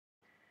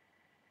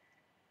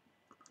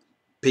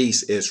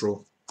Peace,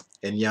 Israel,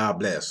 and Yah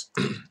bless.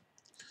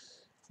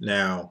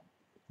 Now,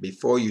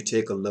 before you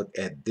take a look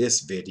at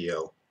this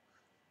video,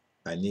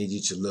 I need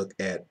you to look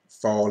at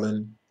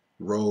Fallen,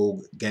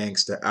 Rogue,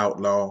 Gangster,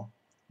 Outlaw,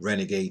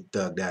 Renegade,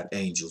 Thugged Out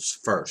Angels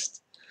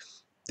first.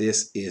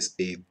 This is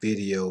a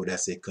video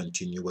that's a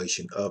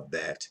continuation of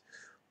that,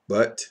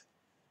 but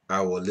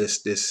I will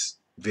list this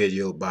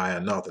video by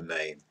another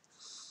name.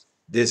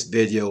 This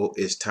video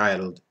is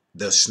titled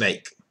The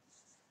Snake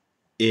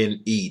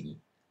in Eden.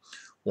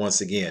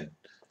 Once again,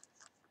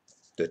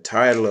 the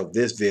title of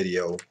this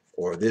video,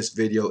 or this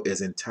video,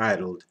 is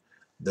entitled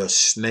The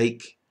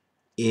Snake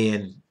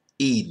in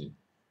Eden.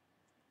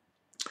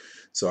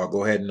 So I'll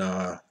go ahead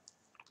and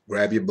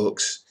grab your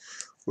books.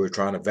 We're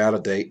trying to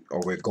validate,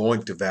 or we're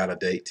going to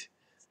validate,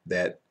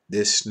 that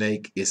this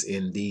snake is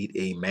indeed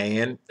a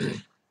man.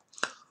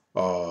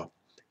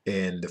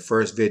 And the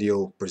first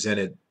video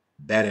presented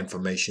that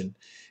information,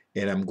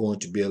 and I'm going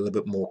to be a little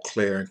bit more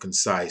clear and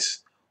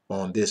concise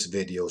on this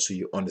video so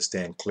you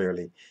understand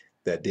clearly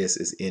that this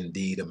is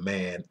indeed a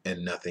man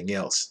and nothing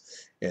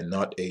else, and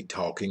not a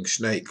talking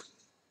snake.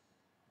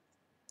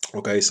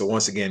 Okay, so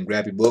once again,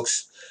 grab your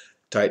books,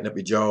 tighten up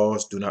your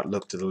jaws, do not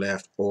look to the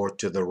left or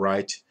to the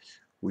right.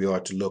 We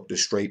are to look the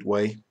straight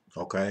way,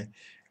 okay?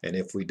 And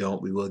if we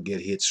don't, we will get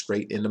hit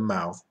straight in the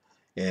mouth,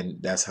 and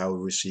that's how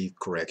we receive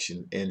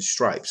correction and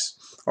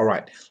stripes. All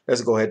right, let's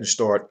go ahead and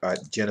start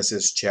at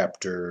Genesis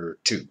chapter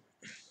 2.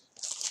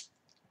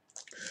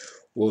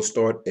 We'll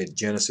start at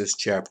Genesis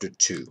chapter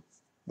 2.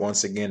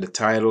 Once again, the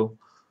title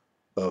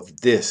of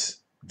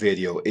this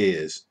video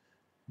is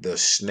The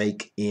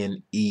Snake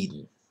in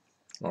Eden.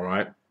 All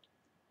right,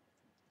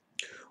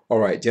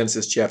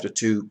 Genesis chapter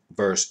 2,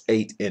 verse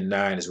 8 and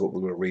 9 is what we're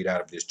going to read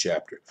out of this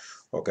chapter.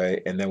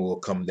 Okay, and then we'll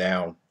come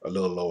down a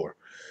little lower.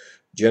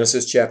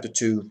 Genesis chapter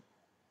 2,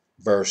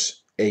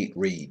 verse 8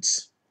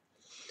 reads,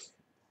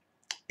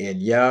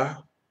 And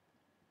Yah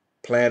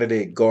planted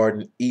a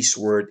garden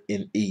eastward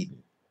in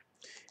Eden,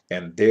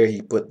 and there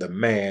he put the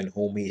man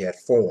whom he had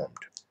formed.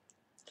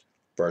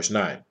 Verse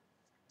 9,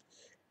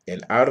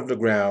 And out of the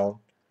ground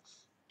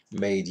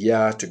made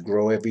Yah to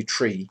grow every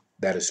tree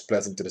that is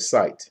pleasant to the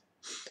sight,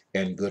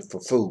 and good for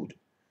food,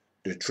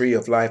 the tree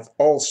of life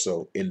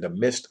also in the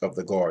midst of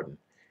the garden,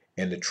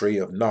 and the tree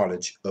of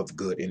knowledge of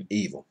good and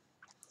evil.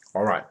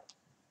 All right.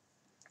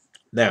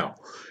 Now,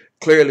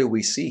 clearly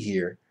we see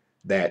here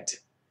that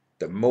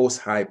the Most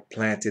High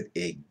planted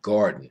a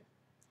garden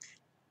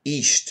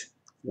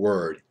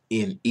eastward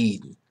in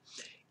Eden.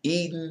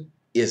 Eden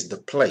is the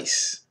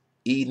place.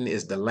 Eden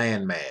is the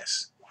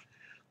landmass.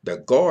 The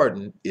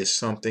garden is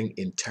something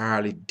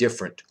entirely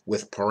different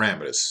with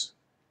parameters.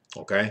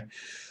 Okay?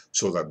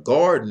 So the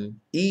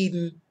garden,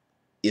 Eden,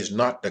 is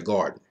not the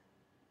garden.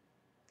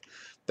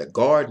 The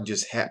garden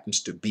just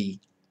happens to be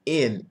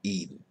in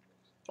Eden.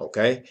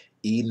 Okay?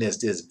 Eden is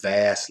this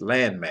vast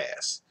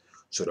landmass.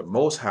 So the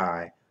Most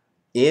High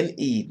in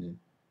Eden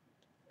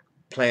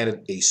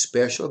planted a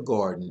special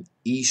garden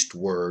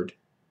eastward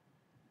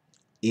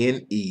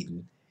in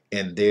Eden,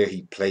 and there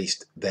he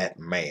placed that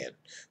man.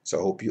 So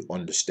I hope you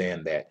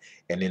understand that.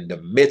 And in the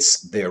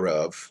midst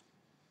thereof,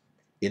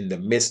 in the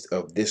midst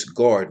of this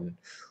garden,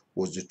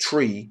 was the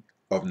tree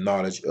of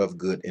knowledge of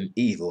good and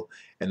evil,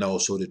 and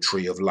also the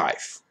tree of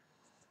life.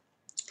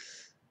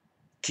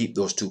 Keep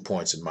those 2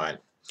 points in mind.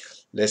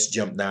 Let's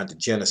jump down to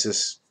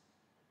Genesis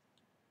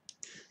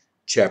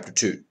chapter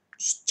 2.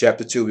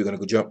 Chapter 2, we're going to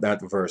go jump down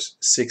to verse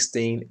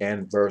 16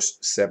 and verse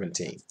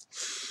 17.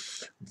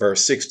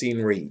 Verse 16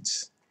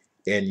 reads,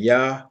 And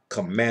Yah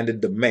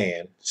commanded the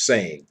man,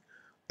 saying,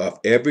 Of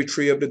every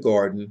tree of the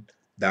garden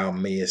thou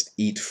mayest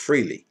eat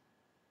freely.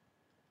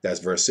 That's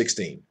verse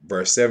 16.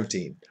 Verse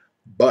 17,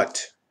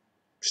 but,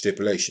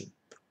 stipulation,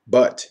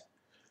 but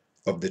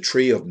of the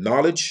tree of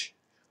knowledge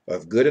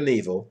of good and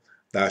evil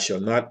thou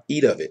shalt not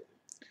eat of it,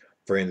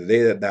 for in the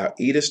day that thou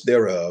eatest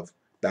thereof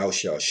thou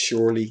shalt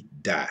surely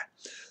die.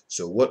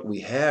 So what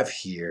we have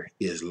here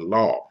is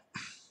law.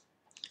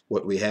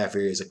 What we have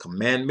here is a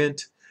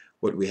commandment.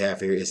 What we have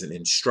here is an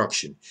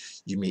instruction.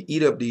 You may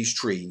eat of these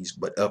trees,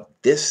 but of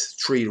this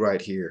tree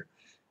right here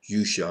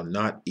you shall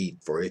not eat,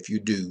 for if you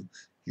do,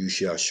 you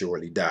shall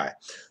surely die.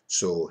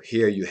 So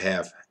here you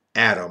have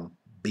Adam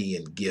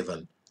being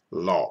given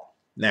law.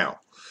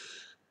 Now,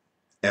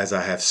 as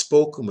I have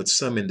spoken with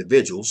some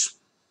individuals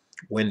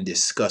when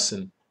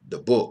discussing the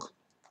book,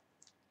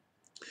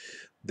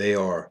 they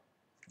are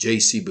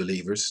JC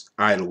believers,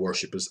 idol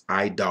worshippers,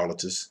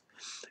 idolaters,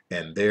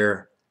 and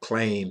their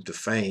claim to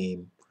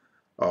fame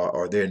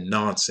or their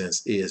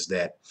nonsense is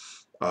that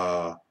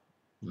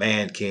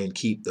man can't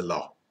keep the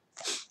law.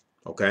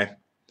 Okay?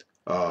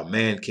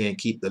 Man can't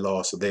keep the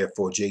law, so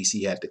therefore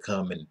JC had to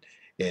come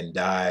and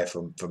die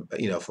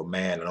for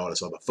man and all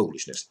this other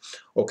foolishness.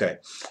 Okay,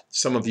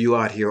 some of you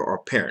out here are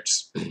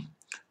parents.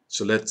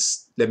 So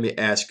let me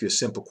ask you a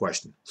simple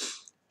question.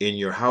 In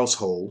your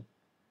household,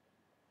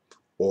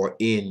 or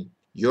in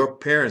your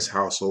parents'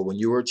 household when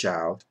you were a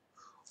child,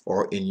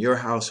 or in your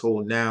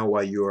household now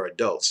while you are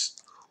adults,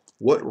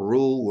 what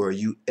rule were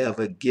you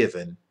ever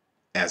given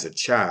as a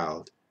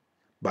child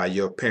by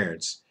your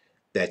parents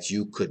that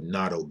you could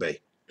not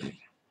obey.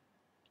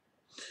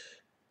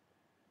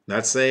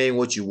 Not saying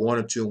what you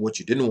wanted to and what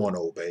you didn't want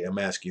to obey. I'm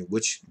asking you,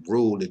 which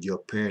rule did your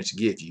parents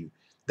give you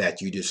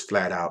that you just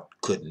flat out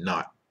could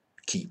not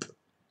keep?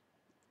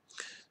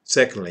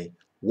 Secondly,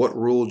 what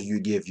rule do you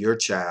give your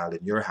child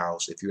in your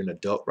house? If you're an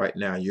adult right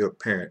now, you're a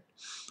parent,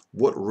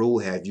 what rule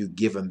have you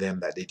given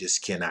them that they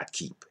just cannot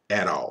keep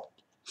at all?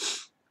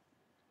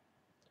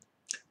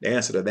 The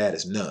answer to that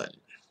is none.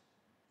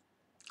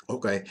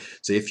 Okay,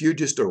 so if you're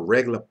just a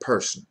regular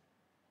person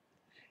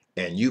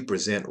and you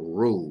present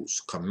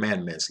rules,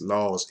 commandments,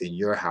 laws in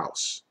your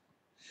house,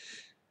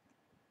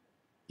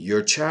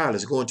 your child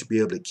is going to be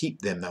able to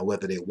keep them. Now,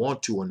 whether they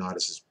want to or not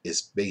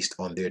is based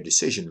on their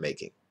decision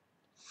making.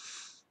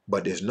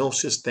 But there's no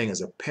such thing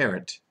as a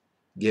parent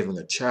giving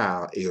a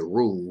child a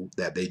rule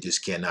that they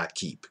just cannot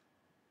keep.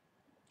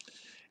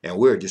 And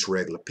we're just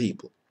regular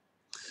people.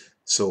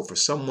 So for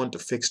someone to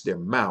fix their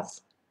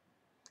mouth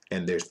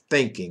and their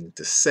thinking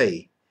to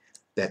say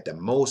that the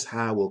Most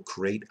High will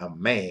create a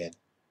man,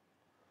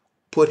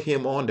 put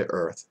him on the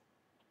earth,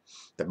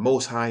 the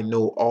Most High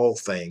know all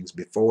things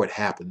before it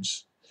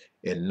happens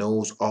and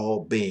knows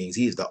all beings.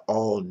 He's the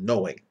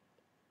all-knowing.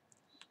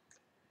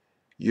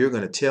 You're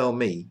going to tell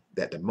me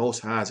that the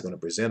Most High is going to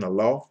present a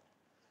law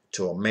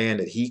to a man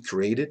that he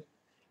created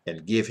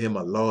and give him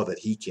a law that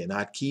he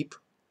cannot keep?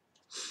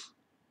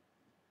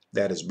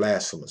 That is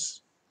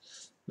blasphemous.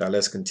 Now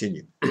let's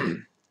continue.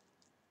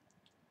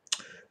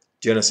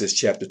 Genesis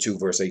chapter 2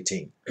 verse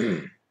 18.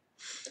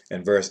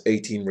 And verse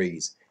 18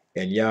 reads,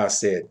 and Yah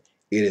said,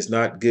 it is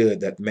not good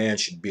that man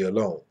should be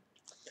alone.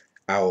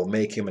 I will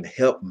make him a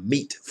help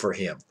meet for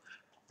him.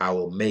 I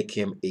will make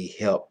him a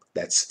help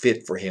that's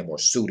fit for him or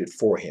suited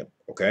for him.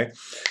 Okay,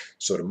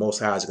 so the Most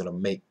High is going to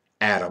make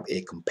Adam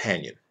a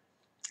companion.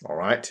 All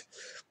right,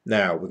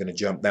 now we're going to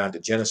jump down to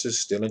Genesis,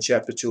 still in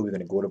chapter 2. We're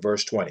going to go to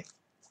verse 20.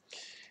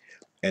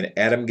 And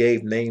Adam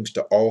gave names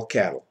to all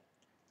cattle,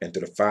 and to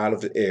the fowl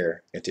of the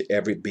air, and to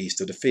every beast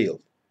of the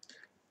field.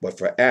 But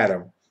for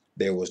Adam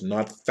there was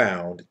not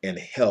found an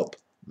help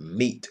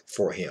meet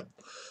for him.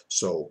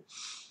 So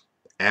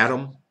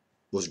Adam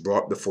was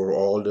brought before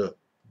all the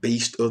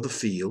beasts of the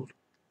field,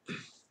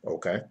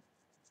 okay,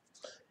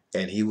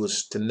 and he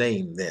was to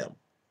name them.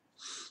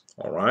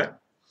 All right,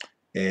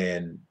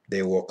 and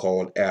they were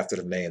called after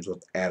the names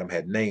what Adam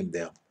had named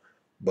them.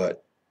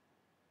 But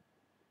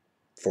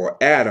for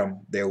Adam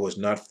there was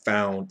not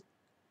found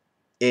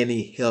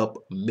any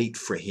help meet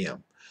for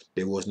him.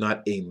 There was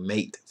not a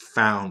mate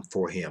found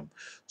for him.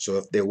 So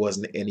if there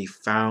wasn't any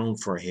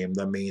found for him,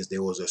 that means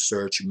there was a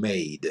search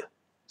made.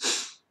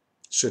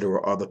 So there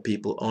were other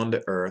people on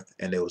the earth,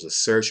 and there was a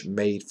search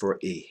made for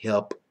a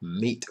help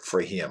meet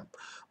for him,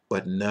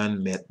 but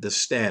none met the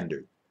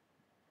standard.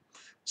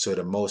 So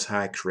the Most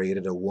High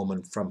created a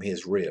woman from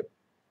his rib,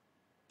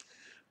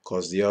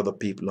 because the other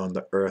people on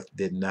the earth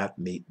did not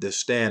meet the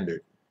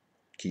standard.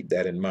 Keep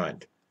that in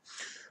mind.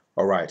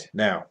 All right,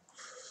 now,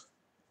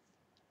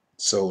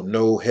 so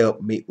no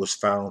help meet was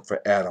found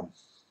for Adam.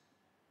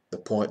 The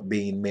point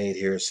being made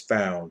here is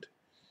found.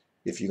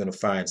 If you're going to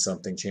find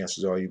something,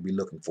 chances are you'll be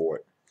looking for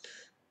it.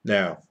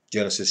 Now,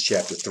 Genesis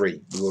chapter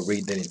 3. We will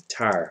read the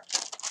entire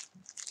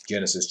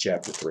Genesis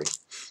chapter 3.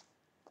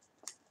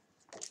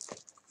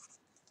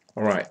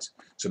 All right,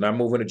 so now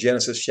moving to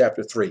Genesis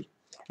chapter 3.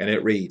 And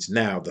it reads,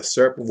 now the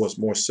serpent was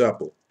more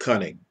supple,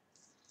 cunning,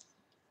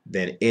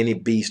 than any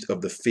beast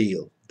of the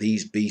field.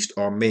 These beasts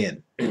are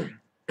men,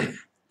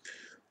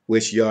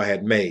 which Yah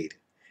had made.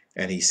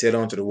 And he said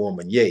unto the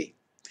woman, yea,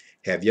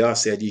 have Yah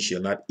said ye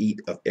shall not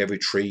eat of every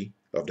tree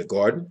of the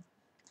garden?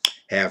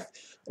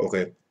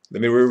 Okay,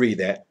 let me reread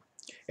that.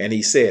 And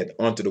he said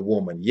unto the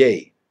woman,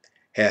 yea,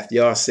 hath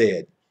Yah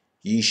said,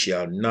 ye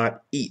shall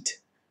not eat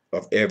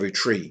of every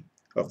tree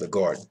of the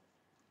garden.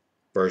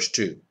 Verse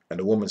 2, and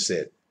the woman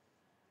said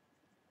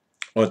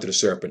unto the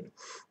serpent,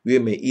 we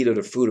may eat of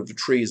the fruit of the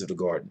trees of the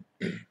garden,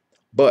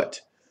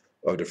 but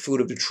of the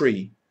fruit of the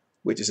tree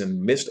which is in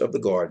the midst of the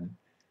garden,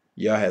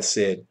 Yah hath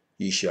said,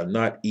 ye shall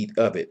not eat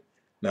of it,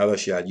 neither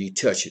shall ye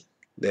touch it,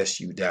 lest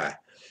you die.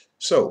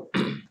 So,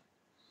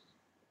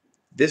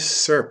 this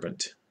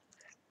serpent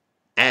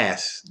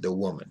asked the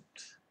woman.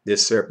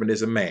 This serpent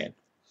is a man.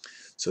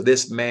 So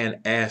this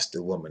man asked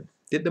the woman,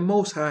 did the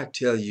Most High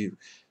tell you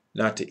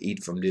not to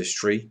eat from this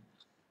tree?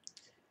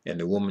 And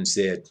the woman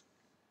said,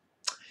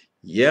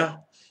 yeah,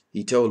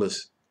 he told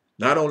us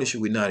not only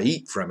should we not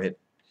eat from it,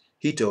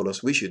 he told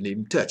us we shouldn't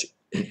even touch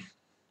it.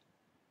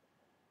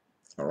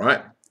 All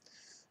right.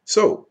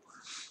 So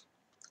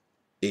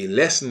a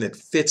lesson that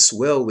fits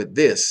well with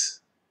this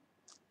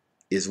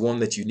is one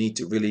that you need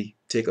to really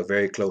take a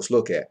very close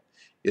look at.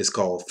 It's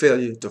called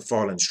failure to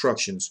follow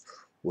instructions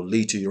will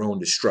lead to your own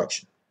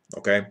destruction.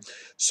 Okay.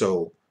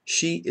 So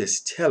she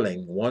is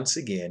telling, once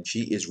again,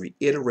 she is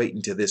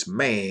reiterating to this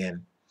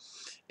man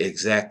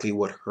exactly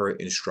what her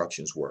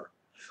instructions were.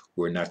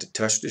 We're not to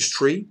touch this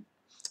tree,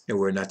 and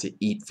we're not to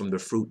eat from the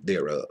fruit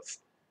thereof.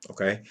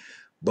 Okay.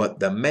 But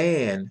the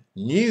man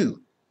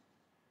knew,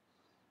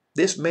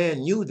 this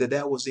man knew that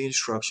that was the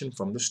instruction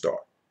from the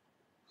start.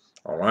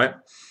 All right.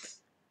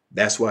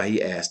 That's why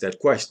he asked that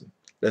question.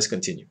 Let's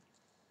continue.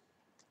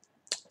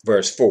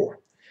 Verse 4.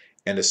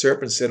 And the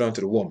serpent said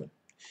unto the woman,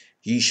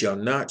 Ye shall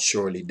not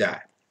surely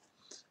die.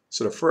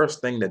 So the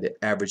first thing that the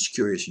average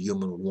curious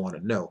human would want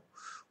to know,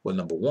 well,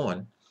 number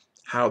one,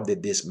 how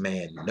did this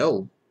man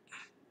know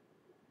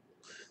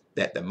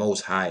that the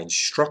Most High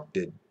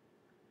instructed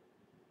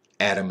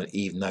Adam and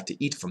Eve not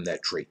to eat from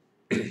that tree?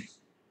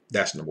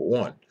 That's number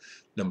one.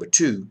 Number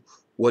two,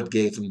 what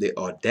gave him the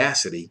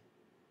audacity,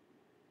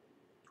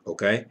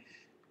 okay,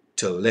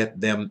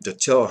 to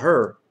tell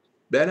her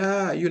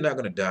that you're not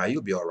going to die,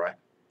 you'll be all right.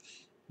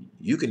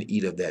 You can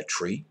eat of that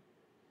tree,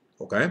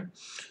 okay?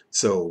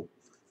 So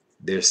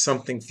there's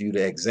something for you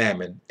to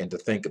examine and to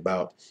think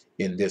about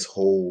in this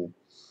whole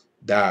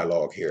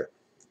dialogue here.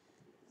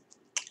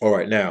 All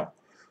right, now,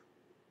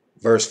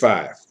 verse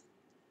 5.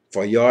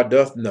 For Yah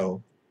doth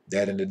know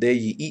that in the day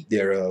ye eat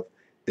thereof,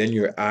 then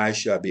your eyes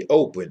shall be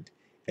opened,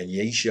 and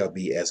ye shall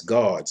be as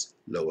gods,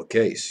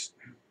 lowercase,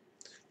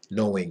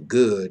 knowing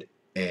good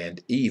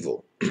and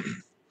evil.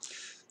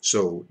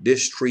 So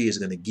this tree is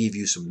going to give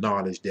you some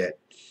knowledge that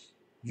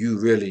you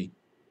really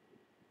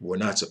were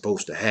not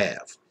supposed to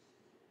have.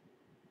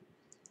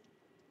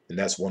 And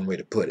that's one way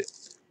to put it.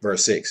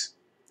 Verse 6.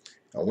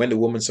 And when the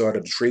woman saw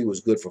that the tree was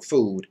good for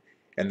food,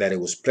 and that it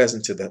was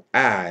pleasant to the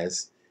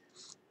eyes,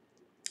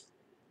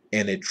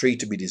 and a tree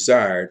to be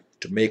desired,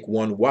 to make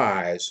one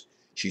wise,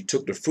 she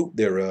took the fruit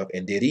thereof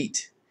and did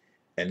eat,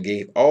 and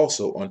gave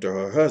also unto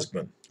her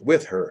husband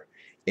with her,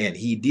 and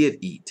he did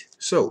eat.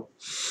 So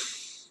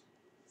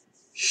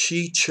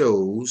she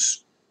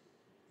chose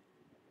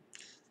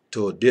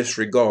to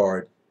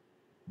disregard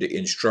the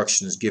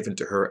instructions given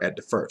to her at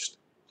the first.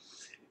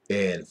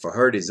 And for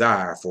her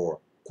desire for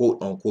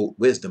quote unquote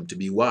wisdom, to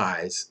be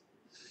wise,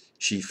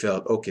 she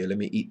felt, okay, let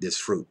me eat this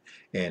fruit.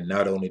 And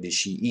not only did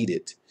she eat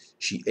it,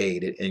 she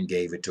ate it and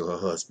gave it to her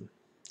husband.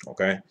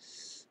 Okay,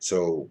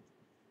 so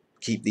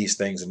keep these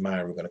things in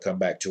mind. We're going to come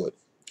back to it.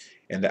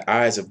 And the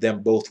eyes of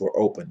them both were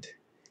opened,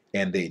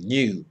 and they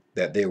knew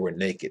that they were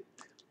naked.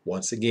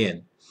 Once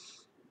again,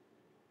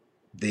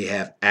 they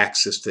have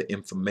access to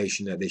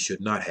information that they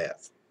should not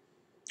have.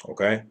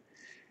 Okay,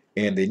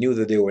 and they knew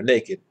that they were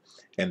naked,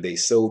 and they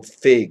sewed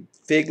fig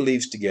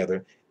leaves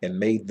together and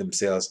made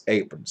themselves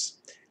aprons.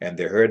 And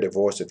they heard the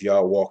voice of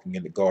Yah walking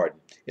in the garden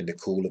in the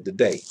cool of the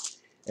day.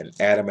 And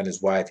Adam and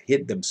his wife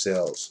hid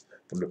themselves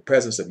from the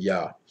presence of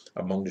Yah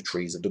among the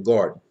trees of the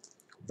garden.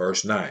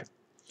 Verse 9.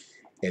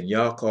 And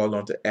Yah called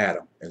unto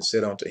Adam and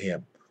said unto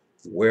him,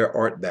 Where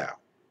art thou?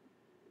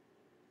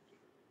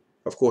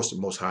 Of course, the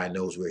Most High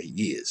knows where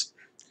he is.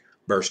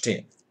 Verse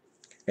 10.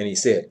 And he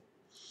said,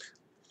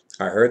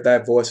 I heard thy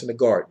voice in the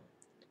garden.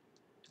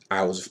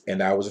 I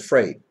was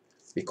afraid,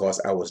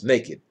 because I was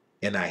naked,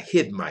 and I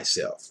hid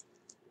myself.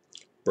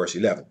 Verse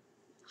 11.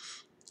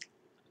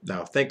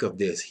 Now think of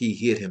this. He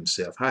hid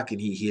himself. How can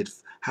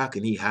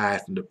he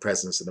hide from the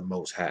presence of the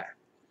Most High?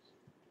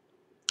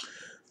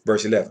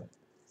 Verse 11.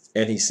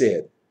 And he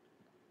said,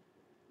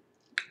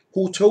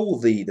 Who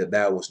told thee that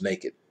thou wast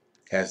naked?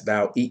 Hast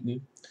thou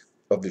eaten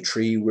of the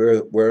tree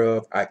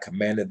whereof I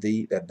commanded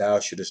thee that thou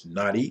shouldest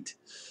not eat?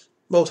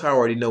 Most High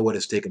already know what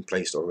has taken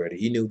place already.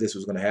 He knew this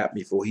was going to happen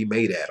before he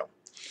made Adam.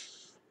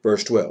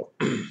 Verse 12.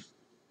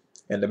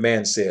 And the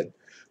man said,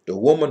 The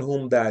woman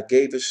whom thou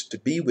gavest to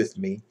be with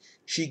me,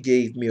 she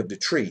gave me of the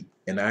tree,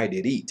 and I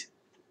did eat.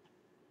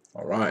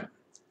 All right.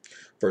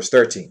 Verse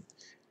 13.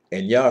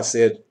 And Yah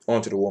said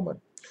unto the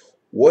woman,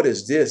 What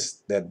is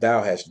this that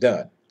thou hast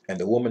done? And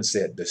the woman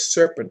said, The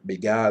serpent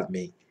beguiled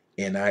me,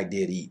 and I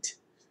did eat.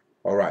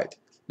 All right.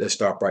 Let's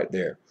stop right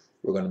there.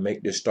 We're going to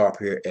make this stop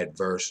here at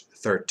verse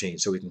 13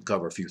 so we can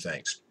cover a few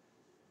things.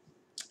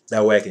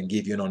 That way I can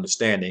give you an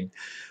understanding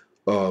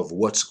of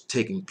what's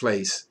taking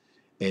place.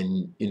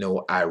 And,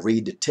 I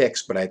read the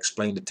text, but I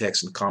explain the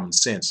text in common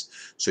sense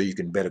so you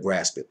can better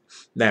grasp it.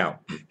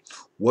 Now,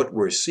 what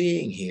we're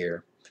seeing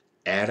here,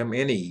 Adam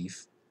and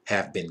Eve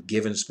have been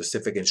given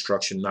specific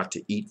instruction not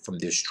to eat from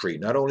this tree.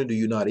 Not only do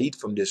you not eat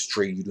from this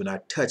tree, you do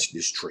not touch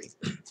this tree.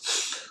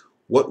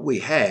 What we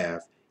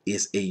have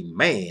is a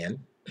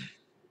man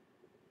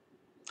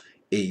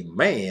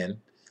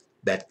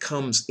that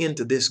comes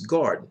into this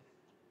garden.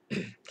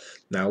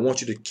 Now, I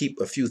want you to keep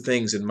a few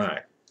things in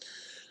mind.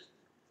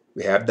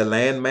 We have the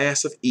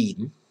landmass of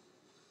Eden.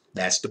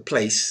 That's the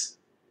place.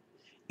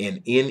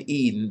 And in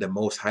Eden, the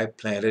Most High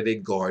planted a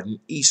garden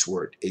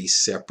eastward, a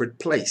separate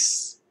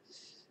place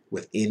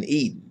within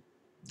Eden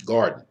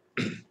garden.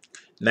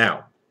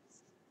 Now,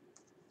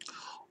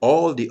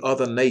 all the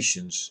other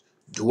nations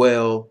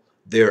dwell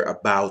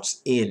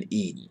thereabouts in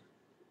Eden.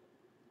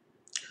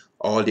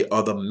 All the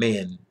other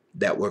men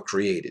that were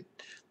created,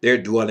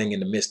 they're dwelling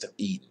in the midst of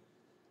Eden.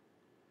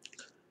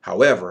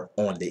 However,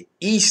 on the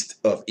east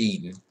of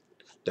Eden,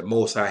 the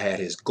Most High had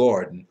his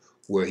garden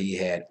where he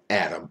had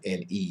Adam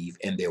and Eve,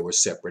 and they were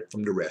separate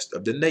from the rest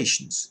of the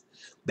nations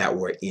that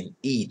were in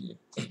Eden.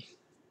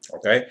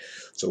 Okay,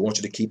 so I want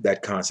you to keep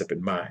that concept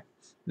in mind.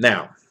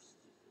 Now,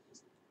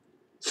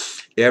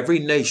 every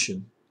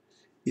nation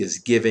is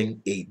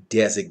giving a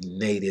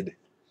designated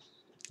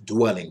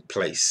dwelling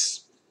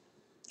place.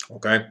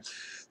 Okay,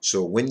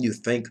 so when you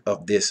think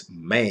of this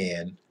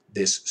man,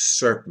 this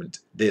serpent,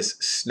 this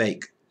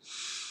snake,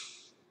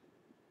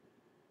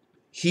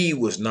 he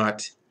was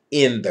not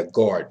in the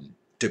garden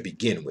to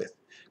begin with,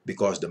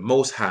 because the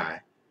Most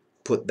High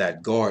put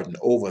that garden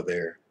over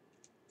there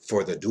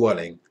for the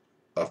dwelling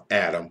of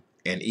Adam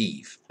and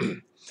Eve.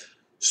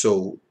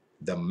 So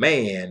the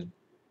man,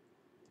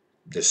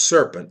 the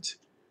serpent,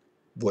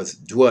 was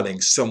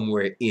dwelling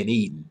somewhere in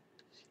Eden,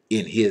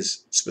 in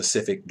his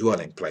specific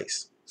dwelling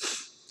place.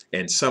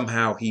 And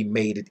somehow he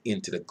made it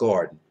into the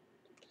garden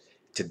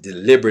to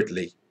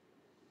deliberately,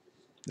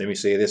 let me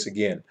say this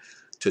again,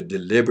 to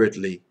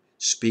deliberately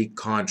speak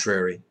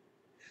contrary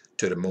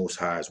to the Most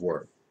High's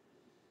word.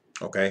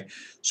 Okay,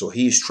 so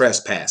he's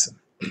trespassing,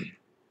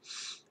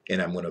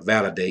 and I'm going to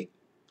validate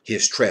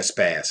his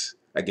trespass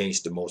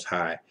against the Most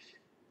High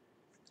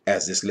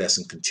as this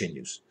lesson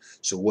continues.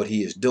 So what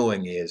he is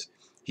doing is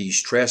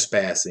he's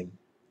trespassing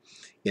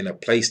in a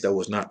place that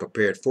was not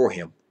prepared for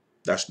him.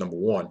 That's number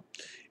one.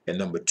 And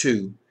number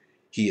two,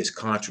 he is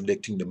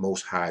contradicting the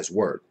Most High's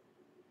word.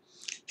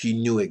 He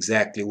knew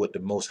exactly what the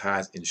Most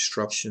High's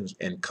instructions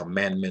and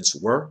commandments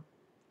were,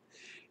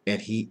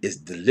 and he is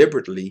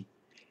deliberately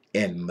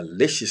and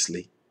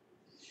maliciously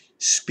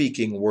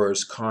speaking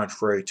words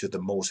contrary to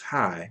the Most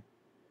High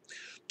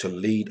to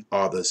lead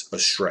others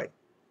astray.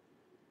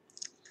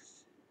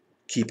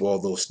 Keep all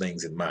those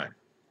things in mind.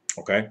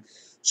 Okay,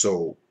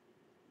 so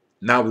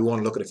now we want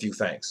to look at a few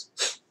things.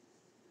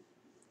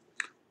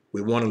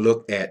 We want to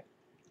look at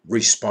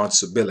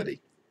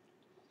responsibility.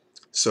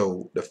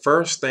 So the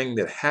first thing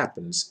that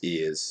happens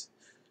is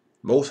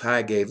Most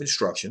High gave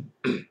instruction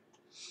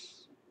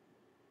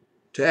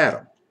to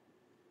Adam,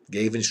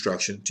 gave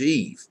instruction to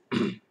Eve.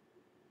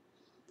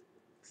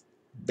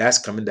 That's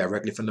coming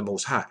directly from the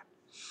Most High.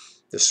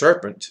 The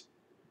serpent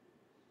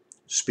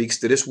speaks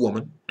to this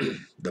woman.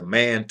 The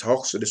man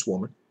talks to this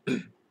woman.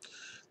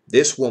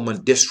 This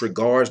woman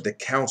disregards the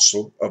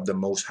counsel of the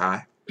Most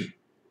High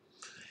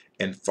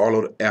and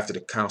followed after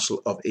the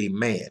counsel of a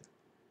man,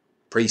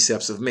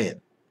 precepts of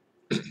men.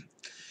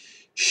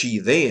 She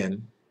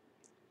then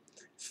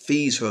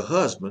feeds her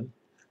husband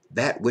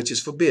that which is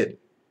forbidden.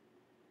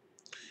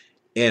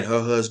 And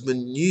her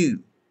husband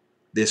knew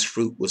this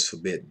fruit was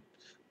forbidden,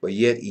 but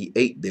yet he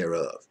ate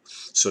thereof.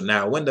 So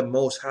now when the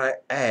Most High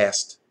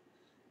asked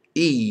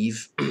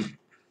Eve,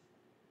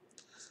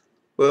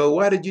 well,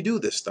 why did you do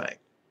this thing?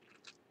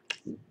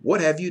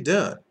 What have you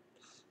done?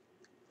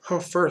 Her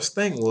first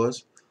thing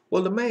was,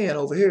 well, the man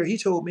over here, he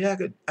told me I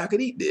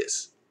could eat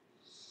this.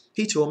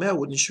 He told me I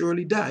wouldn't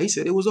surely die. He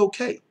said it was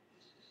okay.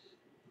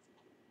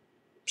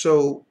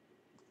 So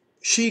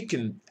she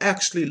can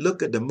actually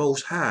look at the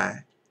Most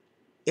High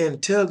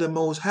and tell the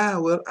Most High,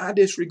 well, I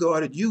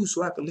disregarded you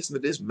so I could listen to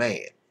this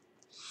man.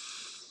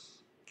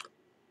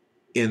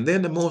 And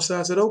then the Most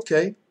High said,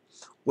 okay,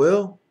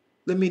 well,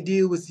 let me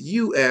deal with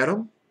you,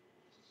 Adam.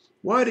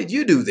 Why did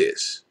you do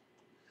this?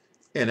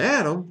 And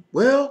Adam,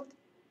 well,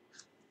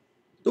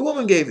 the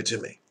woman gave it to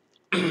me.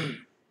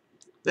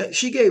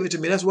 She gave it to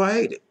me. That's why I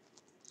ate it.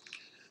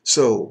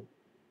 So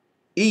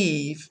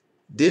Eve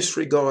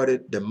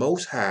disregarded the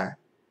Most High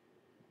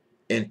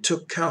and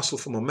took counsel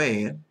from a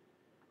man.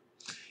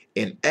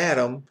 And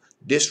Adam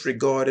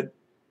disregarded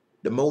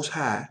the Most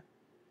High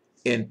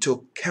and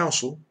took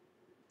counsel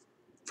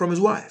from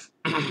his wife.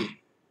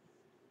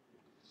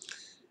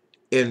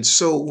 And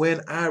so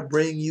when I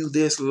bring you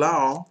this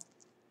law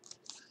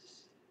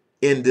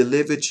and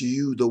deliver to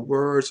you the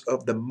words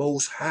of the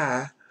Most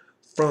High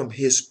from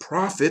his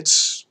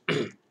prophets,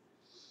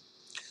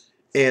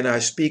 and I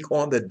speak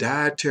on the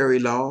dietary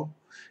law,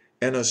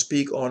 and I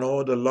speak on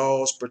all the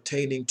laws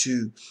pertaining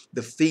to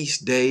the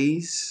feast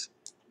days,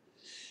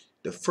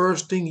 the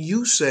first thing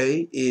you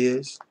say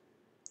is,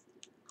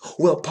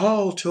 well,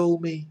 Paul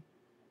told me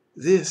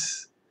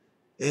this,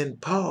 and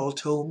Paul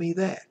told me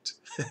that.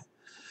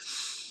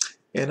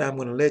 And I'm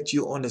going to let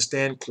you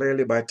understand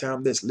clearly by the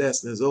time this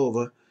lesson is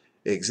over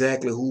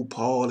exactly who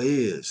Paul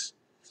is,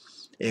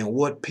 and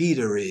what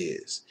Peter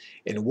is,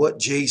 and what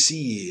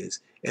JC is,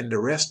 and the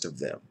rest of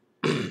them.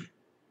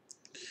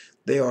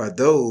 They are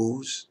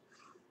those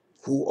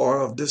who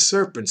are of the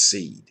serpent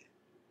seed.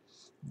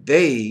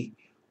 They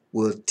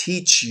will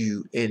teach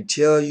you and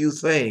tell you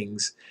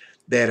things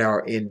that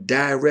are in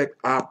direct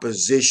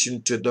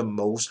opposition to the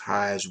Most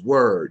High's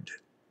word.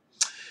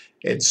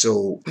 And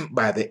so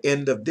by the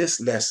end of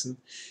this lesson,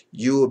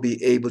 you will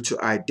be able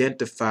to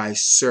identify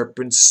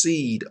serpent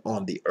seed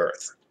on the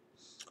earth.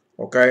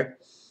 Okay?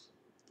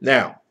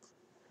 Now,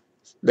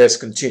 let's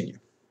continue.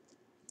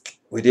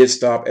 We did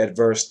stop at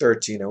verse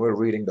 13, and we're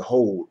reading the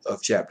whole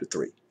of chapter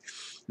 3.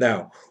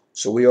 Now,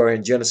 so we are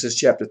in Genesis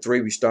chapter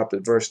 3. We stopped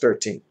at verse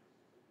 13.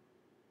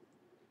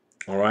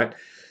 All right?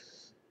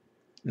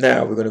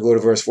 Now, we're going to go to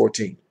verse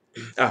 14.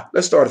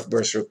 Let's start at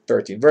verse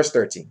 13. Verse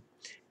 13.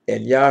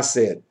 And Yah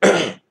said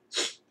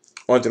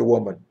unto the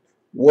woman,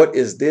 what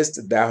is this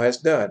that thou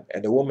hast done?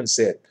 And the woman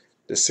said,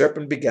 the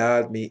serpent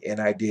beguiled me, and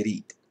I did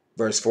eat.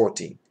 Verse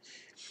 14.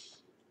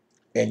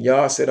 And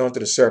Yah said unto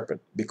the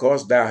serpent,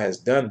 because thou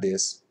hast done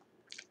this,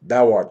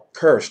 Thou art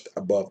cursed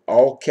above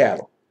all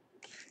cattle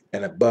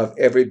and above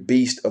every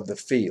beast of the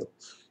field.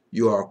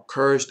 You are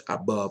cursed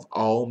above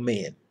all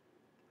men.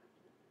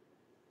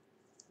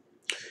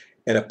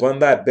 And upon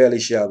thy belly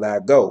shalt thou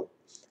go,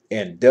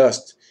 and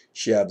dust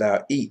shalt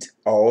thou eat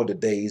all the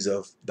days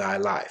of thy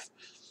life.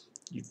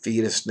 You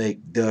feed a snake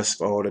dust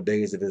for all the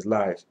days of his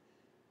life,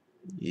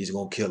 he's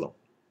going to kill him.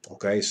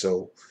 Okay,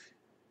 so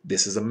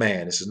this is a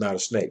man. This is not a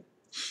snake.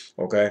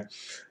 Okay,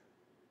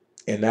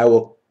 and I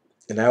will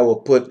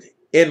put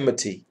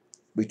enmity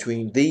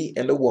between thee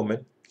and the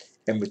woman,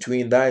 and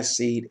between thy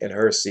seed and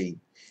her seed.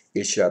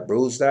 It shall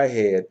bruise thy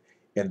head,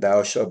 and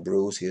thou shalt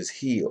bruise his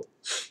heel.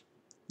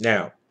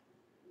 Now,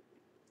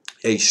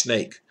 a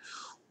snake.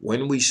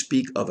 When we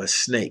speak of a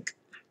snake,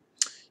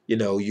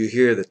 you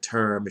hear the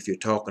term, if you're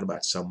talking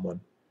about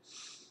someone,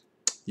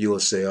 you will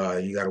say, oh,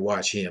 you got to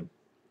watch him.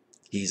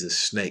 He's a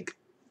snake.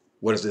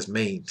 What does this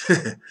mean?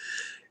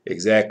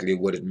 Exactly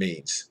what it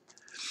means.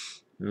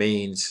 It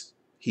means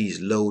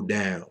he's low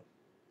down.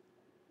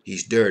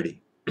 He's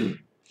dirty.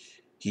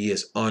 He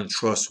is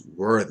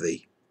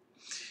untrustworthy.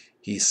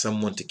 He's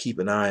someone to keep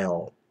an eye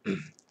on.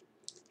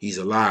 He's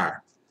a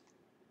liar.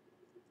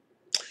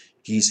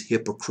 He's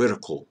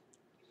hypocritical.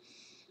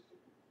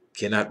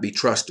 Cannot be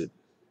trusted,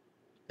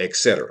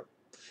 etc.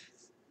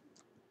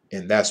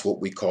 And that's what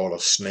we call a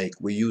snake.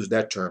 We use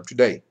that term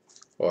today.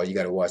 Oh, you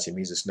got to watch him.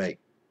 He's a snake.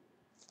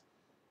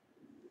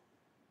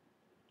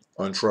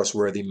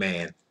 Untrustworthy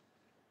man.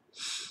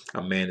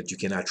 A man that you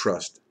cannot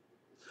trust.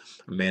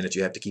 A man that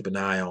you have to keep an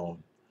eye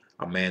on.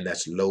 A man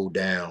that's low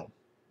down.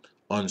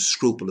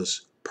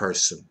 Unscrupulous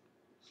person.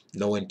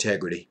 No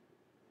integrity.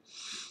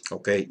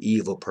 Okay,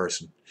 evil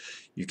person.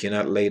 You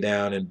cannot lay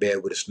down in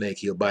bed with a snake.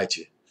 He'll bite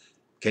you.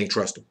 Can't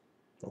trust him.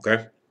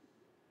 Okay?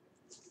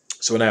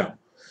 So now,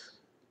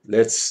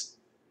 let's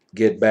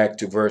get back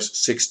to verse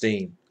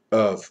 16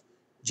 of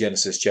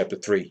Genesis chapter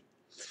 3.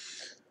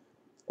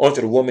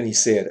 Unto the woman he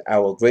said, I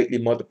will greatly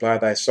multiply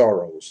thy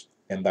sorrows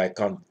and thy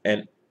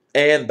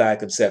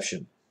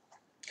conception.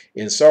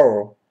 In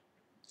sorrow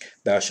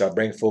thou shalt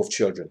bring forth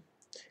children,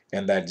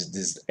 and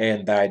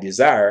thy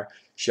desire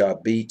shall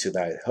be to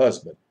thy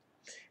husband,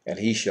 and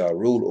he shall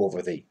rule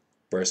over thee.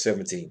 Verse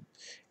 17.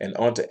 And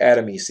unto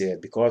Adam he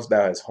said, because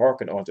thou hast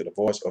hearkened unto the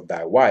voice of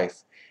thy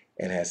wife,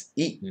 and hast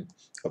eaten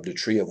of the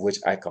tree of which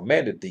I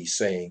commanded thee,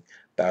 saying,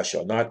 thou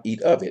shalt not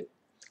eat of it,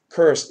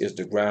 cursed is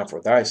the ground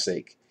for thy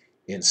sake.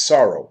 In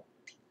sorrow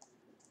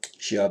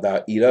shalt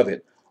thou eat of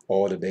it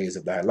all the days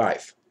of thy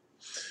life.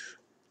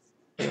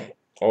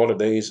 All the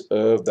days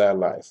of thy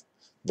life.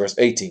 Verse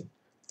 18.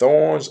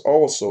 Thorns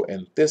also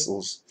and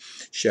thistles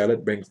shall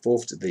it bring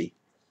forth to thee,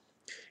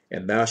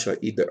 and thou shalt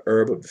eat the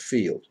herb of the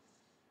field.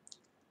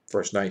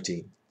 Verse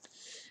 19.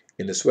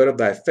 In the sweat of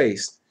thy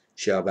face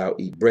shalt thou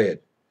eat bread,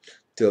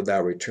 till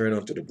thou return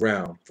unto the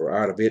ground, for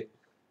out of it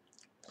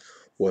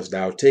wast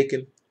thou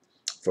taken,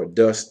 for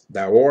dust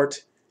thou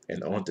art,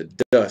 and unto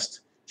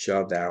dust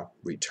shalt thou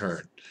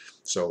return.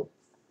 So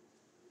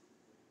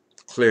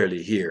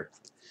clearly here,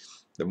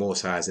 the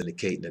Most High is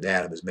indicating that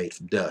Adam is made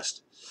from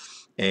dust,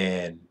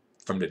 and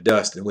from the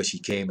dust in which he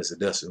came is the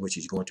dust in which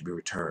he's going to be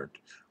returned.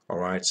 All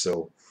right,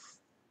 so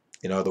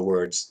in other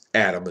words,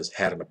 Adam has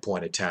had an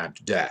appointed time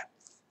to die.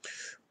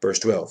 Verse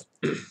 12.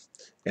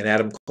 And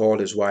Adam called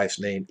his wife's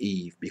name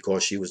Eve,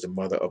 because she was the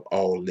mother of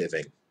all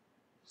living.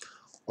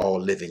 All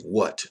living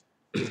what?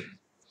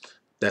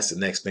 That's the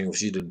next thing.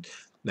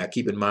 Now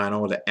keep in mind,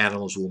 all the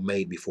animals were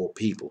made before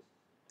people.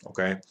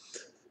 Okay?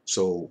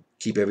 So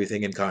keep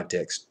everything in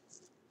context.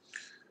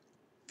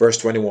 Verse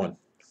 21.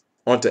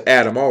 Unto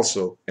Adam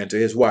also and to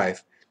his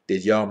wife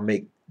did Yah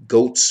make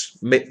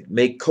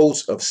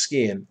coats of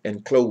skin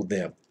and clothe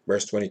them.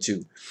 Verse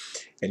 22.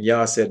 And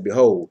Yah said,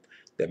 behold,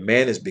 the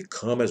man is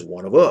become as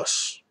one of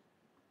us,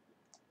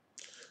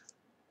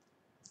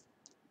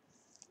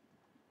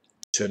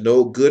 to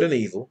know good and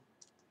evil.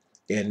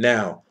 And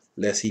now,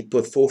 lest he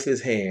put forth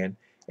his hand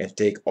and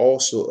take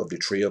also of the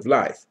tree of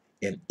life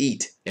and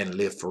eat and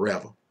live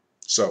forever.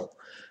 So,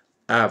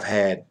 I've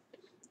had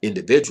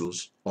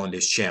individuals on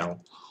this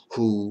channel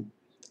who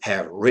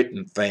have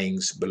written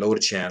things below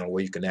the channel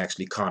where you can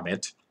actually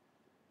comment.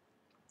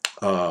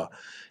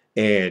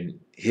 And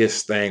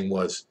his thing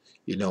was,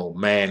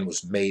 man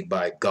was made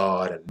by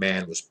God and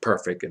man was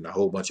perfect and a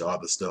whole bunch of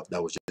other stuff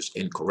that was just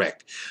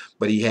incorrect.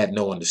 But he had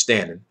no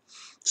understanding.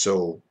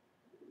 So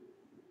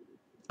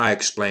I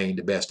explained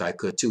the best I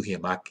could to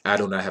him. I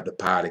do not have the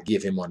power to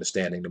give him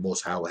understanding. The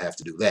Most High will have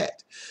to do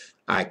that.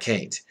 I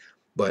can't.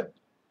 But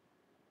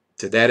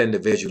to that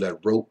individual that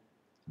wrote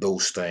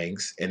those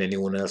things and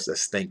anyone else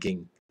that's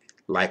thinking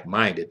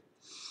like-minded,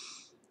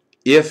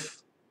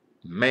 if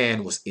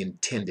man was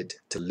intended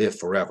to live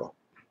forever,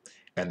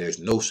 and there's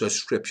no such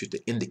scripture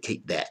to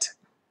indicate that,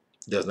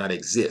 does not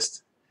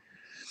exist.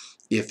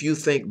 If you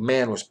think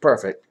man was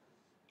perfect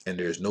and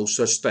there's no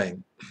such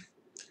thing,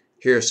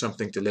 here's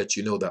something to let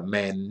you know that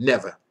man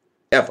never,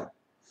 ever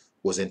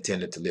was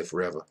intended to live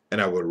forever.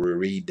 And I will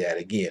reread that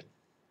again.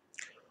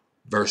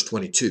 Verse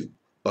 22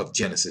 of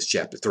Genesis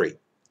chapter 3.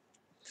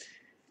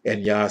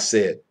 And Yah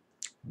said,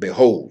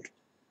 behold,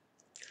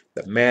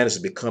 The man is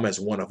become as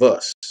one of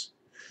us,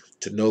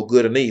 to know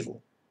good and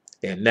evil.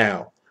 And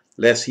now,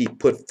 lest he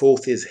put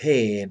forth his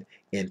hand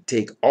and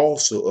take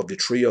also of the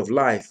tree of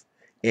life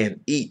and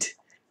eat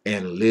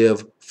and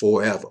live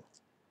forever.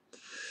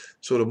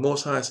 So the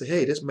Most High said,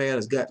 hey, this man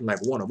has gotten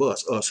like one of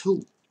us. Us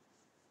who?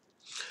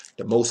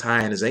 The Most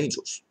High and his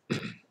angels.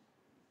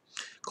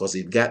 Because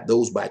he got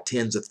those by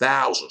tens of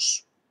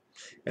thousands.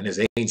 And his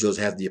angels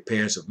have the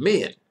appearance of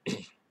men.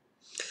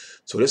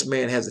 So this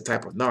man has the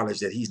type of knowledge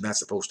that he's not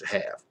supposed to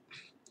have.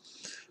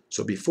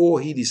 So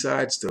before he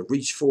decides to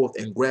reach forth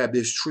and grab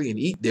this tree and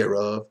eat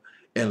thereof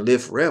and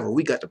live forever,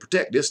 we got to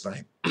protect this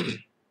thing.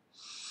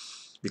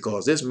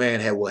 Because this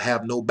man will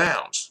have no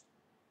bounds.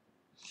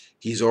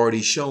 He's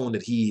already shown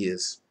that he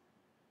is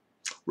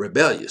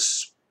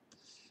rebellious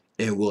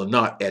and will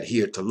not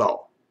adhere to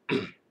law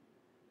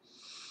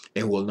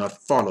and will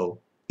not follow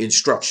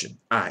instruction,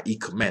 i.e.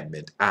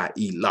 commandment,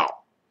 i.e. law.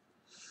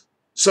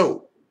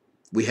 So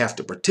we have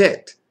to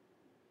protect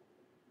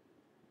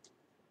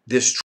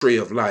this tree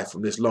of life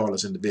from this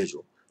lawless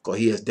individual, because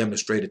he has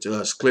demonstrated to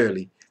us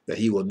clearly that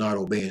he will not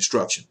obey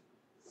instruction.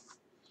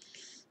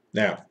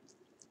 Now,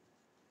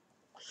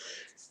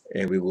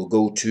 and we will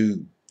go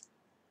to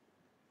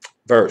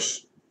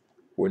verse.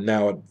 We're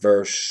now at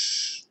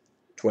verse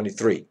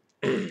 23.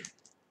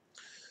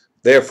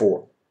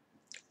 Therefore,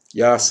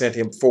 Yah sent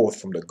him forth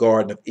from the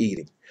garden of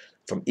Eden,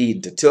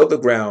 to till the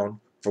ground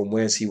from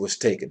whence he was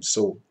taken.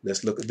 So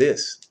let's look at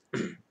this.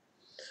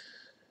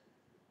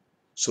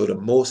 So the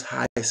Most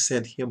High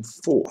sent him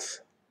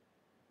forth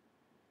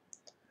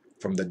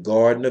from the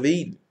garden of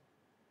Eden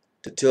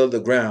to till the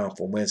ground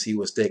from whence he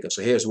was taken.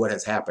 So here's what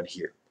has happened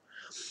here.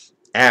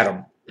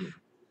 Adam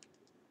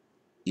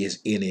is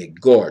in a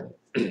garden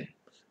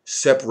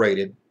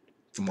separated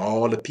from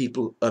all the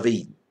people of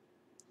Eden.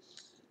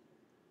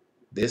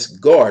 This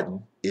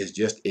garden is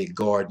just a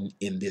garden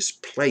in this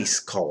place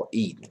called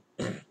Eden.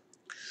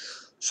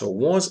 So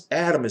once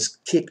Adam is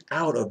kicked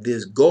out of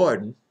this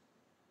garden,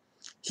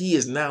 he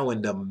is now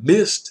in the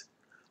midst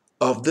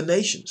of the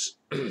nations.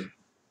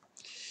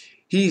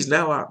 He's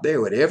now out there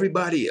with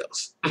everybody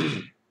else.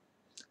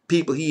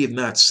 People he had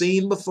not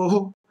seen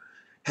before,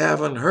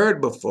 haven't heard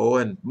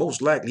before, and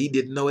most likely he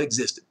didn't know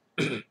existed.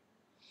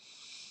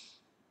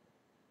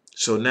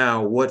 So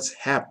now what's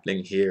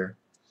happening here?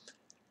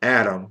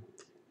 Adam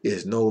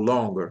is no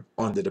longer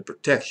under the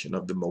protection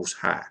of the Most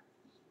High,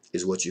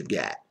 is what you've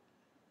got.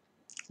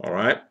 All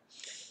right?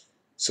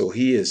 So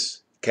he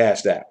is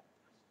cast out.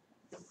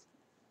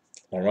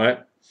 All right?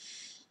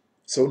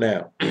 So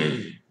now,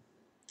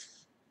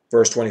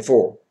 verse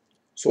 24.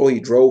 So he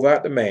drove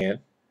out the man,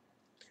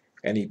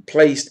 and he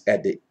placed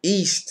at the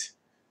east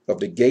of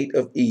the gate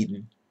of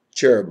Eden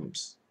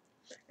cherubims,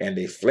 and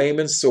a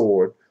flaming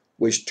sword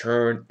which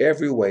turned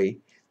every way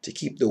to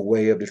keep the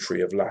way of the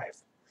tree of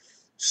life.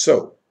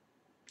 So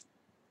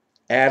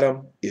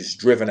Adam is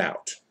driven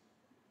out,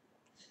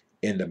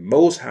 and the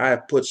Most High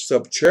puts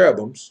up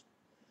cherubims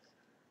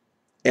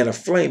and a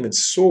flaming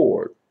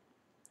sword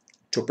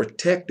to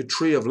protect the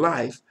tree of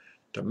life,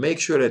 to make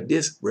sure that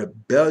this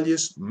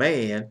rebellious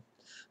man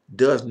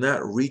does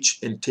not reach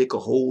and take a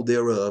hold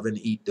thereof and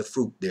eat the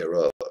fruit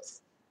thereof.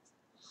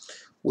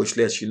 Which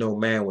lets you know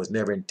man was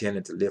never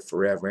intended to live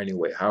forever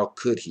anyway. How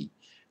could he?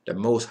 The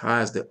Most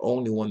High is the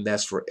only one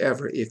that's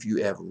forever if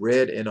you have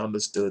read and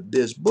understood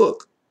this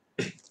book.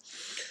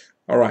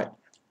 All right.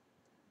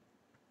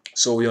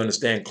 So we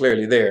understand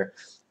clearly there,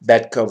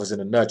 that covers in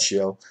a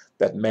nutshell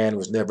that man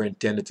was never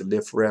intended to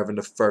live forever in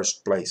the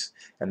first place.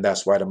 And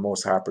that's why the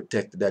Most High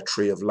protected that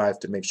tree of life,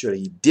 to make sure that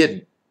he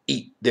didn't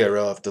eat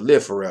thereof to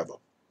live forever.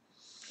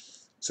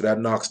 So that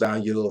knocks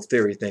down your little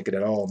theory thinking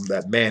that,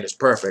 that man is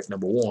perfect,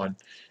 number one,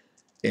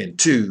 and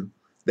two,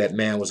 that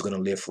man was going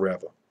to live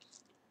forever.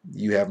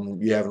 You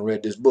haven't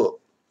read this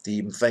book to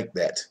even think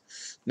that.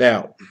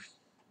 Now,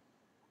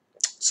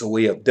 so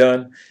we have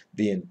done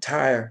the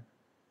entire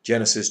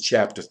Genesis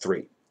chapter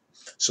 3.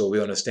 So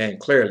we understand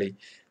clearly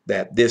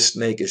that this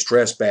snake is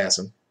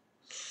trespassing,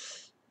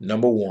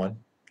 number one,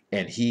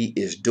 and he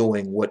is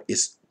doing what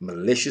is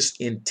malicious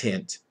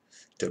intent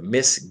to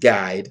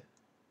misguide,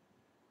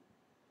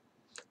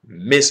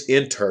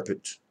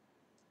 misinterpret,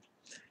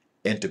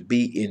 and to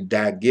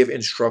give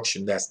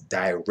instruction that's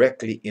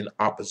directly in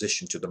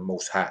opposition to the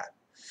Most High.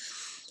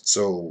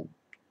 So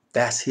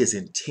that's his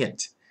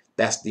intent.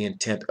 That's the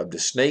intent of the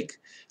snake.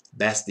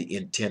 That's the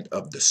intent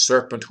of the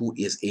serpent, who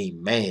is a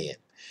man.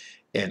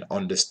 And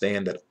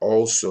understand that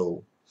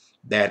also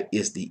that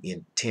is the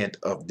intent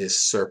of this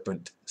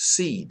serpent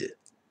seed.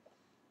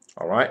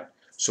 All right.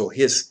 So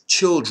his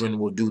children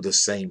will do the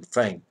same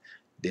thing.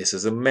 This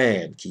is a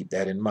man. Keep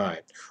that in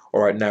mind.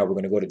 All right. Now we're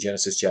going to go to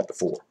Genesis chapter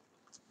 4.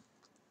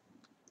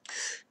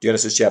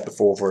 Genesis chapter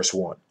 4, verse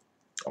 1.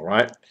 All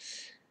right.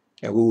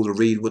 And we will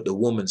read what the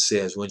woman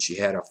says when she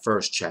had her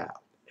first child.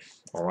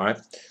 All right.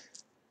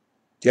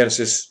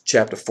 Genesis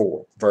chapter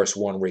 4, verse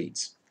 1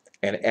 reads,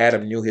 and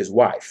Adam knew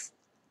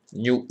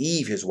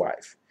Eve his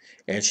wife,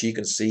 and she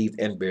conceived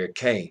and bare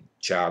Cain,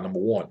 child number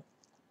 1,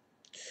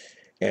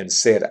 and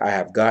said, I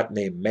have gotten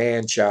a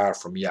man child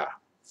from Yah.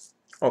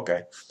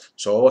 Okay,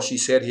 so all she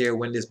said here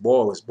when this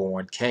boy was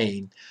born,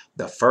 Cain,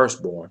 the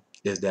firstborn,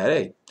 is that,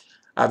 hey,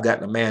 I've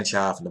gotten a man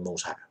child from the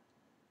Most High.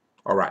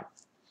 All right.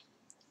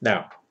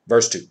 Now,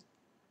 verse 2.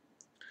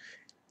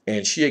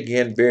 And she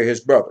again bare his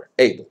brother,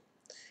 Abel.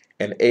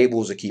 And Abel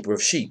was a keeper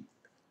of sheep,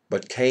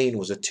 but Cain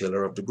was a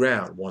tiller of the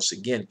ground. Once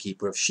again,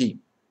 keeper of sheep.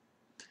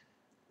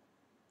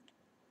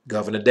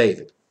 Governor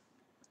David,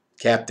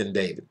 Captain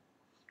David,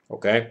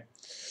 okay?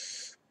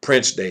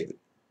 Prince David,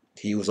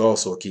 he was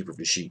also a keeper of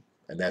the sheep,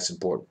 and that's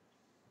important.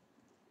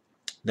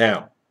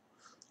 Now,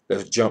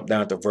 let's jump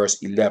down to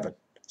verse 11.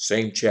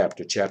 Same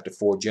chapter, chapter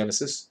 4,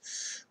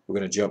 Genesis. We're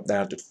going to jump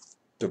down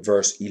to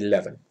verse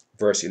 11.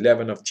 Verse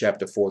 11 of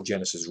chapter 4,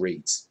 Genesis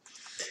reads,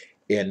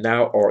 And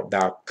now art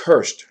thou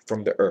cursed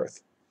from the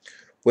earth,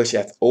 which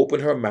hath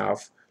opened her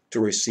mouth to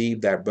receive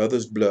thy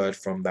brother's blood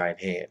from thine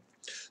hand.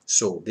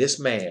 So this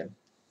man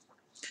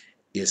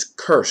is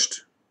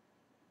cursed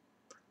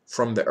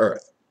from the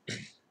earth.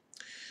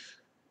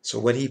 So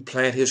when he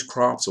plant his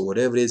crops or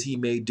whatever it is he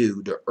may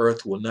do, the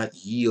earth will not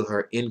yield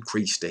her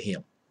increase to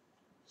him.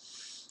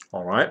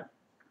 All right.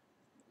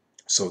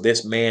 So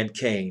this man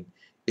Cain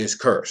is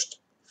cursed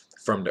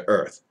from the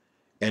earth,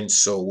 and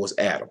so was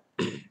Adam.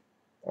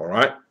 All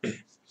right.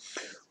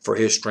 For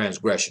his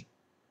transgression.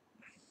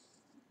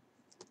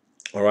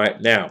 All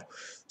right. Now,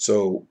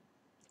 so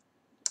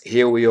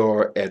here we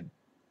are at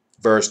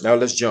verse. Now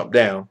let's jump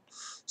down.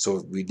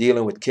 So we're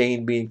dealing with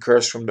Cain being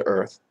cursed from the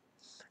earth.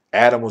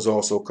 Adam was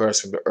also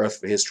cursed from the earth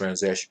for his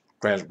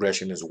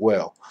transgression as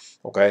well.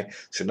 Okay,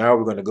 so now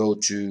we're going to go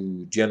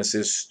to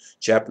Genesis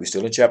chapter. We're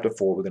still in chapter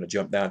 4. We're going to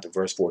jump down to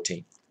verse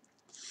 14.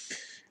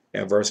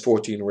 And verse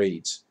 14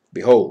 reads,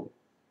 Behold,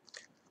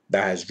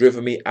 thou hast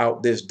driven me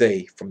out this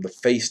day from the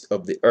face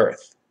of the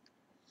earth,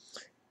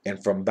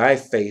 and from thy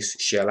face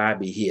shall I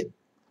be hid.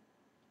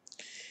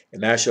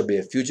 And I shall be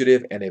a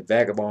fugitive and a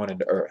vagabond in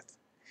the earth.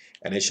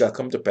 And it shall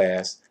come to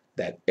pass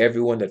that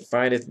everyone that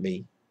findeth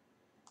me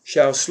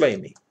shall slay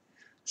me.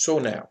 So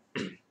now,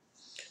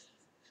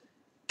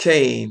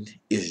 Cain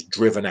is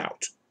driven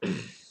out.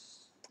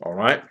 All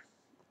right.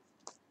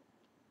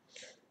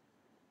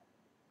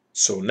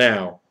 So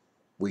now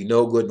we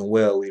know good and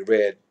well, we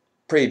read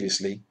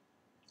previously,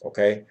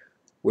 okay,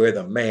 where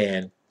the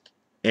man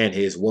and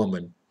his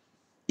woman,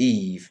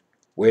 Eve,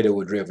 where they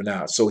were driven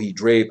out. So he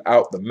drave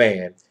out the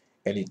man,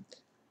 and he,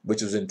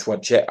 which was in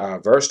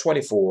verse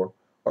 24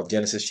 of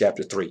Genesis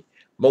chapter 3.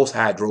 Most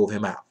High drove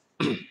him out.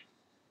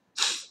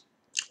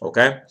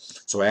 Okay,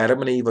 so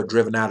Adam and Eve are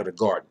driven out of the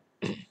garden.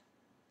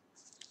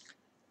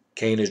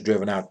 Cain is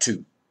driven out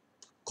too,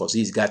 because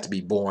he's got to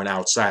be born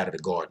outside of the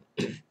garden.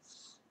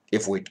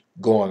 If we're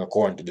going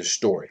according to this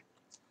story.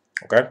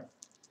 Okay,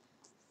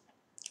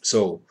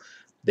 so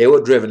they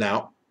were driven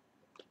out,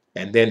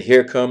 and then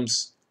here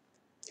comes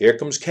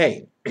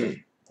Cain.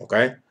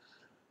 Okay,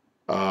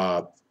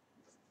 now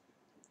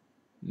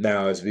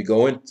as we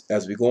go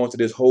into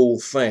this whole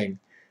thing,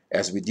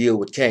 as we deal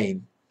with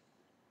Cain,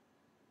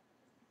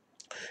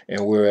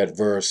 and we're at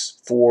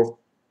verse 4,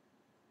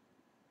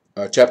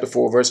 chapter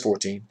 4, verse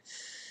 14.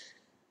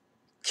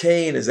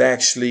 Cain is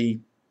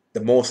actually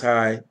the Most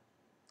High.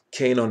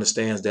 Cain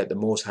understands that the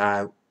Most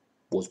High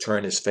will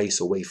turn his face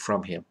away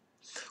from him,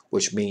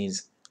 which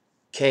means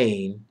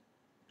Cain,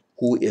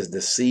 who is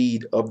the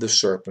seed of the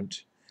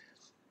serpent,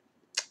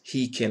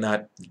 he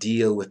cannot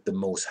deal with the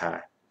Most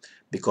High,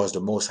 because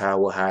the Most High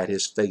will hide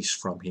his face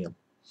from him.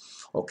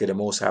 Okay, the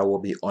Most High will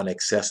be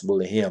inaccessible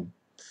to him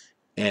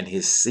and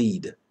his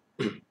seed.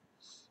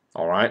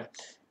 All right,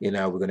 we're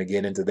going to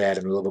get into that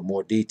in a little bit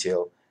more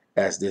detail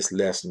as this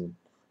lesson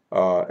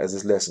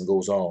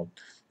goes on,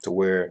 to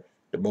where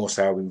the Most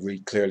High, we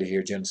read clearly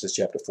here, Genesis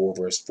chapter 4,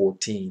 verse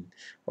 14.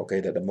 Okay,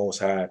 that the Most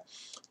High,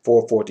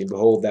 4:14,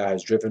 Behold, thou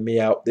hast driven me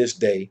out this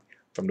day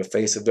from the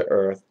face of the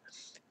earth,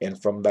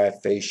 and from thy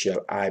face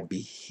shall I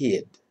be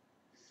hid,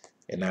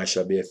 and I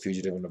shall be a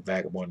fugitive and a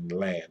vagabond in the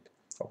land.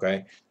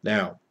 Okay,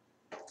 now,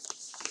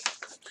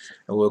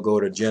 and we'll go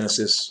to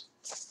Genesis,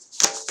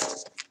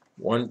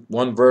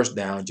 one verse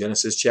down,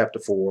 Genesis chapter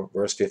 4,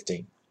 verse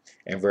 15.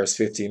 And verse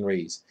 15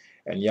 reads,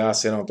 And Yah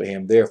said unto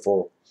him,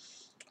 Therefore,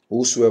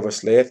 whosoever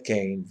slayeth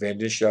Cain,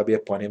 vengeance shall be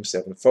upon him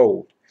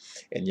sevenfold.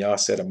 And Yah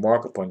set a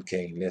mark upon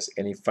Cain, lest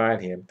any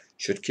find him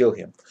should kill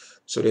him.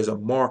 So there's a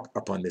mark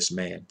upon this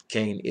man.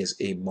 Cain is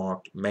a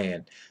marked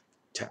man,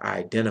 to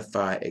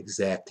identify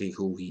exactly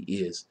who he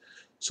is.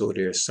 So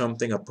there's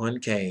something upon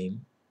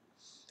Cain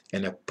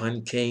and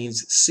upon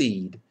Cain's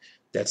seed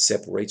that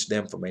separates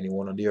them from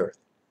anyone on the earth.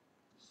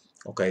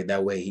 Okay,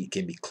 that way he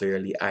can be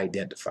clearly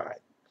identified.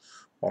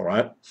 All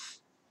right.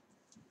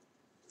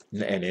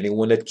 And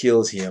anyone that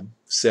kills him,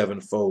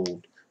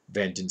 sevenfold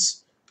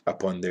vengeance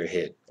upon their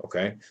head.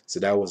 Okay, so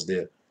that was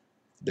the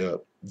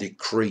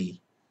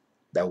decree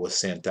that was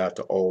sent out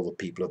to all the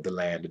people of the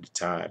land at the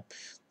time,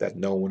 that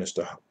no one is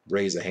to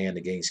raise a hand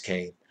against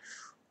Cain,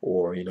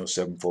 or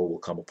sevenfold will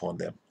come upon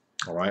them.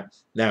 All right,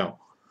 now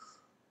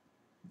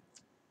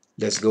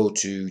let's go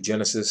to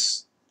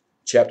Genesis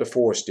chapter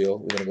 4. Still,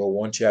 we're going to go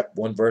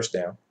one verse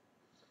down,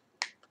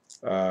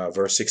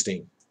 verse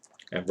 16.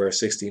 And verse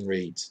 16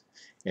 reads,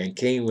 And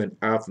Cain went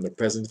out from the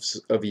presence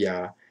of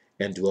Yah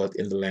and dwelt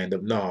in the land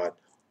of Nod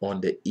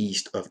on the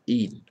east of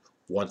Eden.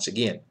 Once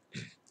again,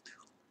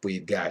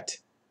 we've got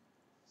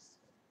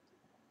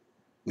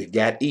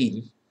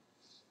Eden,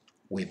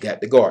 we've got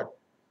the garden,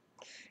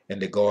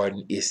 and the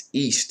garden is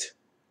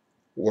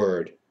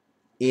eastward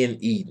in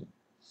Eden.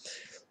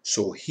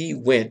 So he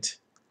went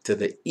to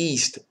the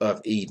east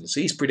of Eden.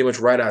 So he's pretty much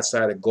right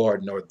outside the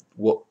garden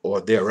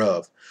or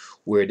thereof,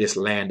 where this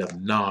land of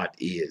Nod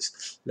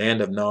is.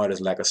 Land of Nod is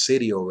like a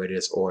city already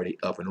that's already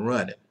up and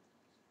running.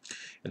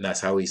 And that's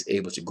how he's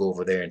able to go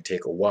over there and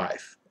take a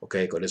wife.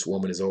 Okay, because this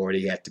woman is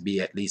already got to be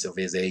at least of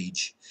his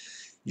age,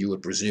 you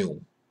would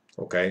presume.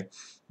 Okay,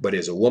 but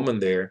there's a woman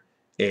there,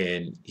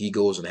 and he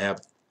goes and have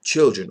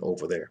children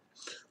over there.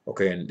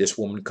 Okay, and this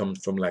woman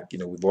comes from, like,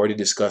 we've already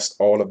discussed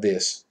all of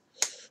this,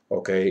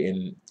 okay,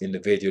 in the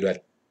video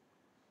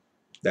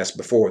that's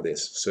before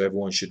this, so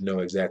everyone should know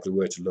exactly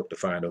where to look to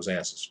find those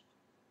answers.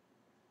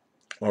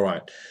 All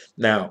right,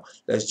 now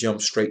let's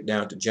jump straight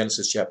down to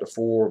Genesis chapter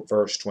 4,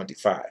 verse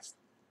 25.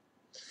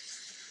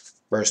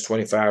 Verse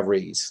 25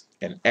 reads,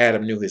 "And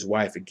Adam knew his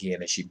wife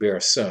again, and she bare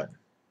a son,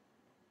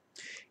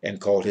 and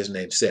called his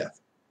name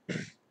Seth.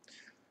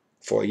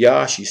 For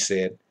Yah," she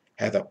said,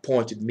 "hath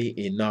appointed me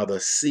another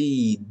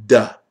seed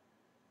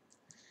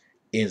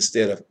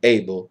instead of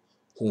Abel,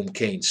 whom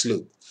Cain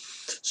slew."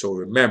 So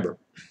remember,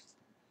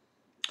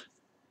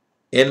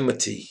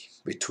 enmity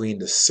between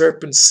the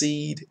serpent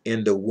seed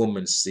and the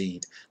woman's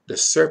seed. The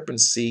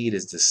serpent seed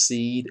is the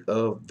seed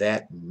of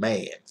that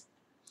man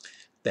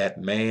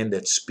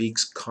that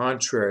speaks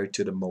contrary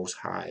to the Most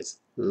High's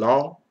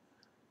law,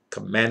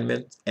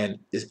 commandment, and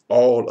is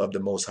all of the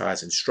Most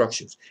High's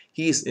instructions.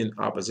 He is in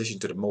opposition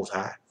to the Most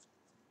High.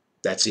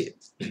 That's it.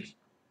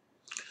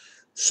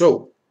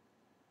 So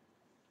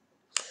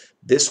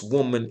this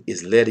woman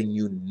is letting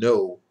you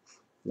know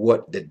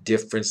what the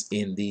difference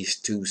in these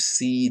two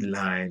seed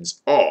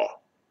lines are,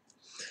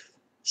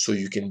 so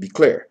you can be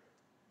clear.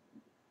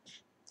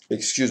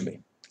 Excuse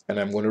me. And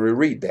I'm going to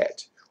reread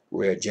that.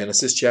 We're at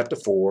Genesis chapter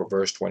 4,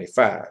 verse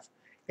 25.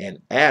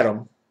 "And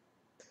Adam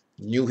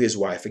knew his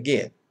wife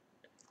again,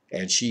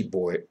 and she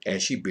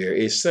bare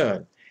a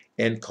son,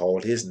 and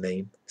called his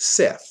name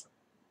Seth."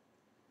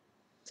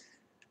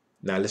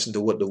 Now listen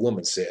to what the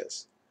woman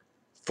says.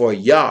 "For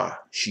Yah,"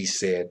 she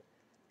said,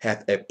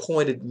 "hath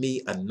appointed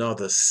me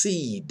another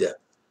seed."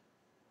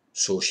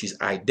 So she's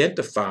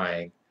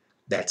identifying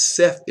that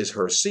Seth is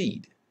her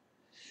seed.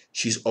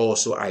 She's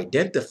also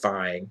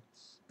identifying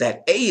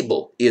that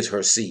Abel is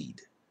her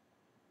seed.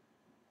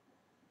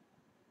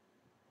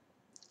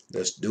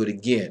 Let's do it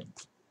again.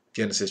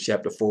 Genesis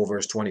chapter 4,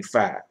 verse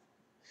 25.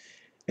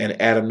 "And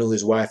Adam knew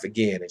his wife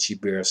again, and she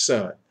bare a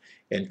son,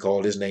 and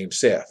called his name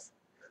Seth.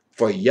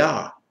 For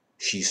Yah,"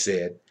 she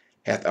said,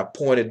 "hath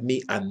appointed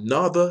me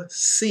another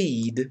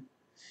seed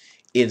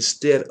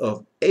instead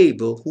of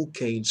Abel, who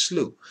Cain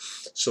slew."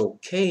 So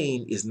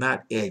Cain is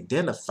not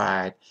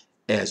identified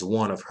as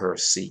one of her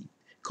seed,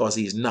 because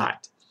he's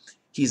not.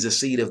 He's the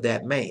seed of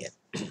that man.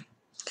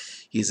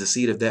 He's the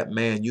seed of that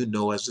man you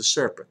know as the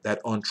serpent,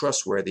 that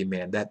untrustworthy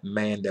man, that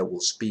man that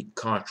will speak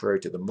contrary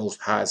to the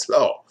Most High's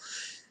law.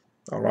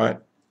 All right?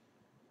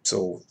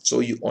 So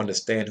you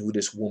understand who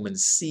this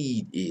woman's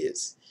seed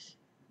is.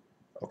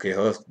 Okay,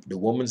 the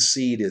woman's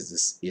seed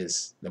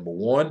is number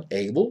one,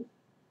 Abel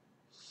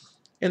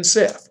and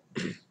Seth.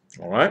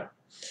 All right?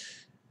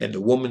 And the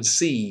woman's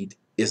seed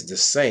is the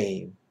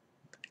same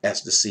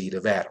as the seed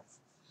of Adam,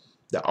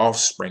 the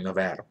offspring of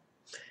Adam.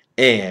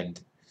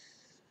 And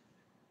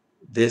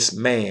this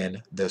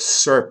man, the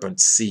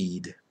serpent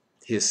seed,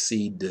 his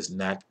seed does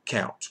not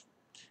count.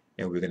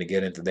 And we're going to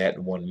get into that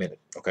in 1 minute.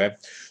 Okay?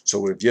 So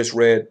we've just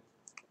read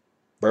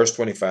verse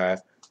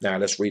 25. Now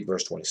let's read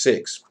verse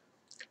 26.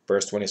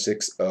 Verse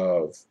 26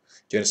 of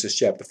Genesis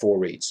chapter 4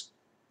 reads,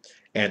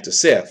 "And to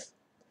Seth,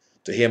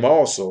 to him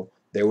also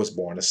there was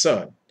born a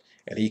son,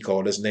 and he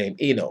called his name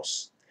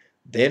Enos.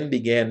 Then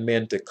began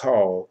men to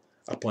call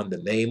upon the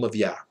name of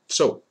Yah."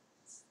 So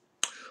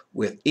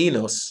with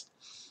Enos,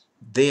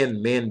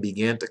 then men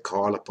began to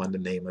call upon the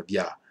name of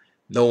Yah.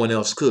 No one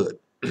else could.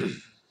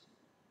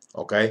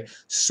 Okay?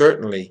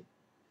 Certainly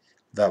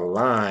the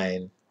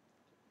line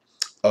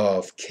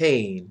of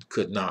Cain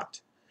could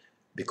not,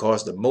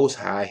 because the Most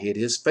High hid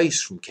his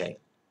face from Cain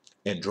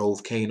and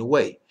drove Cain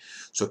away.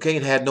 So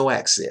Cain had no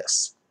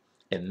access,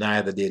 and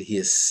neither did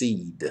his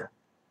seed.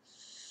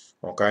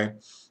 Okay?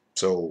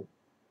 So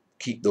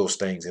keep those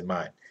things in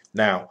mind.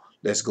 Now,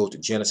 let's go to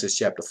Genesis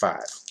chapter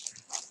 5.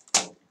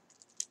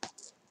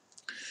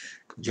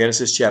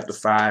 Genesis chapter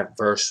 5,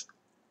 verse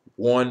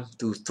 1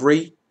 through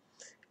 3.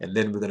 And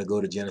then we're going to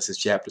go to Genesis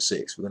chapter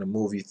 6. We're going to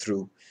move you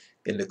through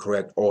in the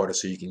correct order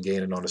so you can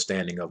gain an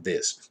understanding of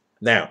this.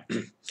 Now,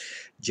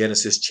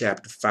 Genesis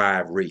chapter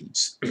 5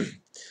 reads,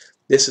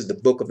 "This is the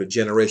book of the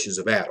generations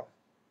of Adam."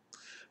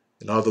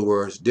 In other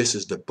words, this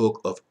is the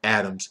book of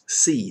Adam's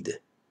seed.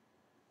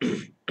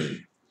 "In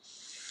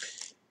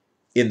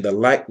the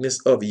likeness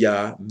of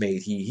Yah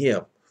made he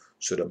him."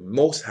 So the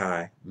Most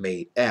High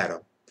made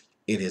Adam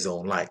in his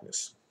own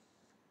likeness.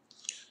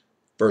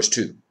 Verse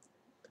 2,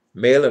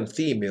 Male and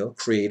female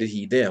created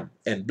he them,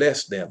 and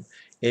blessed them,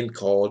 and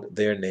called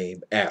their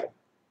name Adam,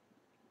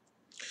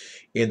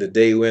 in the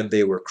day when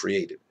they were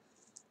created.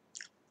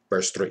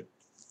 Verse 3.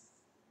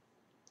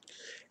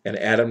 And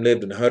Adam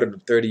lived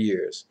 130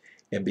 years,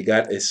 and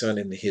begot a son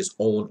in his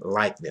own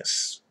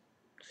likeness,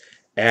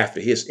 after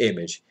his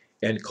image,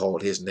 and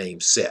called his name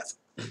Seth.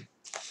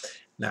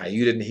 Now,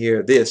 you didn't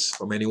hear this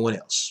from anyone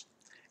else,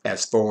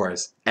 as far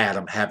as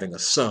Adam having a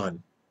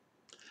son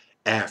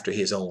after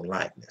his own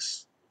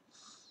likeness.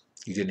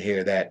 You didn't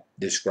hear that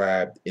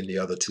described in the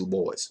other two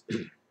boys.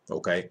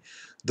 Okay?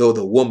 Though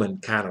the woman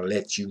kind of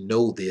lets you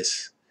know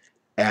this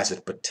as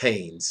it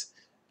pertains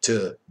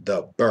to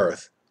the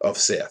birth of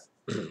Seth.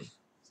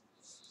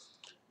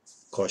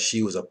 Because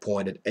she was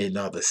appointed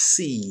another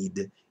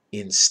seed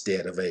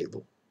instead of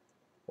Abel.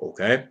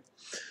 Okay?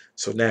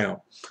 So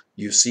now,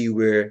 you see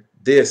where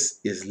this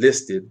is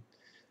listed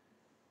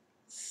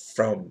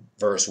from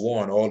verse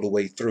 1 all the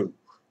way through.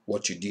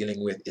 What you're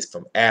dealing with is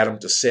from Adam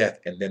to Seth,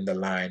 and then the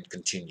line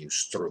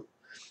continues through.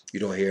 You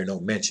don't hear no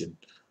mention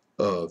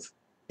of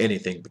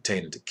anything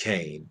pertaining to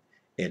Cain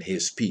and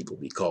his people,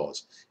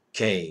 because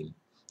Cain,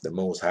 the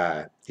Most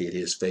High, hid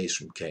his face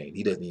from Cain.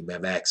 He doesn't even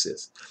have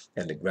access,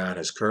 and the ground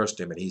has cursed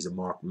him, and he's a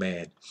marked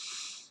man.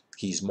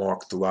 He's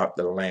marked throughout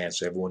the land,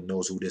 so everyone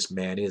knows who this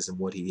man is and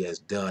what he has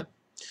done.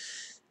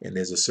 And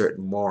there's a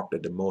certain mark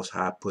that the Most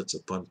High puts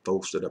upon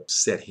folks that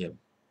upset him.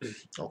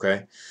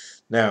 Okay?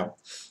 Now,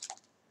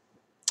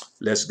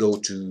 let's go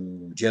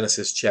to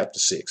Genesis chapter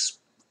 6.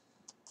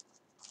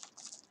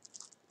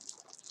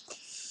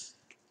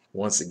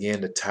 Once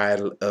again, the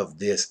title of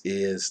this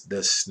is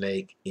The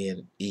Snake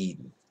in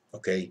Eden.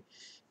 Okay?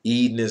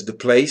 Eden is the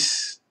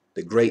place,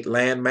 the great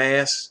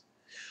landmass.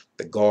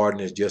 The garden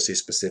is just a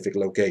specific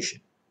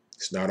location.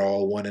 It's not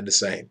all one and the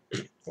same.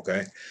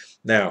 Okay?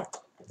 Now,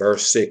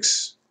 verse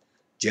 6,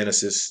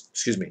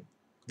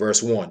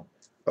 verse 1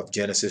 of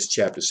Genesis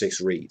chapter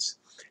 6 reads,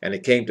 And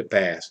it came to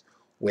pass,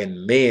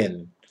 when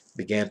men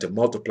began to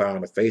multiply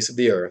on the face of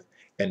the earth,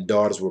 and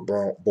daughters were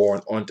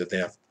born unto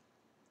them.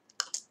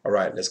 All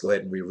right, let's go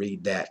ahead and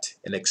reread that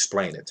and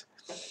explain it.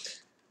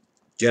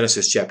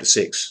 Genesis chapter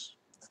 6,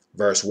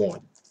 verse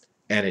 1.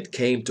 And it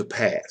came to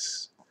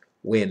pass,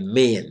 when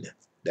men,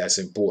 that's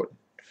important,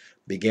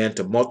 began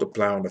to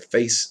multiply on the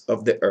face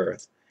of the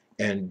earth,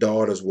 and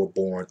daughters were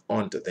born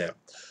unto them.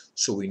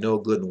 So we know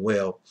good and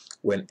well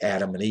when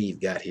Adam and Eve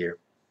got here,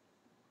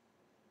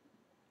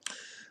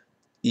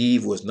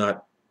 Eve was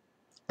not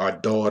a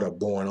daughter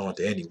born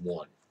unto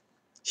anyone.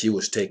 She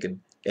was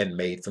taken and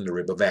made from the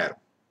rib of Adam.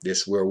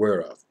 This we're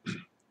aware of.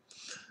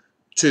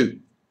 2,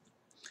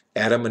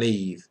 Adam and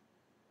Eve,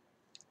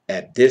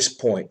 at this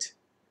point,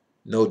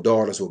 no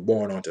daughters were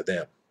born unto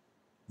them.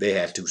 They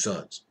had 2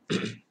 sons.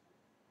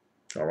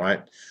 All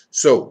right.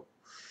 So,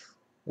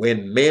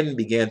 when men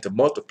began to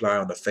multiply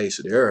on the face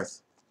of the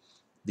earth,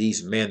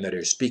 these men that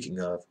they're speaking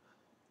of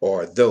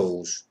are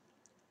those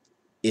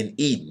in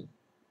Eden.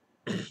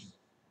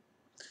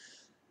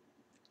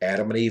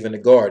 Adam and Eve in the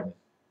garden.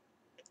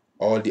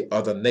 All the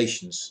other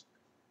nations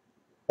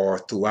are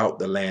throughout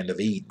the land of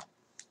Eden.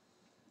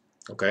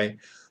 Okay,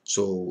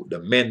 so the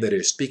men that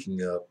they're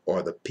speaking of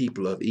are the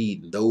people of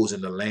Eden, those in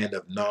the land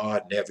of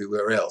Nod and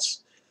everywhere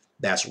else.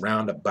 That's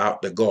round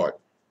about the garden.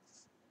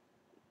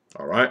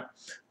 All right,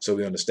 so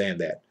we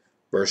understand that.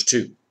 Verse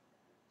 2,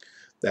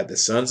 that the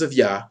sons of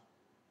Yah,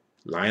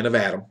 line of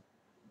Adam,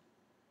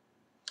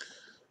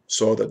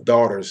 saw the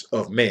daughters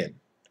of men,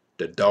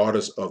 the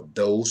daughters of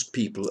those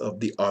people of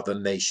the other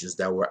nations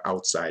that were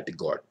outside the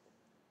garden.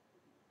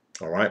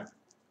 All right.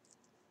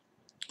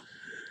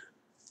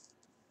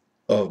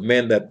 Of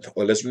men that,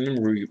 or let's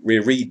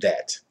reread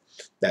that.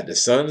 That the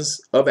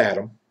sons of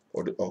Adam,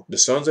 or the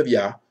sons of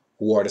Yah,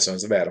 who are the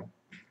sons of Adam,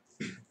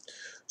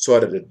 saw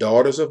that the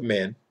daughters of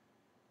men,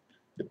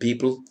 the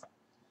people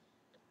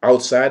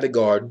outside the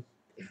garden,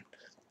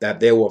 that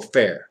they were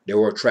fair, they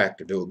were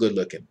attractive, they were good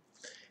looking,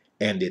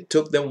 and they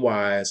took them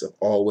wives of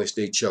all which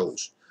they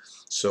chose.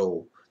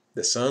 So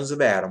the sons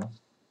of Adam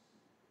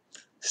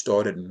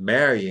started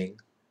marrying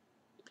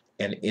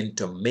and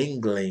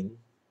intermingling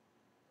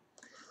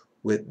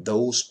with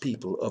those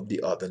people of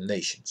the other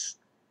nations.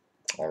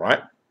 All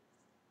right.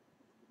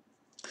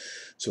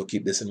 So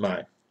keep this in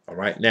mind. All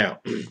right.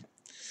 Now,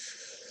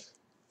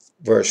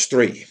 verse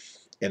 3,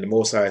 and the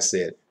Most High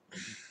said,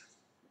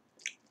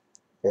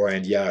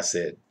 and Yah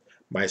said,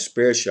 My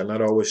spirit shall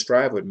not always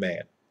strive with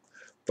man,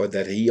 for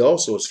that he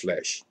also is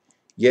flesh,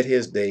 yet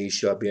his days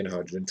shall be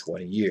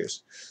 120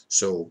 years.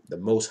 So the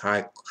Most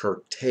High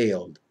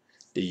curtailed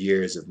the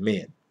years of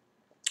men.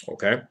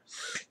 Okay.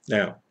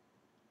 Now,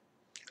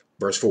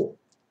 verse 4.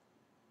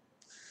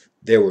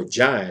 There were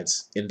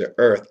giants in the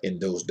earth in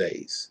those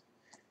days,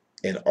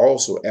 and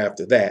also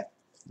after that,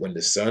 when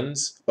the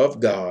sons of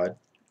God,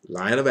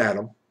 line of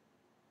Adam,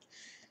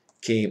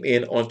 came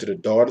in unto the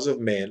daughters of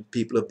men,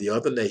 people of the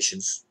other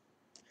nations,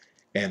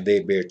 and they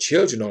bare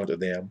children unto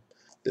them,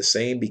 the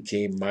same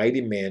became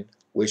mighty men,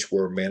 which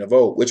were of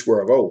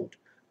old,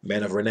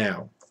 men of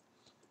renown.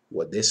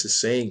 What this is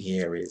saying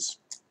here is,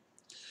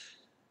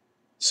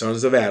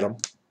 sons of Adam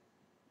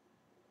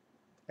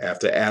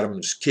After Adam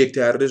was kicked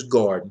out of his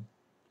garden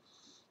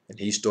and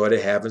he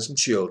started having some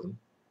children,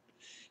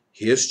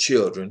 his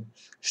children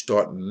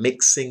start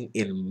mixing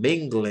and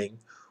mingling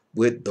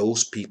with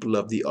those people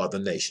of the other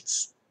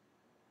nations.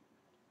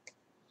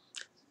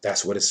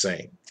 That's what it's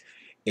saying.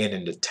 And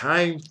in the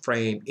time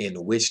frame in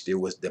which there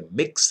was the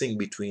mixing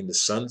between the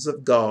sons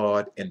of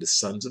God and the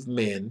sons of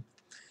men,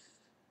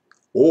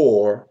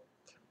 or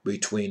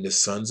between the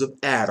sons of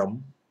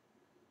Adam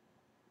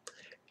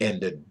and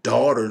the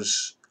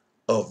daughters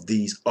of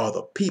these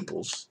other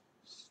peoples,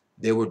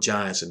 there were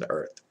giants in the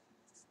earth.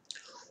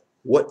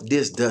 What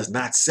this does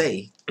not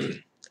say,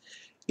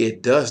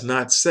 it does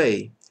not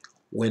say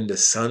when the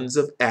sons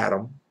of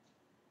Adam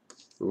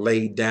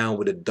laid down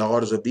with the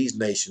daughters of these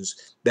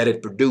nations that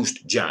it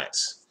produced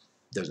giants.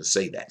 It doesn't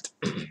say that.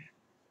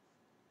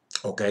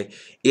 Okay,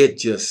 it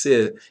just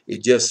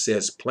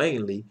says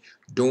plainly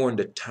during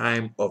the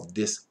time of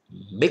this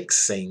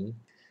mixing,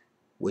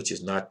 which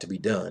is not to be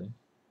done.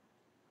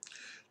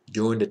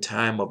 During the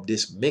time of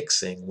this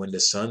mixing, when the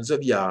sons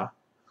of Yah,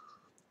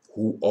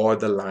 who are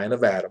the line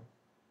of Adam,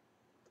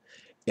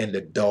 and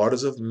the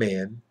daughters of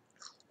men,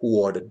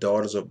 who are the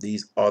daughters of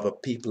these other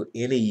people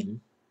in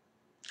Eden,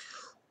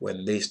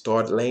 when they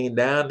start laying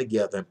down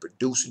together and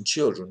producing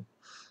children,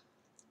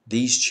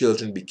 these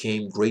children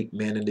became great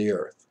men in the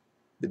earth.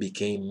 They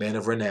became men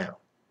of renown.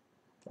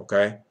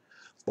 Okay?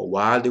 But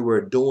while they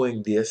were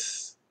doing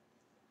this,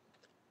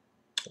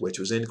 which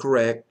was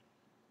incorrect,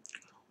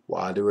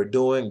 while they were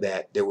doing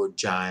that, there were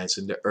giants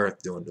in the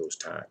earth during those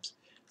times.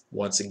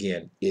 Once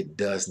again, it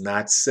does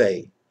not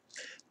say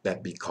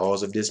that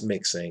because of this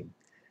mixing,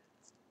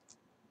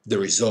 the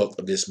result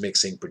of this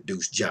mixing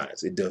produced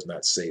giants. It does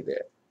not say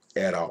that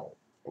at all.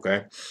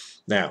 Okay?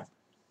 Now,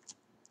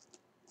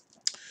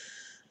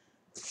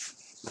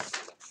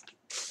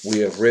 we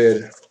have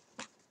read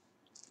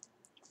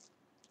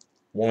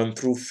 1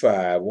 through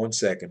 5. One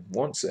second.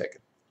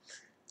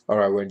 All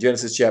right, we're in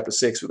Genesis chapter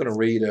 6. We're going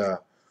to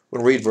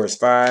read verse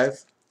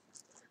 5,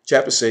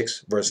 chapter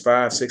 6, verse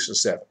 5, 6, and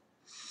 7.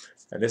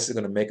 And this is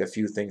going to make a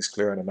few things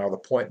clear in another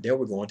point. Then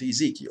we're going to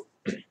Ezekiel.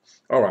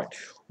 All right,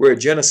 we're at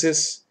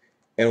Genesis,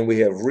 and we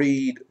have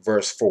read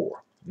verse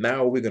 4.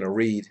 Now we're going to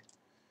read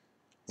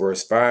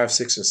verse 5,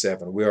 6, and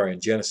 7. We are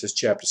in Genesis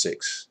chapter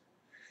 6.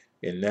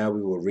 And now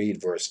we will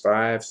read verse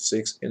 5,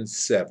 6, and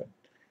 7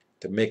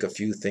 to make a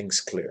few things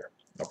clear.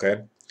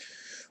 Okay?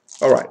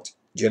 All right,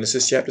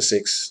 Genesis chapter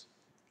 6,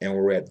 and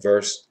we're at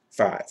verse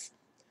 5.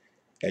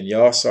 And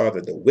y'all saw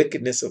that the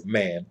wickedness of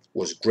man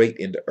was great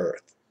in the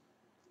earth,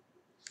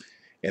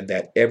 and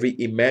that every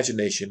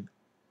imagination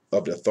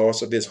of the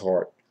thoughts of his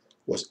heart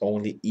was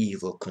only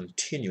evil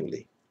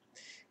continually.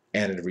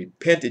 And it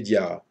repented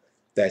Yah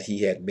that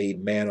he had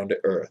made man on the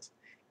earth,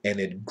 and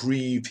it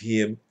grieved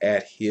him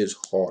at his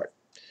heart.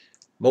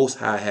 Most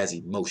High has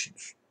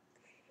emotions.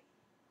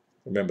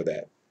 Remember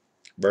that.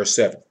 Verse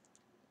 7.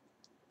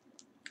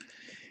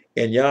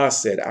 And Yah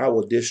said, I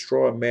will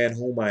destroy man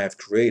whom I have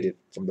created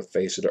from the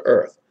face of the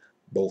earth,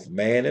 both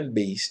man and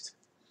beast,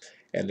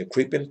 and the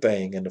creeping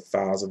thing, and the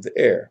fowls of the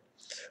air.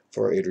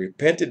 For it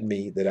repented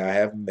me that I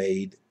have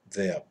made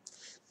them.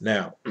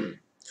 Now,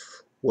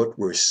 what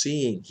we're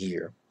seeing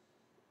here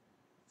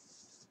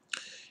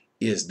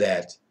is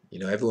that,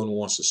 everyone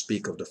wants to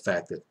speak of the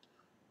fact that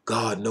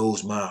God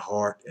knows my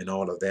heart and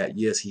all of that.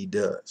 Yes, he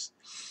does.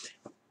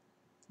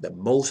 The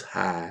Most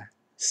High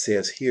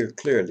says here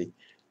clearly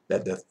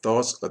that the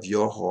thoughts of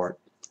your heart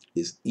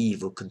is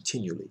evil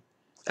continually.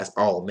 That's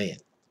all men.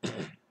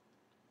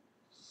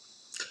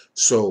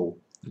 So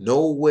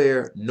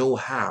nowhere, no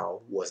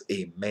how was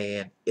a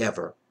man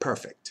ever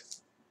perfect.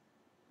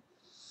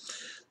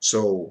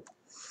 So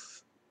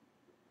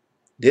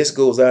this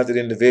goes out to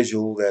the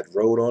individual that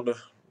wrote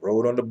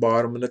on the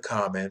bottom in the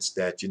comments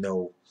that,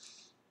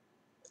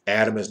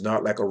 Adam is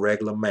not like a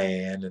regular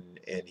man,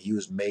 and he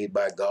was made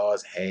by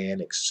God's hand,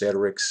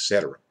 etc.,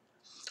 etc.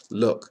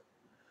 Look,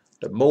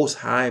 the Most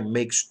High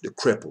makes the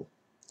cripple.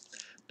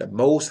 The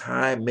Most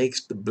High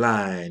makes the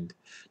blind.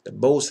 The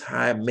Most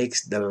High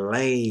makes the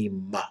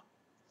lame.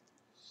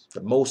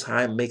 The Most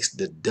High makes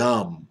the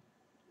dumb.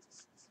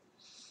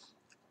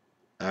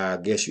 I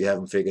guess you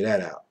haven't figured that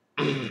out.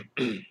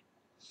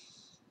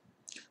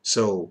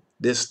 So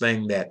this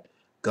thing that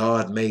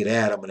God made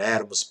Adam, and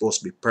Adam was supposed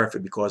to be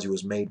perfect because he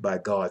was made by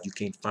God, you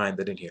can't find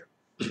that in here.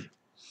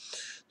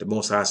 The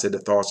Most High said the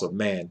thoughts of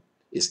man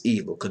is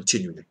evil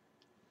continually,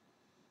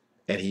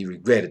 and he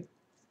regretted.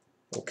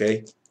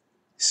 Okay,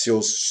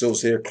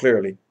 shows here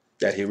clearly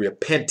that he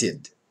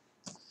repented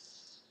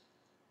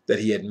that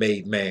he had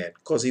made man,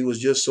 because he was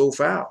just so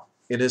foul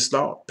in his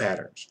thought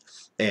patterns.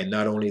 And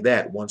not only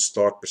that, once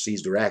thought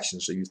precedes their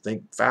action. So you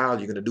think foul,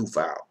 you're going to do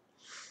foul.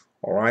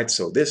 All right,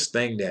 so this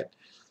thing that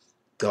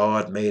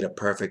God made a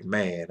perfect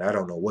man, I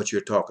don't know what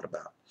you're talking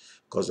about.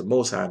 Because the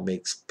Most High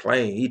makes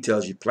plain, he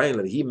tells you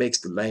plainly, he makes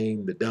the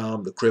lame, the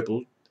dumb, the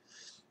crippled.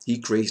 He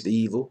creates the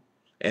evil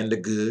and the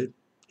good.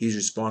 He's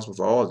responsible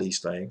for all these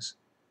things.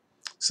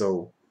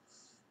 So,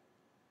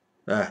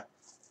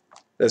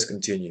 let's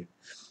continue.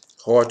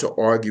 Hard to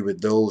argue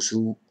with those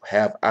who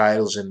have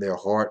idols in their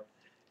heart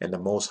and the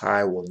Most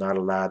High will not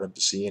allow them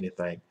to see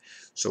anything.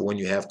 So when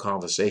you have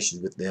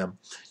conversations with them,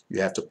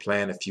 you have to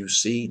plant a few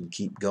seeds and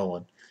keep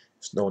going.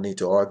 There's no need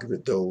to argue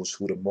with those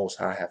who the Most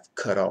High have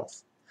cut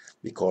off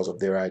because of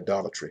their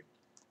idolatry.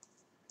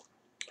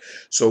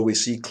 So we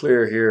see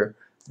clear here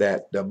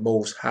that the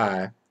Most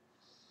High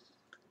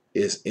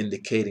is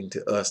indicating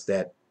to us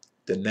that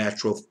the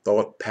natural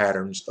thought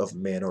patterns of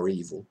men are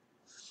evil.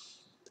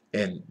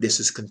 And this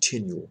is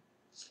continual.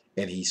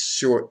 And he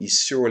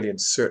surely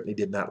and certainly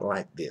did not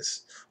like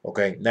this.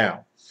 Okay,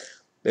 now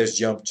let's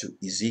jump to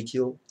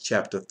Ezekiel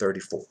chapter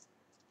 34.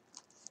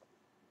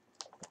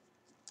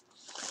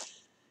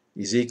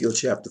 Ezekiel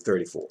chapter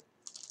 34.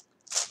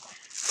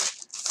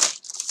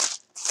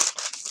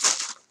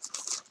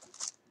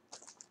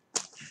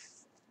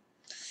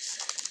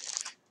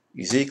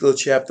 Ezekiel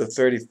chapter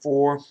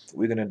 34,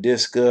 we're going to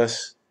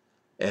discuss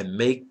and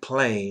make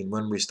plain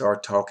when we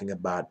start talking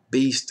about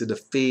beasts of the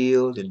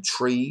field and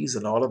trees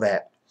and all of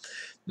that.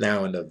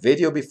 Now, in the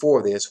video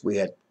before this, we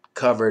had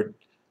covered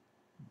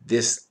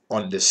this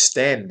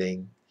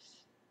understanding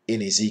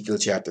in Ezekiel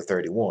chapter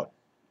 31.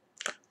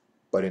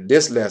 But in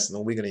this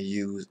lesson, we're going to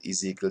use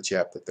Ezekiel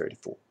chapter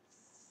 34.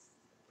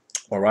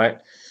 All right?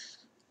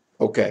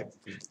 Okay.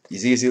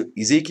 Ezekiel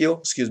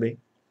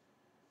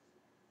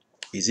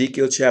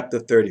chapter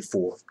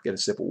 34. Get a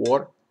sip of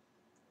water.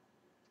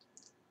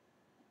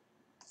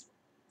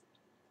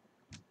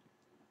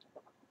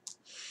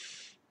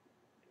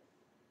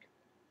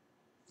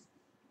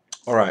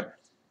 All right.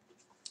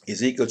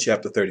 Ezekiel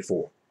chapter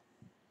 34.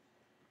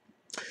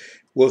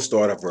 We'll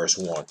start at verse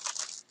 1.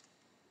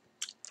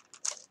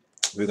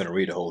 We're going to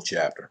read the whole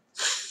chapter.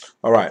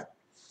 All right.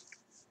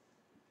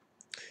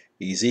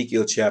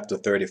 Ezekiel chapter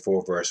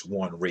 34 verse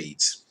 1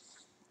 reads,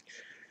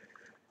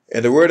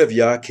 And the word of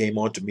Yah came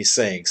unto me,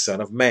 saying, Son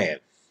of man,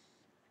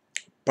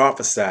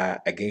 prophesy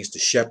against the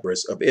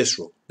shepherds of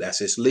Israel. That's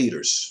his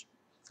leaders,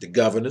 the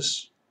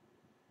governors,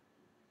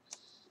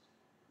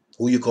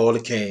 who you call the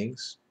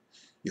kings.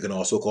 You can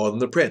also call them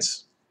the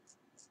prince.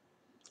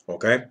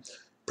 Okay?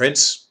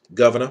 Prince,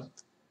 governor.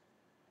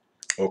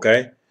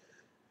 Okay?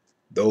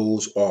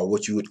 Those are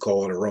what you would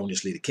call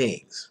erroneously the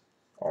kings.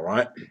 All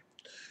right?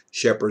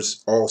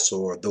 Shepherds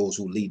also are those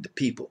who lead the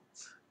people.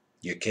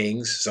 Your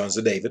kings, sons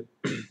of David.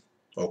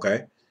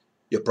 Okay?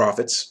 Your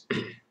prophets.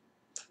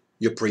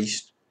 Your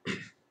priests.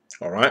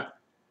 All right?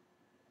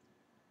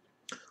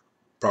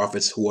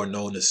 Prophets who are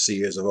known as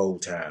seers of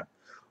old time.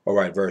 All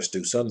right, verse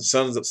 2.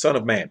 Son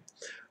of man,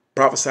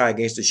 prophesy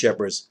against the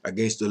shepherds,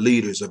 against the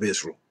leaders of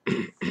Israel.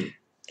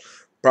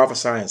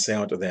 Prophesy and say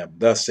unto them,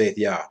 Thus saith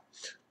Yah,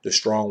 the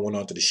strong one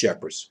unto the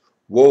shepherds.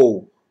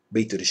 Woe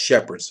be to the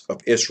shepherds of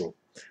Israel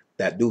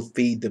that do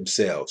feed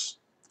themselves.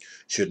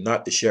 Should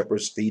not the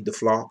shepherds feed the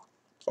flock?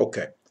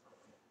 Okay.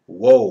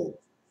 Woe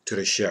to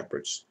the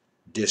shepherds.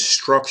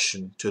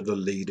 Destruction to the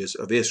leaders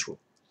of Israel.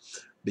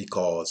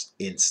 Because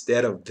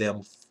instead of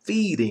them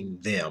feeding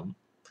them,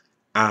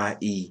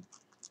 i.e.,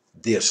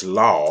 this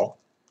law,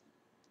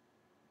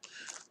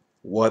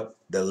 what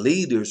the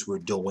leaders were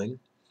doing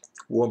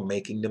were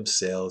making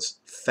themselves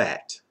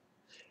fat.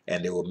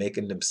 And they were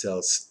making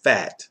themselves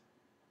fat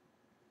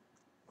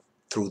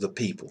through the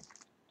people,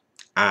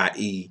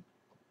 i.e.,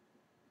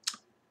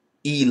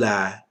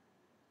 Eli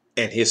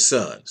and his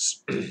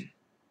sons.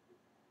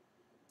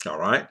 All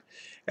right?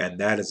 And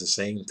that is the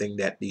same thing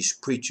that these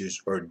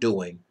preachers are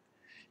doing,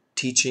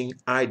 teaching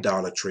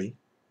idolatry,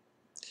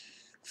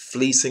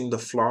 fleecing the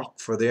flock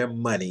for their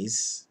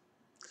monies,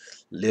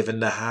 living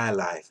the high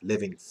life,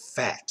 living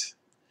fat.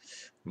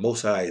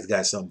 Most High has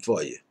got something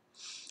for you.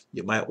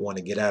 You might want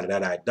to get out of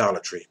that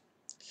idolatry.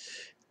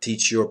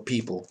 Teach your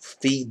people,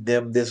 feed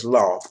them this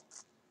law,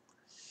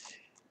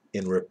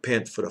 and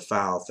repent for the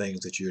foul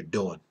things that you're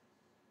doing.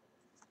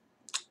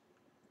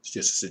 It's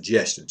just a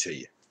suggestion to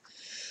you.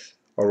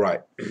 All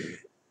right.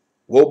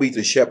 Woe be to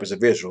the shepherds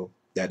of Israel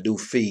that do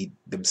feed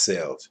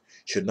themselves.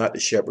 Should not the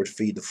shepherd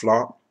feed the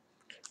flock?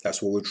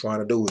 That's what we're trying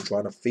to do. We're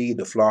trying to feed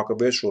the flock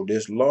of Israel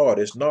this law,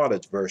 this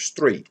knowledge. Verse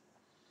 3.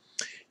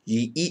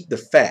 Ye eat the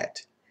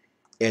fat,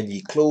 and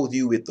ye clothe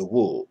you with the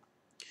wool.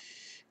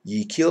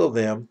 Ye kill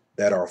them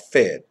that are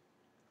fed,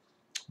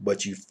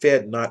 but you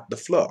fed not the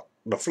flock.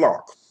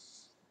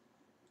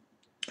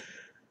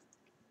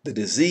 The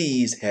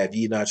disease have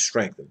ye not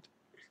strengthened,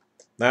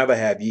 neither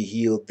have ye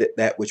healed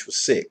that which was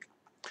sick,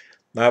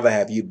 neither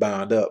have ye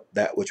bound up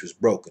that which was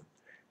broken,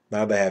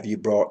 neither have ye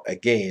brought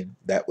again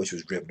that which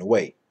was driven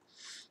away,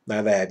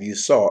 neither have you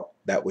sought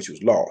that which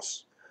was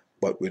lost,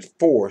 but with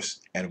force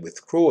and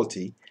with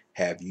cruelty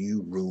have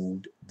you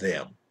ruled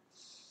them.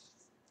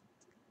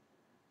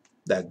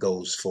 That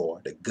goes for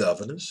the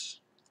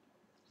governors,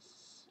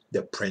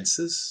 the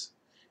princes,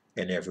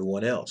 and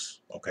everyone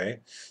else. Okay?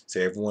 So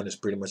everyone is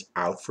pretty much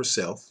out for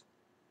self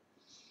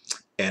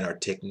and are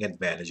taking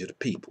advantage of the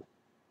people.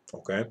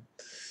 Okay?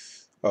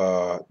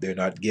 They're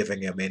not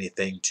giving them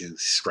anything to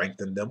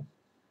strengthen them.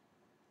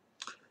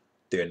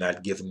 They're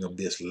not giving them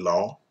this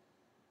law.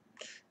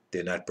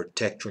 They're not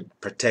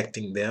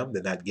protecting them.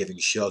 They're not giving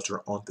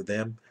shelter unto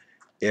them.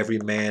 Every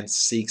man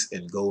seeks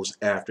and goes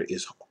after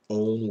his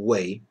own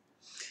way,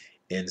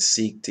 and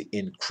seek to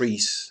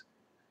increase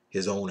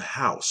his own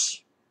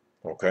house.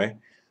 Okay?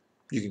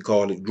 You can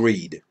call it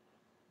greed.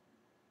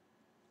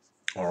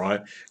 All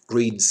right?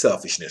 Greed and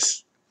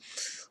selfishness.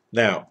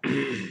 Now,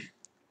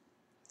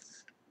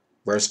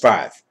 verse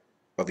 5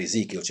 of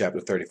Ezekiel chapter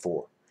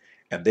 34.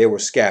 And they were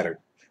scattered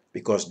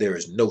because there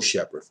is no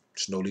shepherd,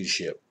 there's no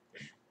leadership.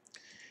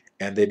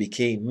 And they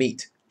became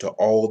meat to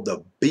all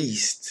the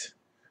beasts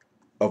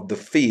of the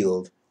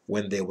field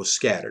when they were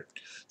scattered.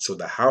 So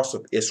the house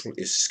of Israel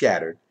is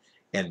scattered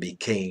and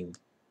became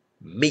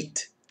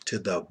meat to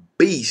the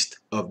beast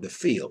of the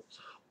field.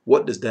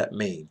 What does that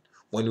mean?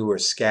 When we were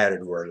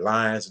scattered, were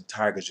lions and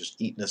tigers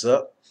just eating us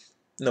up?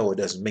 No, it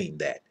doesn't mean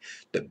that.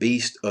 The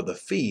beast of the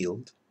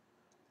field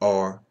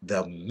are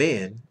the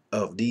men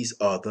of these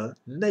other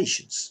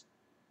nations.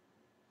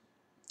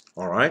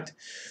 All right?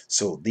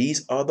 So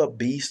these other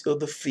beasts of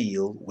the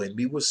field, when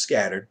we were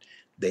scattered,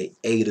 they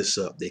ate us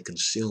up. They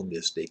consumed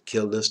us. They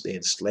killed us. They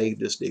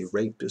enslaved us. They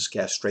raped us,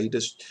 castrated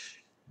us.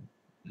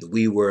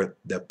 We were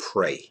the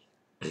prey.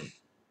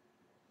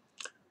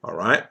 All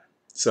right?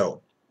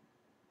 So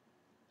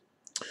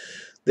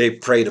they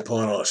preyed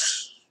upon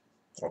us.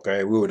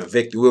 Okay? We were the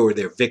victim. We were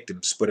their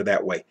victims, put it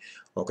that way.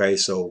 Okay?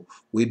 So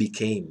we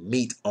became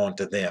meat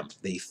unto them.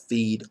 They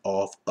feed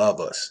off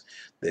of us.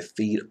 They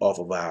feed off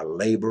of our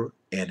labor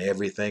and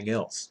everything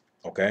else.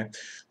 Okay?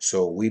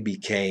 So we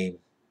became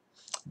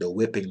the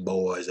whipping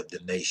boys of the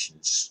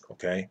nations,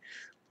 okay?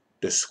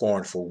 The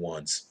scornful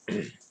ones.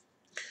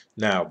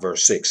 Now,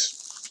 verse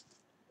 6.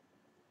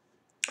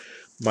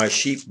 My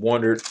sheep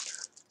wandered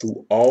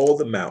through all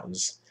the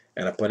mountains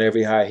and upon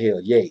every high hill.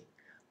 Yea,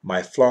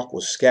 my flock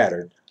was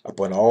scattered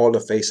upon all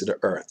the face of the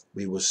earth.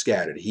 We were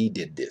scattered. He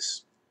did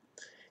this.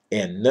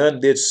 And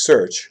none did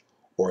search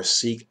or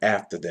seek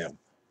after them.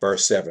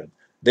 Verse 7.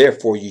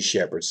 Therefore, ye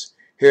shepherds,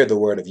 hear the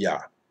word of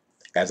Yah.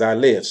 As I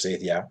live,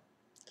 saith Yah,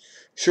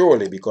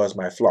 surely because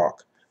my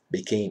flock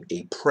became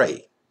a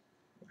prey.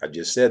 I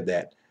just said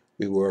that.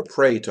 We were a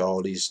prey to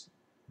all these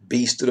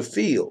beasts of the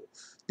field,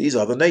 these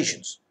other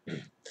nations.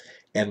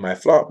 And my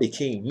flock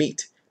became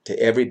meat to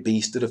every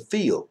beast of the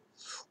field.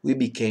 We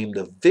became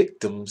the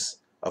victims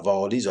of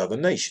all these other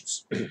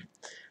nations.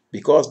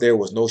 Because there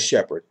was no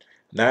shepherd,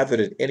 neither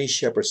did any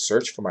shepherd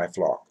search for my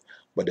flock,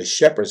 but the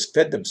shepherds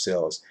fed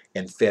themselves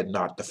and fed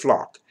not the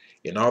flock.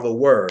 In other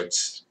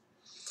words,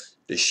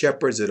 the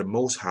shepherds of the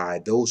Most High,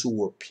 those who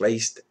were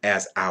placed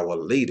as our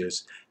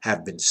leaders,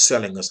 have been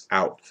selling us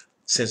out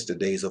since the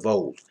days of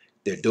old.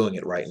 They're doing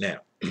it right now.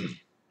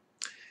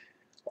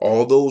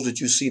 All those that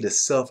you see, the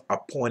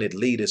self-appointed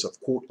leaders of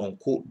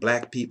quote-unquote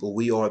black people,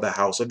 we are the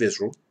house of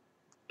Israel.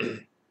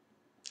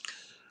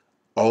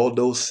 All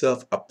those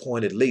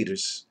self-appointed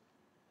leaders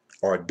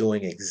are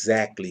doing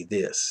exactly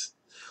this.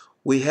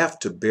 We have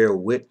to bear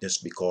witness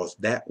because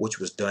that which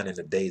was done in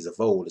the days of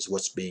old is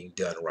what's being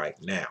done right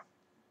now.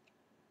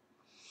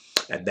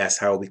 And that's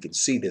how we can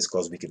see this,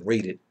 because we can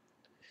read it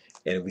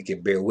and we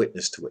can bear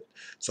witness to it.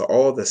 So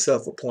all the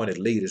self-appointed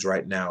leaders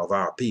right now of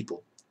our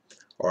people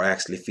are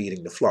actually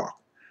feeding the flock.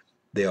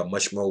 They are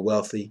much more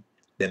wealthy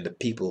than the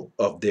people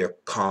of their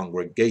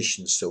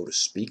congregation, so to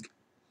speak.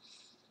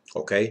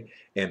 Okay?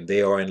 And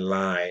they are in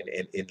line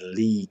and in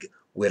league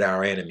with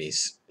our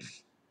enemies.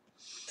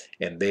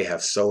 And they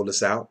have sold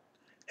us out,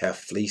 have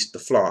fleeced the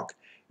flock,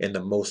 and the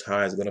Most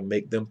High is going to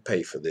make them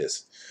pay for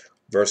this.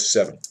 Verse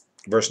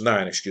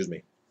 9, excuse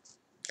me.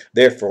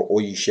 Therefore, O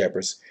ye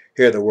shepherds,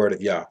 hear the word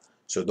of Yah.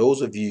 So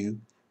those of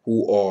you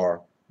who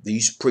are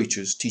these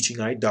preachers teaching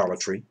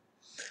idolatry,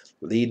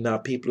 leading our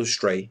people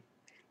astray,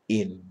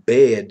 in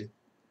bed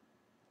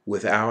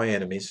with our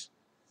enemies,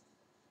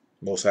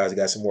 Most High's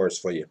got some words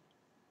for you.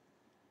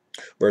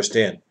 Verse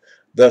 10,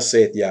 thus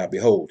saith Yah,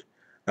 behold,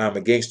 I am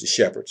against the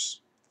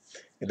shepherds,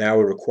 and I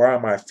will require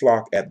my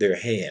flock at their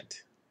hand.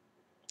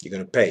 You're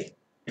going to pay.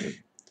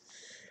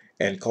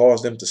 And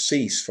cause them to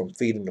cease from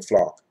feeding the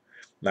flock.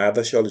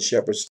 Neither shall the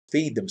shepherds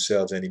feed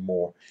themselves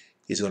anymore.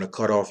 He's going to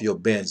cut off your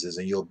Benzes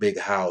and your big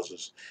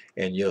houses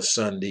and your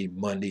Sunday,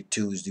 Monday,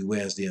 Tuesday,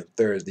 Wednesday, and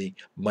Thursday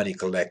money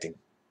collecting.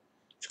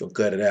 He's going to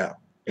cut it out.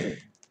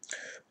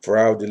 For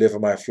I will deliver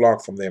my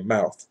flock from their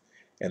mouth,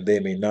 and they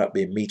may not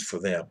be meat for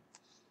them.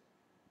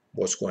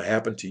 What's going to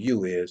happen to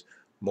you is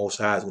Most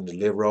High is going to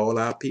deliver all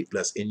our people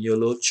that's in your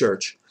little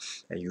church,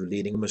 and you're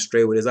leading them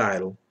astray with his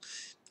idol.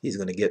 He's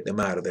going to get them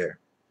out of there.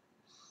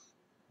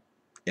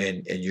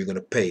 And you're going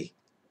to pay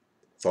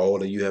for all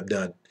that you have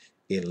done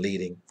in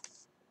leading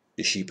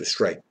the sheep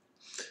astray.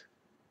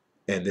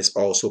 And this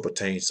also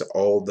pertains to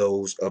all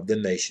those of the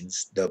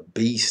nations, the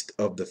beast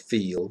of the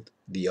field,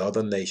 the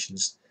other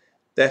nations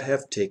that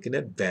have taken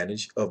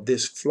advantage of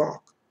this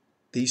flock,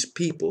 these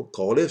people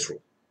called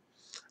Israel,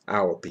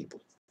 our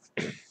people.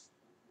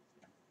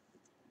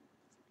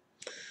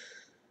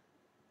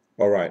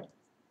 All right,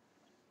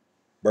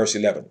 verse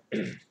 11.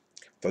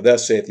 For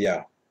thus saith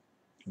Yah,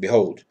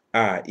 behold,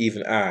 I,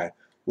 even I,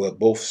 will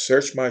both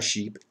search my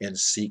sheep and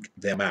seek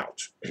them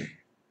out.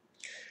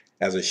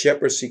 As a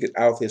shepherd seeketh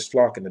out his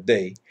flock in the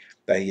day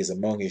that he is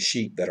among his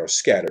sheep that are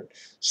scattered,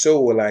 so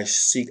will I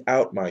seek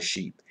out my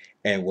sheep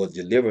and will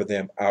deliver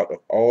them out of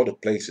all the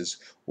places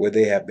where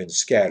they have been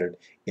scattered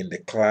in the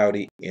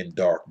cloudy and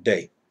dark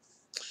day.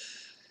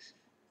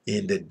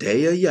 In the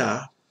day of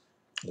Yah,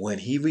 when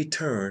he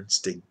returns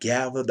to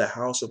gather the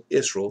house of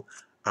Israel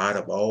out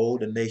of all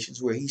the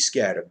nations where he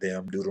scattered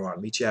them,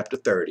 Deuteronomy chapter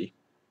 30.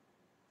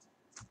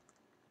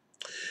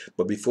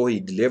 But before he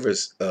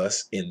delivers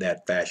us in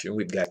that fashion,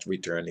 we've got to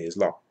return to his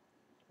law.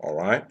 All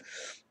right?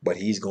 But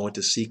he's going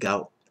to seek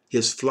out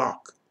his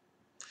flock,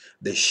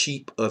 the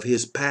sheep of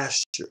his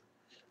pasture,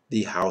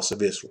 the house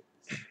of Israel.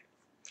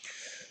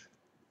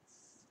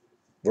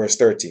 Verse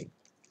 13,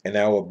 and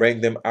I will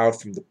bring them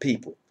out from the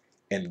people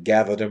and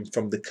gather them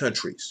from the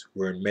countries.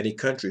 We're in many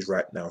countries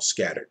right now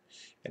scattered,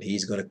 and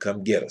he's going to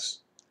come get us.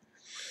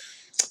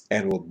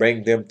 And will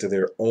bring them to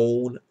their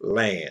own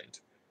land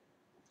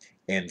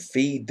and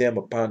feed them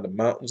upon the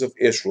mountains of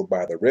Israel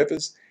by the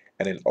rivers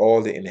and in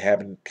all the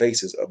inhabited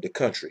places of the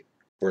country.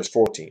 Verse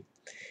 14,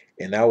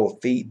 and I will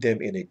feed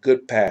them in a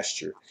good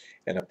pasture,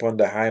 and upon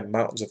the high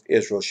mountains of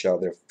Israel shall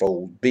their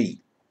fold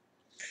be.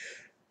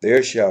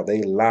 There shall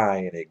they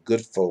lie in a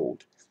good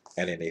fold,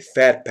 and in a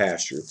fat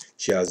pasture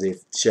shall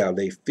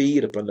they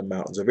feed upon the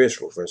mountains of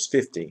Israel. Verse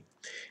 15,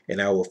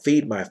 and I will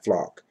feed my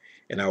flock,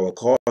 and I will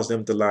cause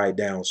them to lie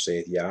down,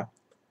 saith Yah.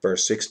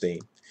 Verse 16,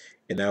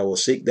 and I will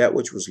seek that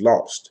which was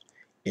lost,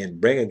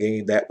 and bring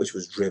again that which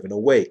was driven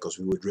away, because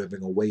we were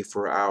driven away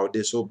for our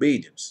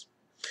disobedience,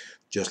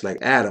 just like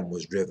Adam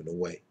was driven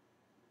away,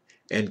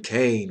 and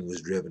Cain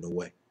was driven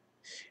away,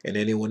 and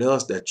anyone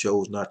else that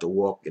chose not to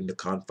walk in the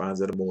confines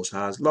of the Most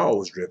High's law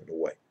was driven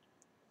away.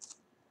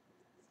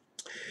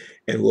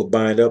 And will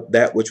bind up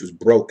that which was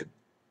broken,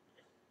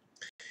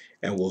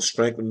 and will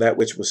strengthen that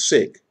which was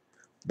sick,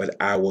 but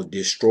I will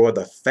destroy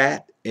the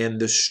fat and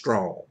the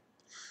strong.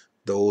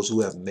 Those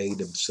who have made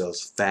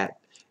themselves fat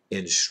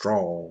and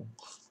strong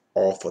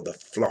off of the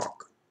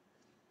flock.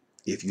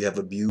 If you have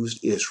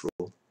abused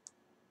Israel,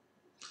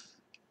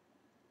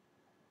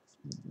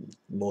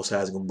 Most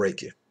High is going to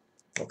break you.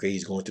 Okay,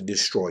 he's going to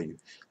destroy you.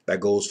 That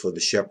goes for the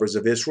shepherds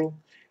of Israel,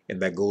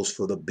 and that goes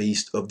for the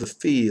beast of the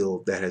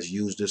field that has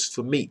used us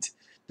for meat.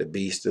 The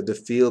beast of the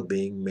field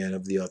being men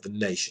of the other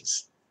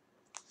nations.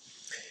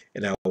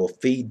 And I will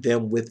feed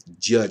them with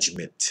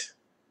judgment.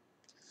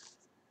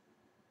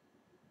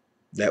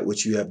 That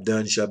which you have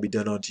done shall be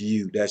done unto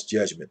you. That's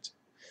judgment.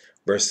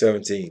 Verse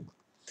 17.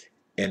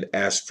 And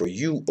as for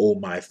you, O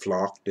my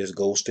flock, this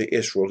goes to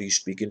Israel, he's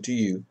speaking to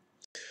you.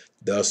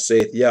 Thus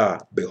saith Yah,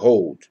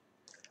 behold,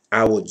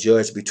 I will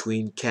judge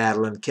between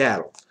cattle and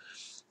cattle.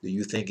 Do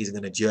you think he's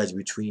going to judge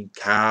between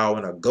cow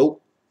and a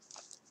goat?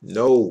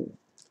 No.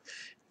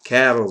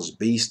 Cattle's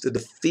beasts of the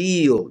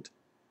field.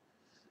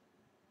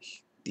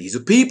 These are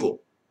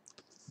people.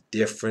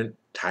 Different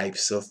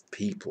types of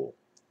people.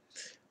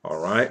 All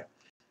right.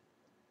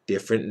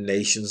 Different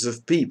nations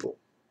of people.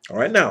 All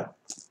right. Now,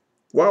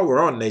 while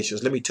we're on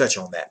nations, let me touch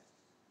on that.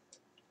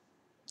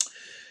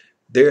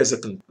 There's a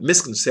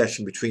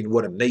misconception between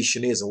what a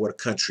nation is and what a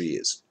country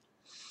is.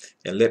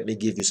 And let me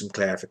give you some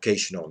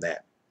clarification on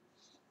that.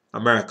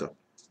 America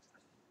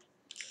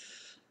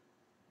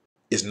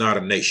is not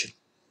a nation.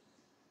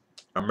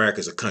 America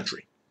is a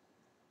country.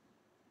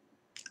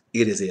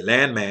 It is a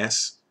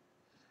landmass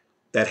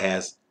that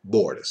has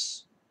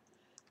borders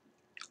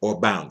or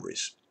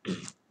boundaries.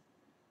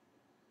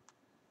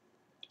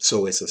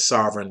 So it's a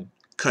sovereign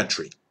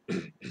country.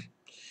 It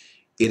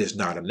is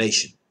not a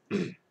nation.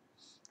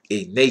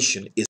 A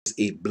nation is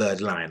a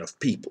bloodline of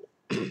people.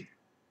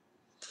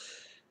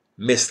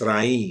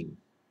 Misraim,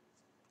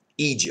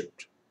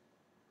 Egypt,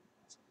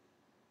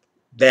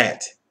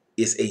 that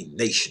is a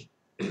nation.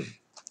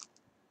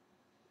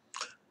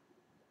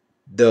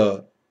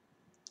 The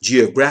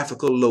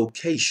geographical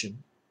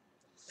location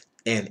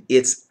and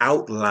its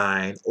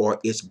outline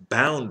or its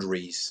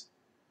boundaries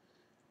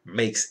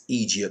makes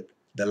Egypt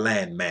the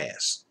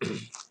landmass.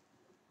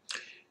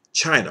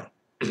 China.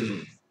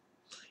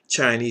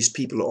 Chinese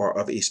people are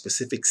of a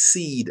specific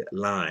seed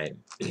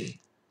line.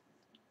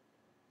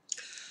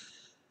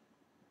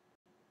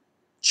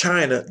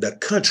 China, the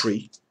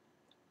country,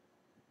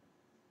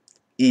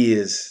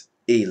 is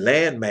a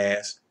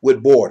landmass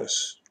with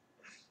borders,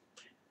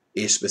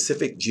 a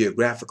specific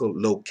geographical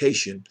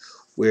location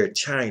where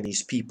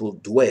Chinese people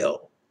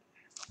dwell.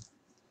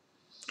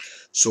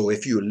 So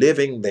if you're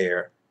living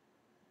there,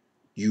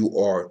 you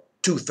are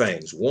two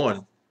things.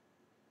 One,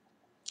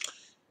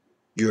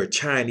 you're a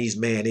Chinese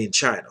man in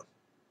China.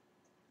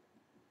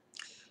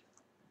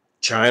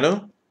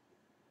 China,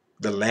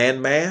 the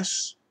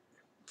landmass,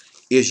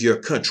 is your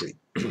country.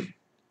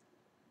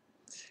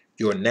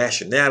 Your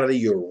nationality,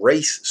 your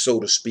race, so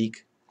to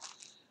speak,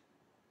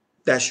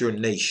 that's your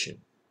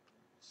nation.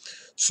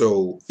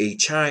 So a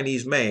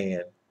Chinese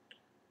man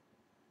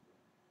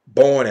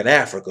born in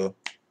Africa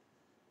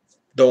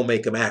don't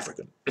make him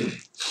African.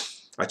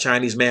 A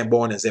Chinese man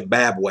born in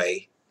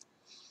Zimbabwe,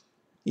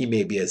 he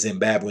may be a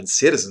Zimbabwean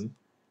citizen,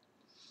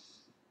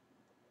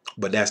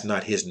 but that's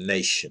not his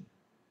nation.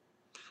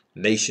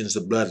 Nation's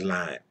a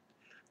bloodline.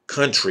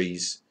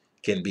 Countries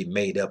can be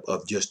made up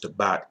of just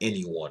about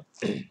anyone.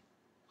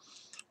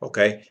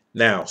 Okay,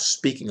 now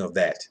speaking of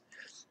that,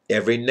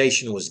 every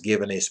nation was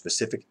given a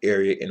specific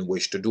area in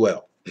which to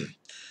dwell.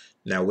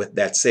 Now, with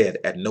that said,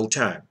 at no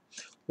time,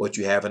 what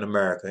you have in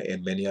America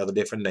and many other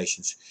different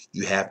nations,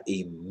 you have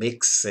a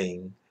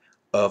mixing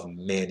of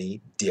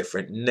many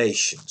different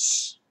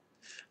nations.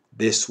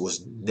 This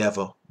was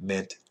never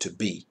meant to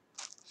be.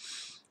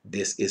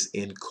 This is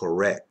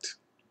incorrect.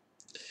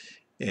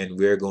 And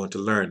we're going to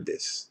learn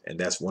this. And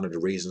that's one of the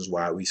reasons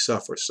why we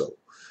suffer so.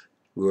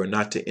 We are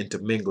not to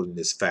intermingle in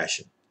this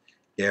fashion.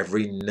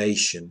 Every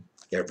nation,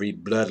 every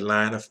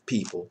bloodline of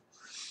people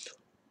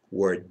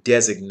were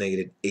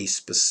designated a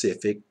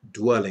specific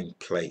dwelling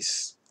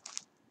place.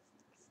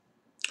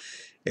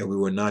 And we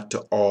were not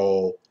to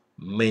all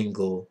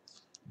mingle,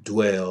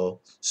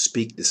 dwell,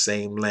 speak the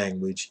same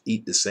language,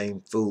 eat the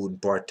same food,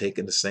 and partake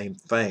in the same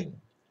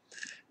thing.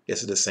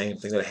 This is the same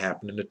thing that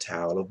happened in the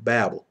Tower of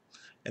Babel.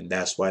 And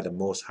that's why the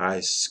Most High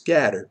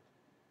scattered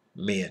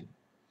men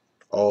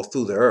all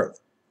through the earth.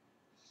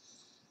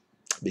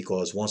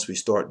 Because once we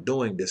start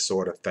doing this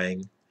sort of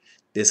thing,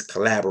 this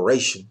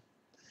collaboration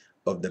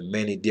of the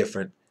many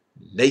different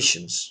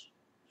nations,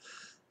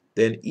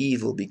 then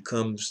evil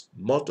becomes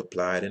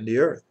multiplied in the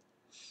earth.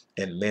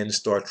 And men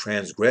start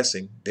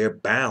transgressing their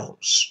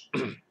bounds.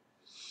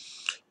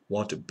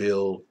 Want to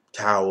build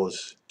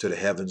towers to the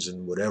heavens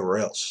and whatever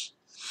else.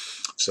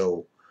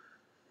 So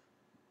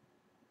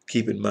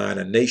keep in mind,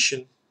 a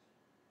nation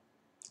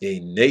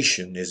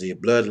is a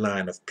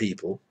bloodline of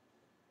people.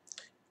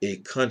 A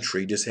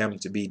country just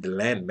happens to be the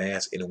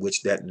landmass in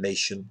which that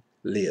nation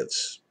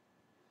lives.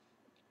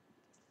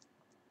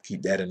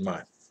 Keep that in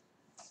mind.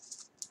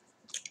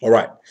 All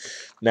right.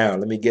 Now,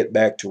 let me get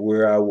back to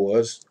where I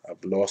was.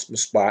 I've lost my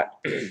spot.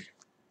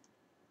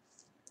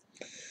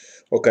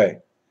 Okay.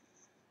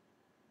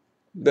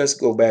 Let's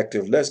go back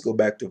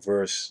to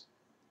verse.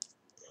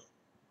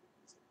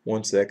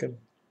 One second.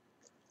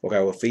 Okay,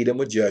 I will feed them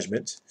with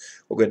judgment.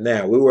 Okay,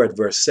 now we were at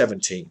verse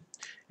 17,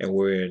 and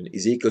we're in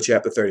Ezekiel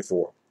chapter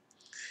 34.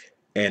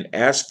 And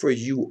as for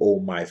you, O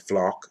my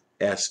flock,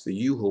 as for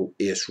you, O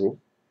Israel,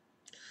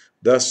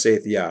 thus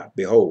saith Yah,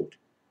 behold,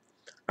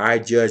 I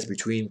judge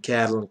between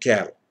cattle and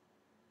cattle,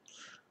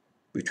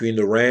 between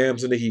the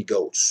rams and the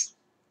he-goats,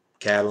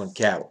 cattle and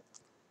cattle,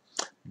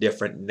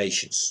 different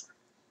nations.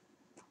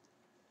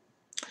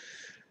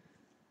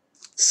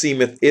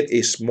 Seemeth it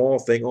a small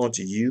thing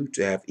unto you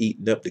to have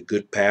eaten up the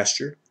good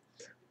pasture,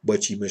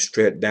 but ye must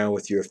tread down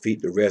with your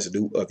feet the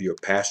residue of your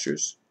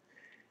pastures,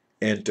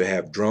 and to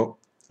have drunk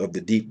of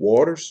the deep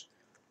waters,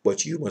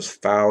 but you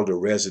must foul the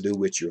residue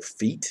with your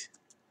feet.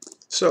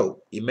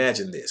 So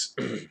imagine this.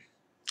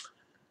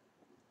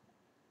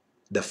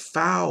 The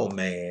foul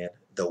man,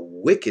 the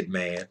wicked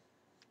man,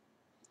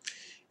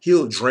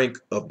 he'll drink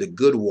of the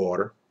good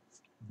water,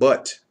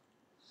 but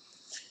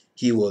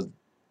he will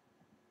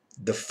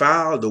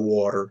defile the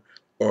water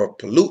or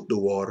pollute the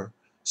water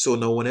so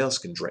no one else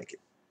can drink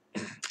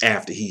it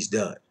after he's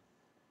done.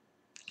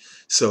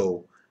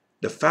 So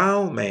the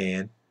foul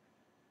man,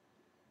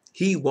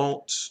 he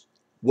wants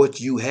what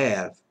you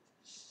have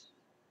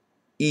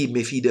even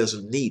if he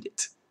doesn't need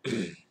it.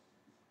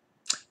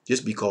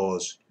 Just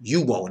because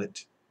you want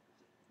it,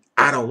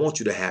 I don't want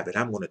you to have it.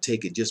 I'm going to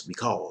take it just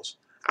because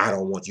I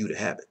don't want you to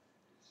have it.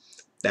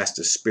 That's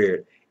the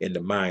spirit and the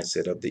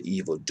mindset of the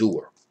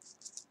evildoer.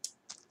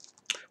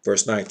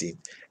 Verse 19,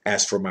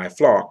 as for my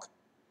flock,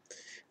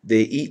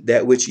 they eat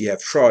that which ye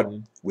have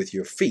trodden with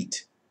your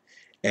feet,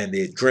 and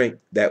they drink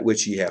that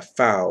which ye have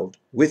fouled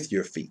with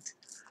your feet.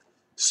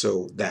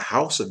 So the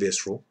house of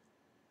Israel,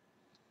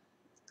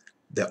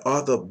 the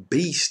other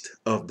beast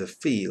of the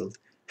field,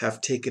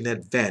 have taken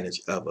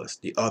advantage of us,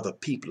 the other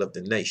people of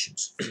the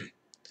nations.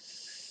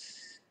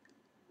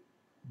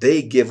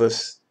 They give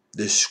us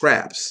the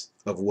scraps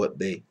of what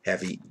they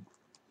have eaten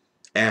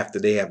after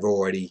they have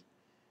already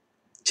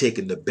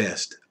taken the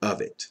best of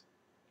it.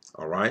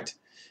 All right?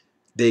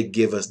 They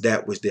give us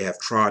that which they have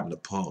trodden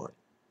upon.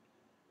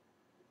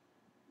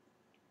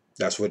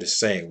 That's what it's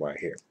saying right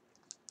here.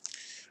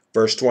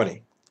 Verse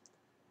 20.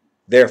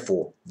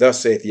 Therefore, thus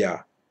saith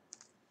Yah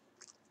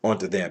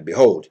unto them,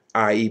 behold,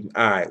 I, even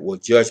I, will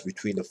judge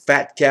between the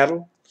fat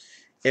cattle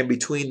and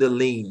between the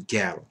lean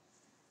cattle.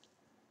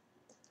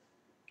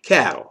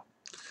 Cattle.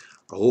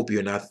 I hope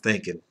you're not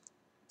thinking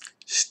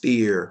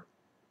steer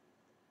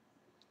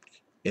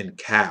and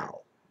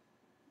cow.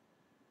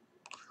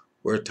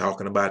 We're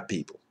talking about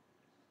people.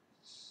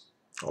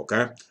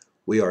 Okay?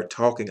 We are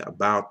talking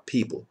about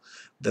people.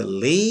 The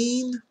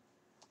lean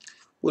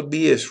would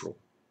be Israel,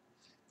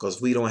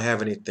 because we don't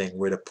have anything.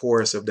 We're the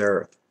poorest of the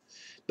earth.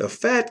 The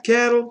fat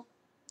cattle,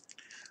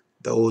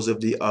 those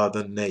of the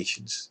other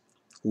nations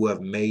who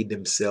have made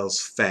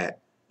themselves fat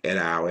at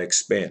our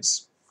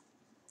expense.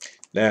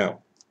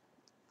 Now,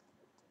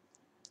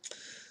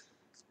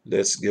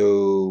 let's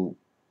go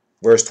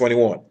verse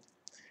 21.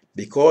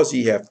 Because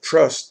ye have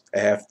thrust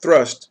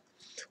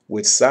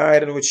with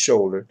side and with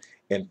shoulder,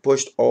 and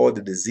pushed all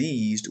the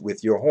diseased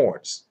with your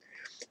horns,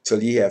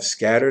 till ye have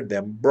scattered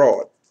them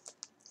abroad.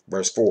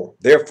 Verse 4.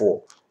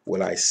 Therefore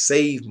will I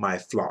save my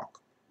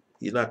flock.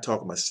 He's not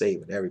talking about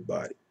saving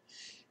everybody.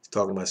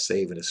 talking about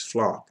saving his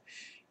flock.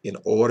 In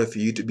order for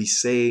you to be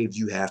saved,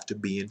 you have to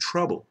be in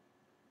trouble.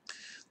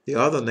 The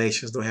other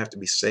nations don't have to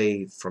be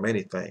saved from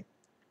anything.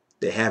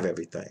 They have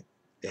everything.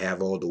 They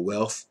have all the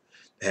wealth.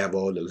 They have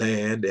all the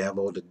land. They have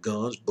all the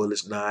guns,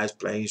 bullets, knives,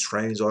 planes,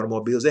 trains,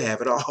 automobiles. They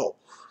have it all.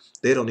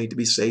 They don't need to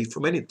be saved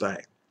from anything.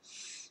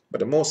 But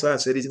the Most High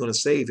said he's going to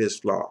save his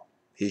flock,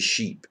 his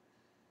sheep,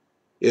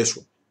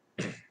 Israel.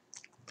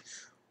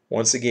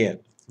 Once again,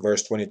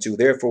 verse 22,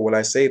 therefore will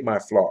I save my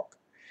flock,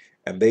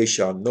 and they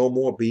shall no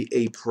more be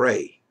a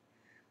prey.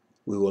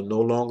 We will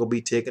no longer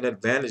be taken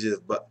advantage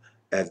of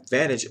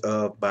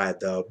by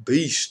the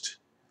beast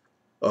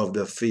of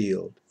the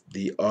field,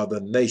 the other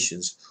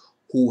nations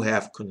who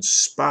have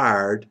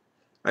conspired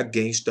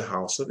against the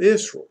house of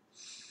Israel.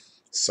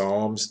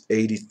 Psalms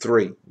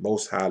 83,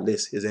 Most High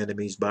lists his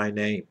enemies by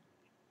name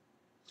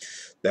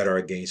that are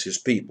against his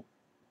people.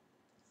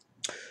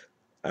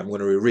 I'm going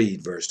to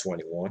reread verse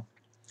 21.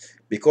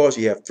 Because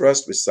ye have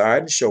thrust with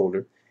side and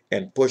shoulder,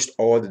 and pushed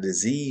all the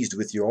diseased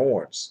with your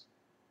horns,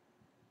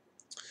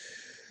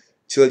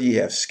 till ye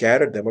have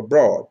scattered them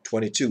abroad.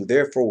 22.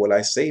 Therefore will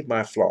I save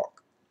my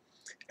flock,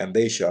 and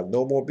they shall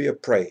no more be a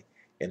prey,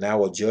 and I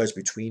will judge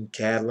between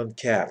cattle and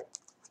cattle.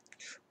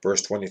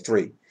 Verse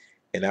 23.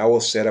 And I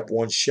will set up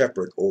one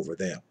shepherd over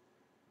them,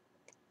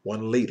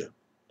 one leader,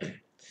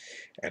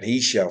 and he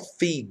shall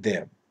feed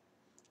them,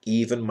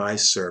 even my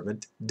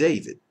servant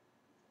David.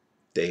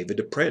 David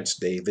the prince,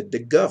 David the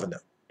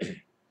governor,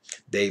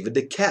 David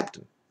the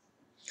captain.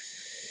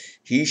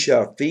 He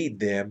shall feed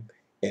them,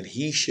 and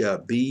he shall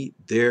be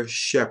their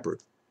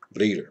shepherd,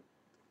 leader.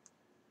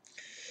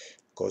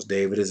 Because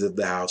David is of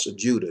the house of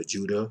Judah,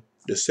 Judah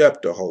the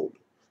scepter holder,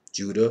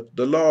 Judah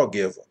the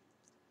lawgiver.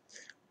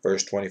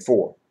 Verse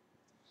 24.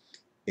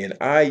 And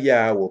I,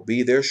 Yah, will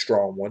be their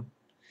strong one,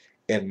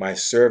 and my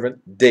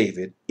servant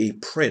David a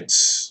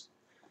prince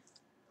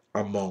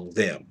among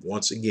them.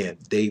 Once again,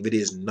 David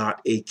is not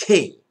a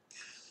king.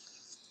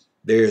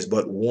 There is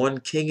but one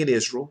king in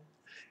Israel,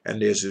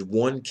 and there's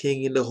one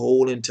king in the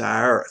whole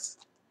entire earth,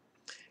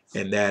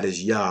 and that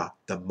is Yah,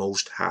 the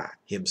Most High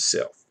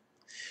himself.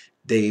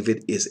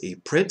 David is a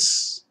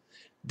prince.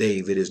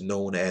 David is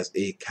known as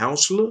a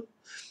counselor.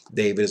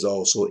 David is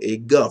also a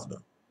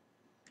governor.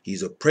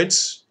 He's a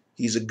prince.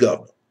 He's a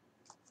governor.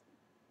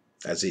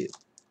 That's it.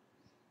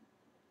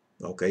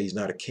 Okay, he's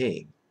not a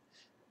king.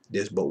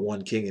 There's but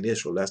one king in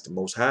Israel. That's the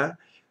Most High.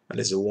 And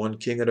there's the one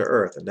king of the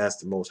earth, and that's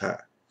the Most High.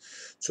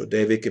 So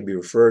David can be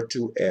referred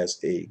to as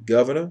a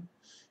governor.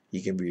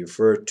 He can be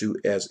referred to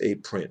as a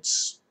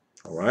prince.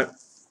 All right.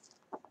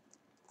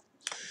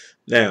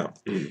 Now,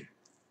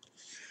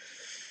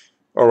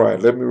 all right,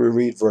 let me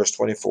reread verse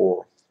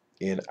 24.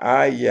 And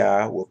I,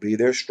 Yah, will be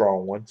their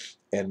strong one,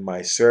 and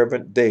my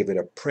servant David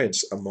a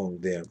prince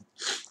among them.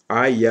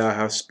 I, Yah,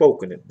 have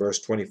spoken it. Verse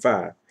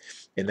 25.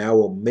 And I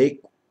will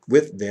make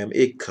with them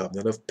a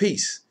covenant of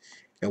peace,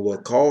 and will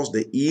cause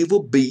the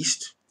evil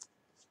beast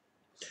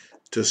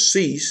to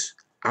cease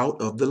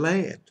out of the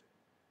land.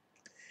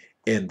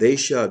 And they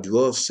shall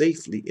dwell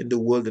safely in the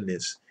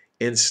wilderness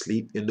and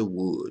sleep in the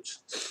woods.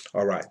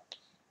 All right,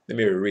 let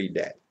me read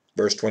that.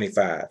 Verse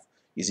 25,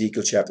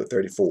 Ezekiel chapter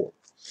 34.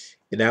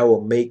 And I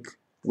will make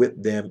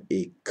with them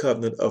a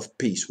covenant of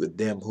peace, with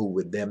them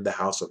the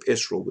house of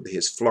Israel, with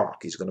his flock.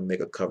 He's going to make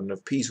a covenant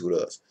of peace with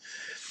us.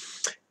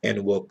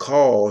 And will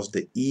cause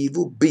the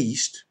evil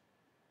beast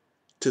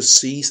to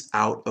cease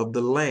out of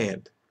the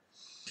land.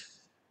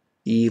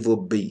 Evil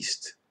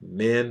beast,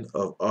 men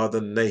of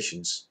other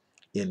nations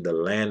in the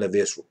land of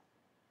Israel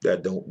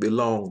that don't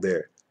belong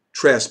there,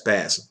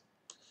 trespassing.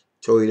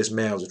 Told you this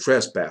man was a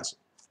trespasser.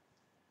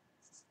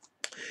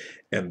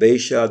 And they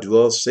shall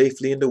dwell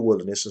safely in the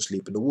wilderness and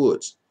sleep in the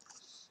woods.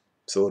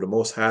 So the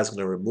Most High is going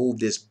to remove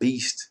this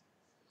beast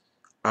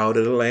out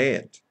of the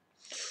land.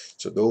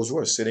 So those who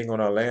are sitting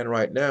on our land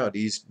right now,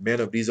 these men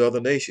of these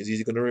other nations,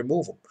 he's going to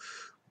remove them.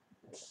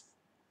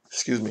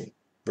 Excuse me.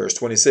 Verse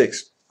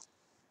 26.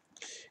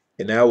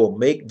 And I will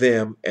make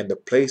them and the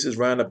places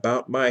round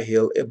about my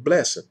hill a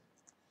blessing.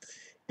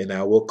 And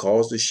I will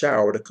cause the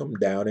shower to come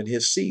down in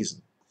his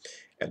season.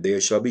 And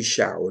there shall be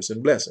showers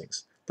and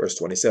blessings. Verse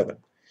 27.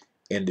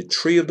 And the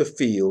tree of the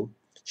field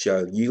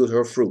shall yield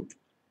her fruit,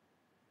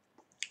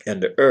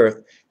 and the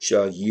earth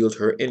shall yield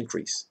her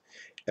increase.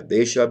 And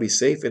they shall be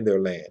safe in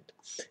their land.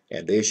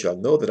 And they shall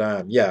know that I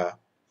am Yah,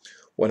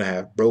 when I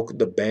have broken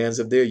the bands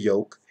of their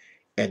yoke,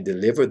 and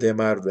delivered them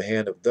out of the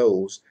hand of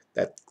those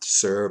that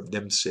serve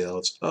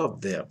themselves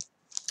of them.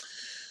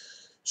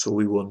 So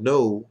we will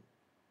know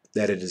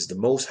that it is the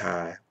Most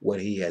High when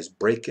he has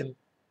broken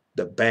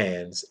the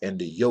bands and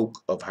the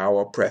yoke of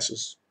our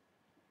oppressors.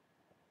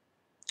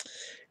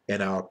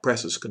 And our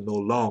oppressors can no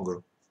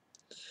longer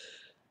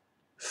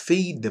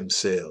feed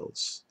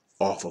themselves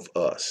off of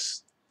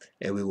us.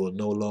 And we will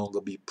no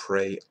longer be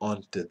prey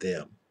unto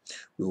them.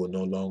 We will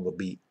no longer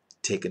be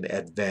taken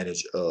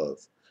advantage of,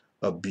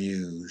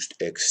 abused,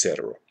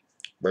 etc.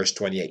 Verse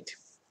 28.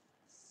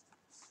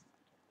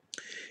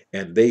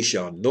 And they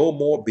shall no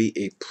more be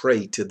a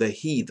prey to the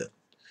heathen.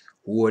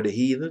 Who are the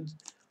heathen?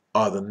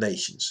 Other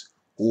nations.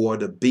 Who are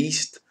the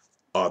beast?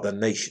 other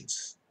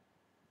nations.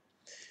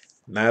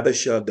 Neither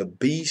shall the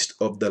beast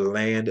of the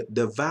land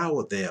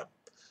devour them,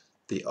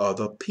 the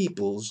other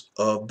peoples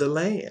of the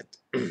land.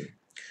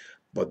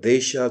 But they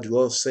shall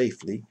dwell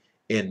safely,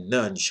 and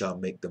none shall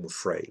make them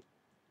afraid.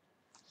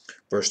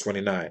 Verse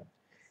 29.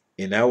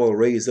 And I will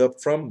raise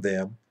up from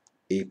them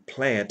a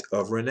plant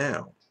of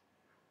renown.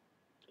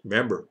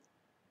 Remember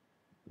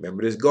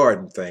this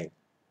garden thing,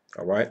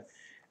 all right?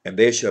 And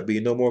they shall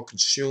be no more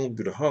consumed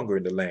with hunger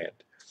in the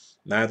land,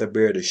 neither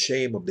bear the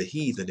shame of the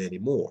heathen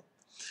anymore.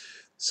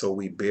 So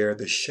we bear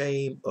the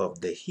shame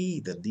of the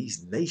heathen,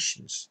 these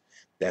nations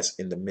that's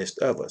in the midst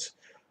of us.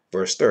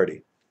 Verse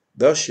 30.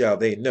 Thus shall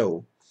they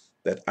know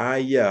that I,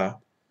 Yah,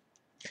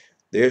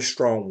 their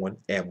strong one,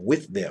 am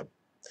with them,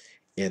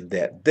 and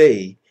that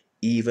they,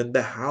 even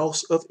the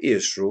house of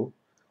Israel,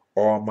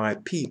 are my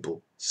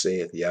people,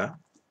 saith Yah,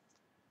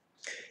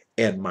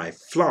 and my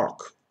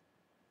flock,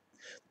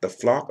 the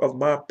flock of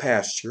my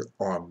pasture,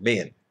 are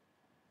men.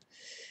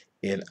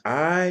 And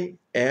I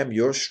am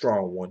your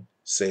strong one,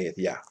 saith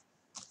Yah.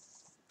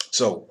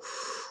 So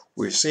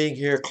we're seeing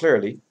here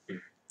clearly,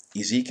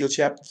 Ezekiel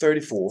chapter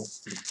 34,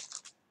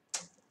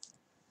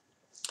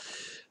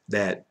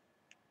 that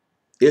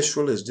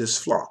Israel is this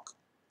flock,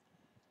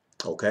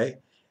 okay?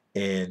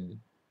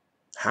 And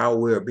how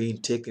we're being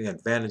taken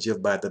advantage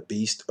of by the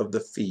beast of the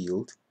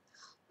field,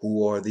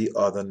 who are the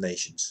other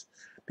nations.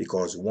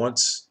 Because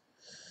once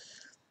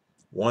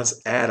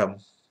Adam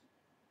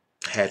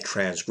had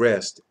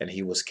transgressed and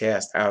he was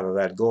cast out of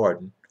that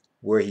garden,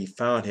 where he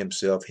found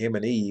himself, him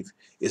and Eve,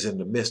 is in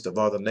the midst of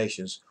other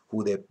nations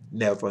who they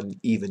never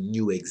even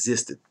knew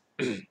existed.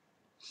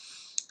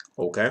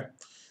 Okay?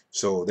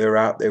 So they're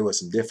out there with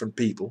some different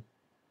people.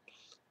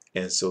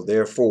 And so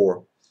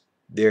therefore,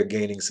 they're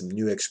gaining some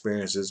new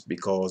experiences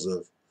because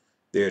of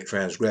their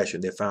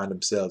transgression. They found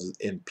themselves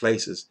in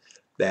places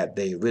that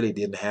they really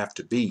didn't have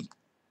to be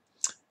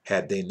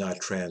had they not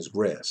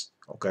transgressed.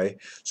 Okay?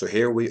 So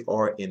here we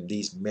are in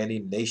these many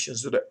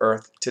nations of the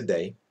earth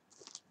today,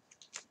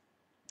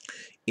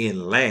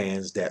 in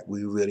lands that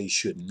we really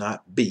should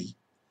not be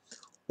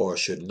or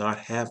should not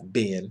have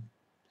been,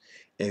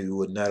 and we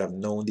would not have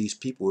known these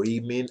people were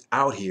even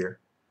out here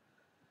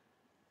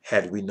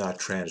had we not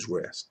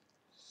transgressed.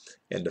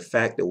 And the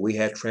fact that we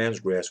had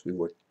transgressed, we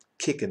were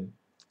kicked,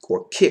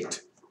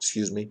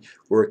 we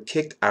were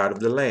kicked out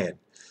of the land.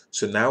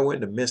 So now we're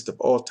in the midst of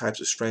all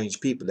types of strange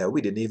people that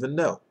we didn't even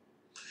know,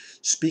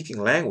 speaking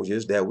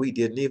languages that we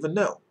didn't even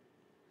know,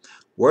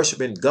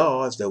 worshiping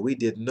gods that we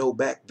didn't know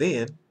back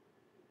then,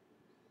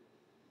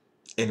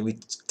 and we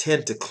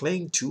tend to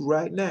cling to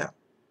right now.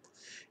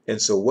 And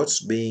so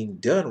what's being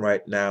done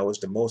right now is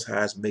the Most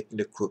High is making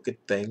the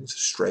crooked things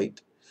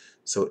straight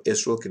so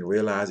Israel can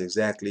realize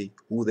exactly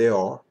who they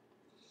are,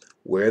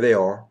 where they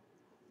are,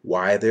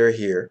 why they're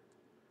here,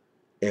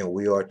 and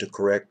we are to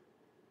correct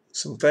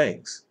some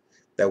things.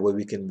 That way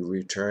we can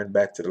return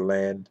back to the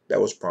land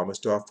that was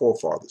promised to our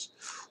forefathers.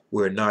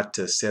 We're not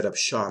to set up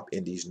shop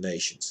in these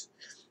nations.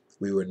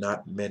 We were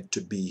not meant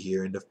to be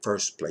here in the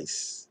first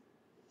place.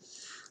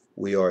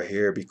 We are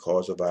here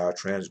because of our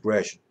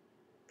transgression.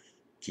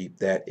 Keep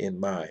that in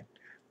mind.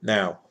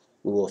 Now,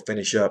 we will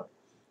finish up.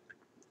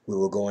 We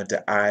will go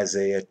into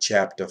Isaiah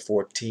chapter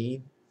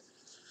 14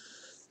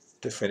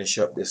 to finish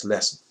up this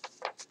lesson.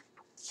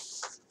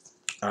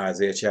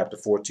 Isaiah chapter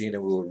 14,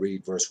 and we will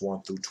read verse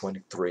 1 through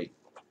 23.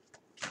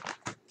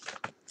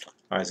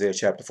 Isaiah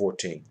chapter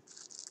 14.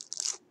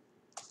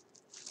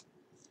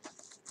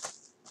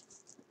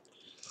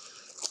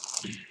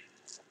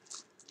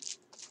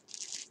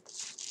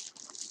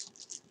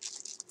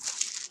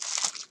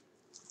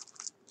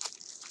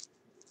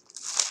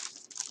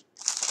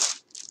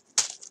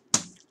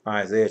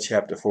 Isaiah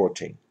chapter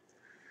 14.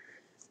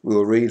 We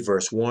will read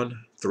verse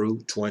 1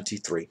 through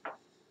 23.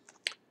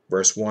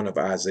 Verse 1 of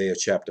Isaiah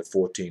chapter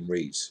 14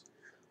 reads,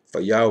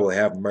 For Yah will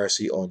have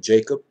mercy on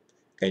Jacob,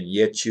 and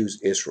yet choose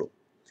Israel,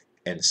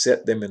 and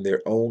set them in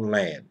their own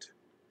land.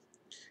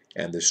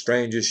 And the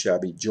strangers shall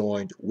be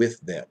joined with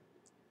them,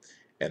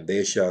 and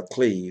they shall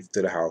cleave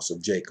to the house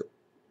of Jacob.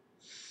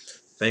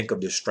 Think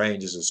of the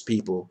strangers as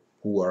people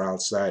who are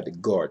outside the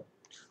garden,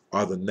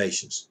 other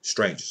nations,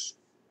 strangers.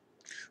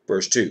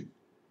 Verse 2,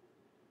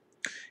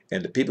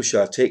 And the people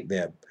shall take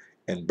them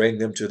and bring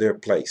them to their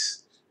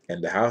place,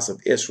 and the house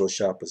of Israel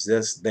shall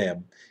possess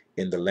them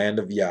in the land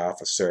of Yah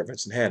for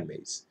servants and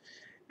handmaids.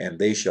 And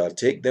they shall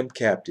take them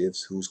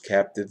captives, whose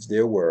captives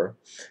there were,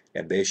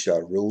 and they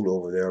shall rule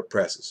over their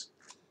oppressors.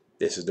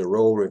 This is the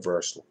role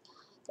reversal.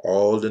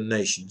 All the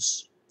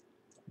nations,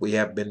 we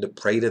have been the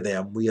prey to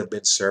them. We have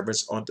been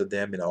servants unto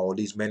them in all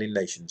these many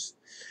nations.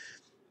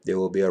 There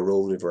will be a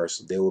role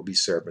reversal. There will be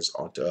servants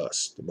unto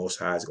us. The Most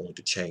High is going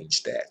to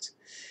change that.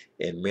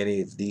 And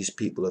many of these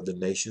people of the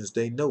nations,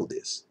 they know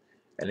this.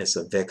 And it's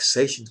a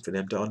vexation for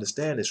them to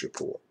understand this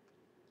report.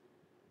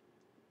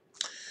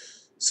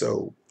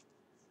 So,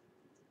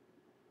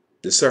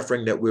 the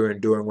suffering that we're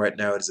enduring right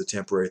now is a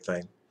temporary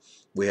thing.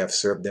 We have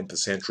served them for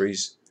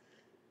centuries.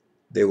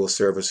 They will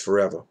serve us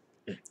forever.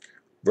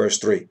 Verse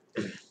 3.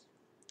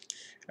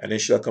 And it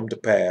shall come to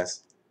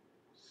pass,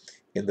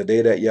 in the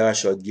day that Yah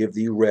shall give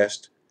thee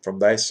rest from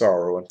thy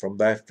sorrow and from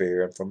thy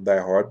fear and from thy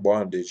hard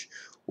bondage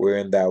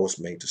wherein thou wast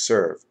made to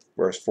serve.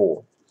 Verse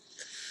 4.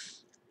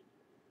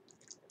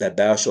 That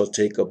thou shalt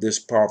take up this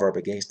proverb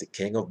against the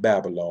king of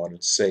Babylon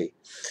and say,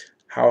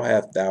 how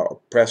hath thou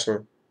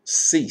oppressor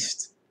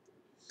ceased?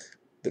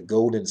 The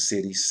golden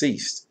city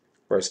ceased.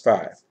 Verse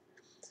 5.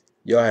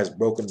 Yah has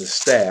broken the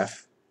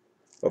staff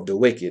of the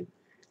wicked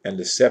and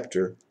the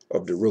scepter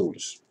of the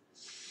rulers.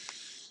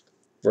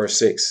 Verse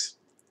 6.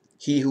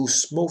 He who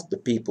smote the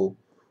people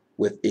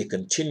with a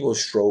continual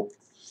stroke,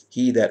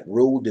 he that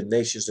ruled the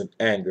nations in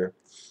anger,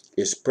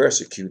 is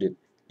persecuted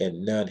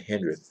and none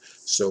hindereth.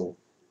 So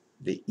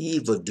the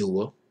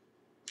evildoer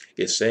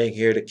is saying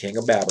here the king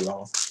of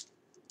Babylon,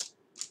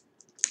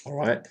 all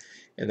right,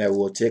 and that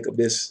will take up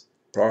this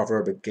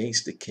proverb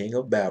against the king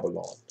of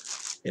Babylon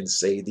and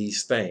say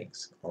these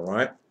things, all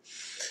right.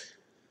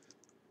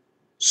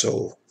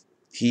 So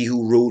he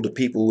who ruled the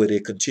people with a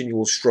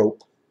continual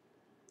stroke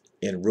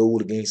and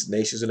ruled against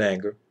nations in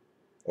anger,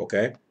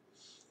 okay,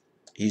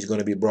 he's going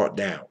to be brought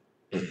down.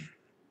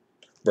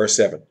 Verse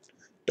 7.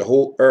 The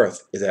whole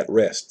earth is at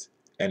rest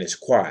and is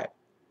quiet.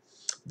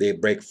 They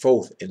break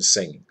forth in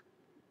singing.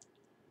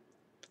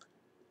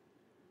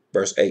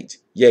 Verse 8.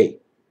 Yea,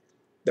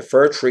 the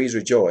fir trees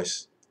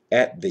rejoice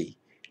at thee,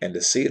 and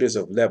the cedars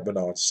of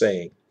Lebanon,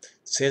 saying,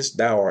 since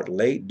thou art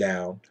laid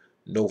down,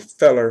 no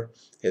feller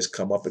has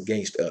come up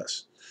against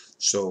us.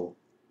 So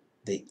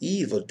the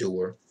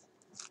evildoer,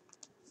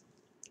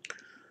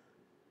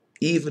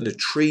 even the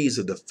trees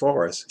of the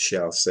forest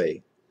shall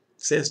say,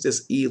 since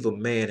this evil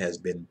man has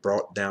been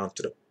brought down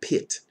to the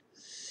pit,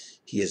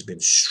 he has been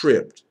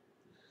stripped.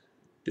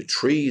 The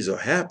trees are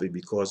happy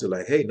because they're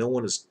like, hey, no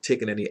one has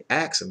taken any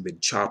axe and been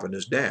chopping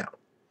us down.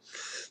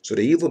 So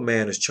the evil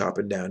man is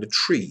chopping down the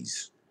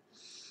trees.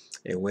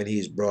 And when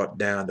he's brought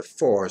down, the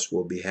forest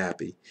will be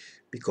happy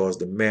because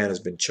the man has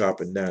been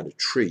chopping down the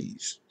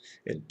trees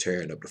and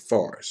tearing up the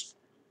forest.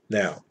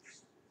 Now,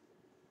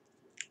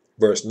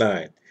 verse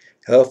 9.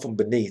 Hell from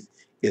beneath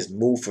is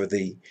moved for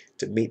thee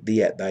to meet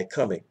thee at thy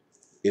coming.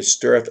 It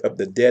stirreth up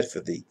the dead for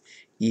thee,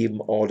 even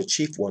all the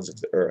chief ones of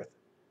the earth.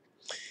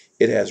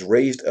 It has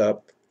raised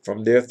up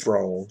from their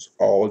thrones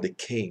all the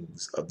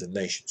kings of the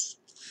nations.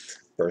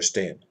 Verse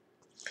 10.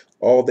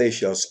 All they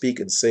shall speak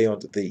and say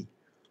unto thee,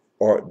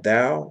 art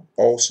thou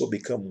also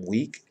become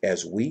weak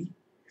as we?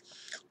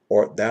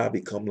 Art thou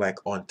become like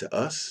unto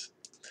us?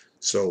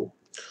 So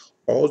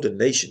all the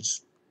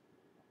nations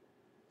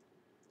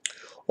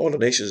are going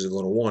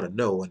to want to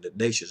know, and the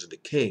nations and the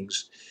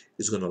kings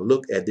is going to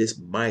look at this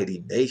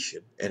mighty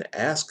nation and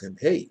ask him,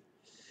 hey,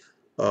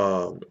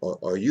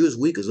 are you as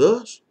weak as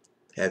us?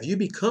 Have you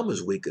become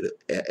as weak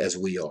as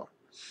we are?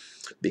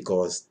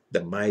 Because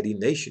the mighty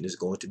nation is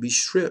going to be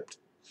stripped.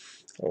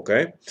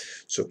 Okay,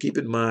 so keep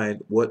in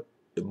mind what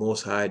the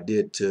Most High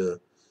did to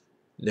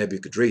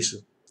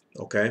Nebuchadnezzar.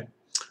 Okay,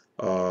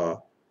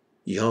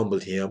 he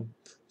humbled him.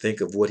 Think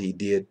of what he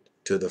did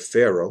to the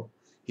Pharaoh.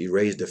 He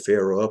raised the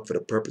Pharaoh up for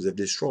the purpose of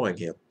destroying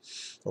him.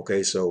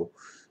 Okay, so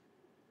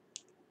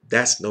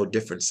that's no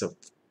different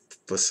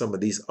for some of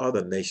these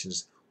other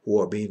nations who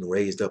are being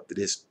raised up to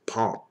this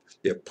pomp.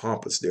 They're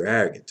pompous, they're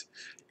arrogant,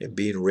 and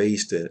being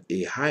raised to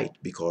a height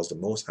because the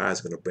Most High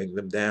is going to bring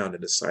them down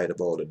in the sight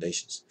of all the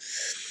nations.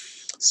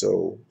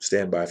 So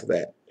stand by for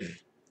that.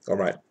 All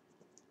right.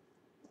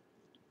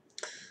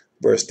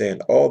 Verse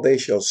 10. All they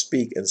shall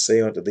speak and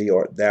say unto thee,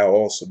 art thou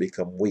also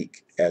become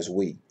weak as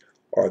we?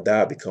 Art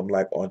thou become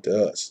like unto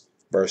us?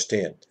 Verse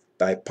 10.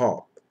 Thy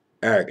pomp,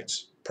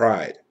 arrogance,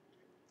 pride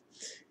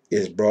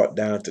is brought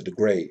down to the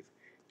grave,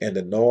 and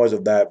the noise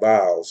of thy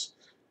bowels,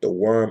 the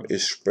worm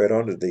is spread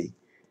under thee,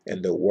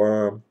 and the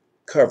worm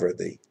cover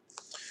thee.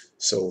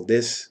 So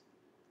this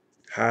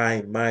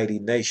high mighty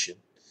nation,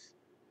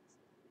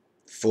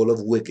 full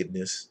of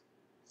wickedness,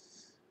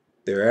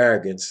 their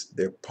arrogance,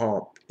 their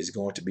pomp is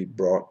going to be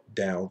brought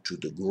down to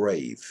the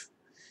grave.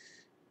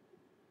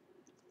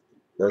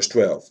 Verse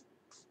 12.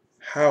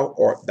 How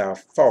art thou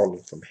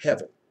fallen from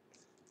heaven,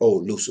 O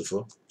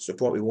Lucifer? It's the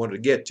point we wanted to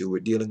get to. We're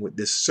dealing with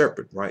this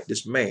serpent, right?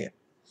 This man.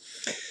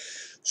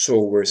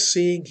 So we're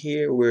seeing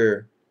here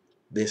where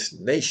this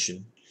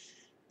nation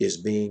is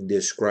being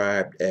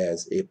described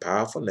as a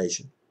powerful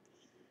nation,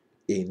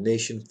 a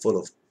nation full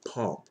of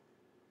pomp,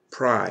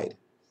 pride,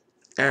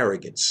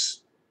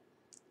 arrogance,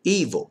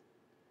 evil,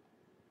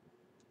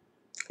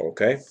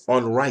 okay,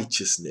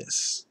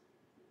 unrighteousness.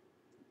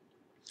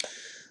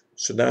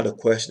 So now the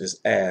question is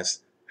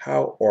asked,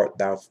 how art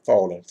thou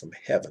fallen from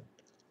heaven,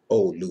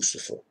 O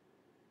Lucifer,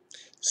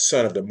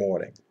 son of the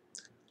morning?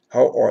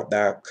 How art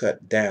thou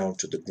cut down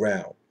to the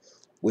ground,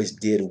 which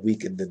did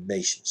weaken the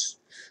nations?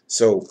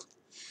 So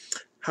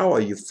how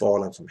are you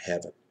fallen from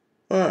heaven?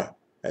 Have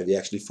you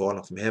actually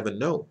fallen from heaven?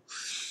 No.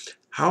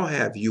 How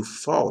have you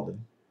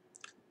fallen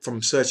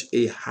from such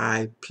a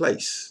high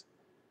place,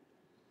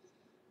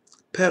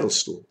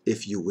 pedestal,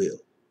 if you will?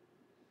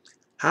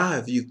 How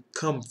have you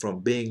come from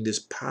being this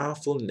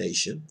powerful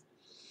nation,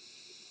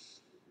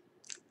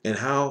 and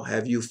how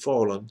have you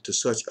fallen to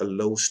such a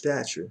low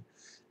stature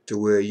to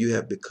where you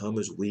have become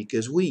as weak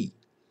as we?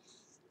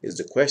 is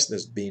the question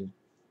that's being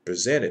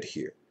presented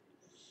here.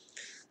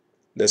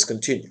 Let's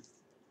continue.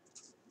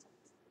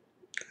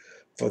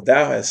 For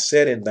thou hast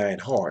said in thine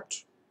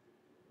heart,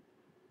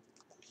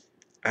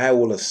 I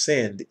will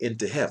ascend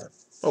into heaven.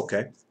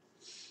 Okay.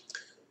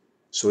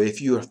 So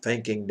if you are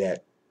thinking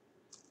that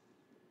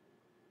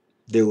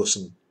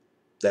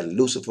that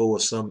Lucifer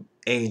was some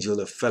angel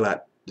that fell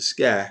out the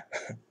sky,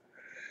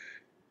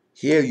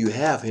 here you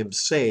have him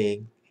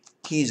saying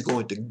he's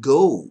going to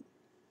go.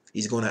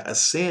 He's going to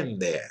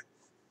ascend there.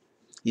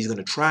 He's going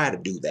to try to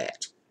do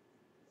that.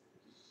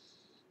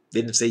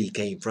 Didn't say he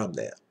came from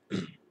there.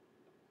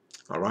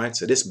 All right.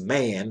 So this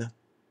man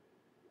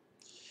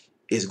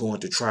is going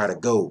to try to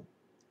go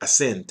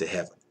ascend to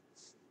heaven.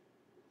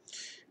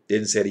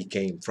 Didn't say he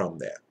came from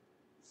there.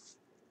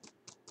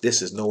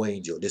 This is no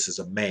angel. This is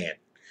a man.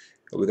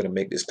 And we're going to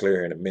make this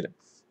clear in a minute.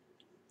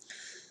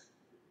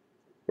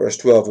 Verse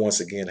 12 once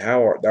again.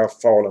 How art thou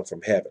fallen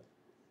from heaven?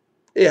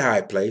 A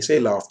high place, a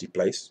lofty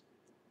place.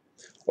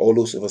 O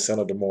Lucifer, son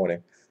of the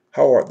morning,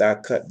 how art thou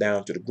cut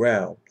down to the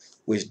ground,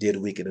 which did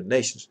weaken the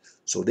nations?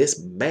 So this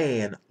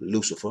man,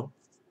 Lucifer,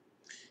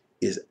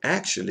 is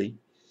actually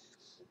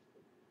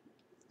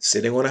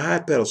sitting on a high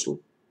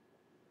pedestal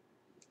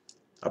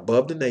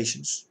above the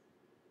nations.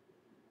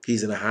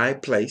 He's in a high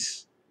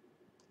place.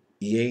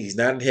 He's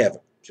not in heaven.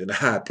 He's in a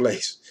high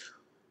place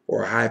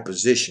or a high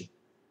position.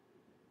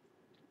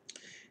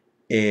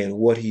 And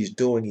what he's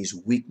doing, he's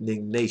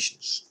weakening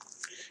nations.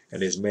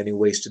 And there's many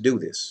ways to do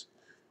this.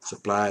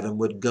 Supply them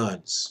with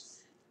guns.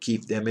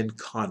 Keep them in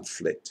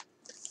conflict.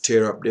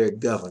 Tear up their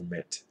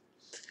government.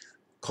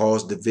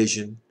 Cause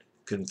division,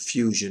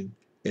 confusion,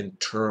 and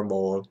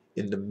turmoil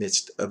in the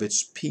midst of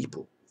its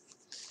people.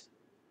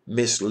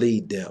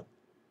 Mislead them.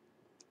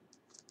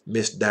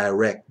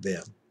 Misdirect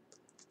them.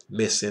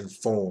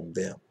 Misinform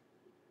them.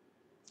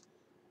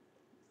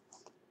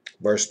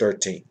 Verse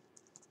 13.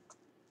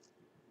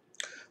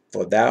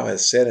 For thou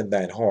hast said in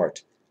thine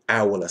heart,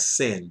 I will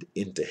ascend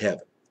into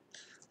heaven.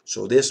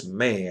 So this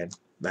man,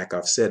 like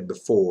I've said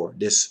before,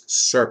 this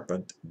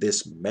serpent,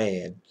 this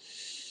man,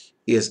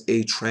 is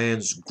a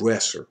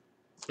transgressor.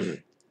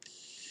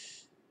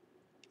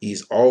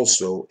 He's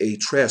also a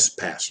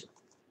trespasser.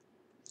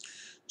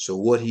 So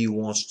what he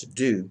wants to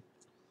do,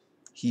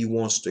 he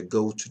wants to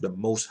go to the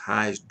Most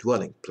High's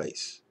dwelling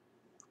place.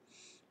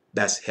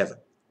 That's heaven.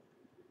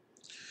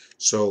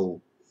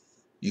 So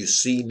you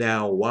see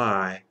now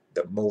why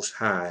the Most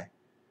High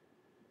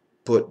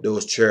put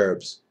those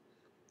cherubs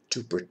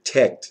to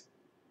protect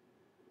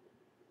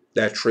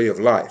that tree of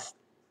life.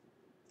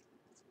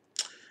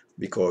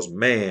 Because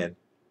man,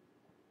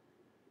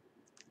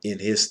 in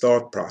his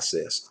thought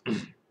process,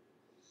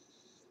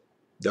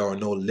 there are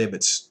no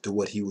limits to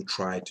what he would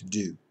try to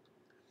do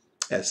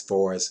as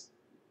far as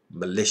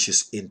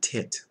malicious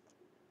intent.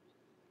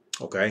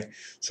 Okay,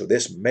 so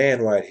this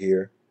man right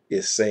here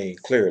is saying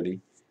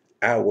clearly,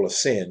 I will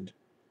ascend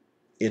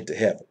into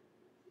heaven.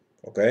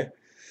 Okay,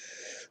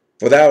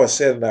 for thou hast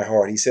said in thy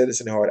heart, he said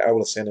this in the heart, I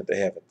will ascend into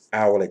heaven.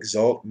 I will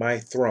exalt my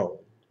throne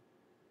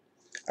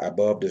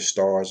above the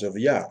stars of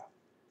Yah.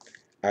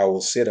 I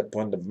will sit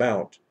upon the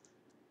mount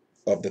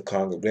of the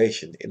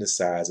congregation in the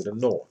sides of the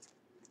north.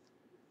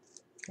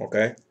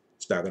 Okay,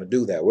 it's not going to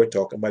do that. We're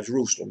talking about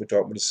Jerusalem. We're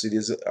talking about the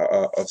cities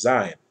of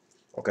Zion.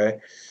 Okay,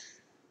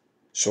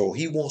 so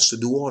he wants to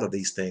do all of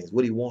these things.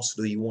 What he wants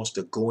to do, he wants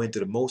to go into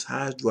the Most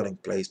High's dwelling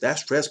place.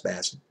 That's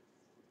trespassing.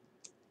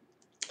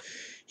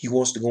 He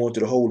wants to go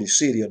into the holy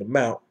city on the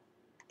mount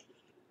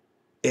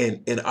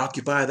and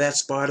occupy that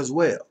spot as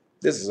well.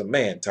 This is a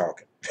man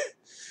talking.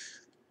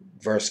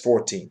 Verse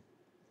 14.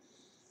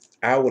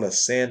 I will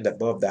ascend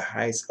above the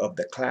heights of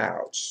the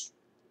clouds.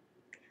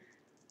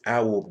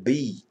 I will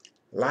be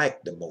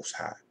like the Most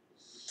High.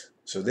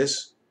 So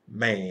this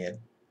man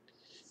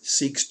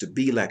seeks to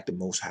be like the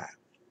Most High.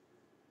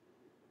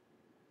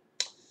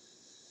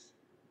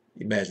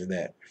 Imagine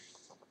that.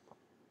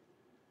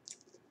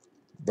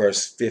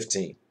 Verse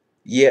 15.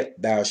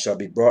 Yet thou shalt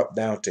be brought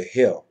down to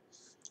hell,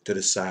 to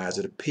the sides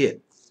of the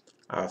pit.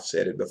 I've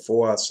said it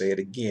before, I'll say it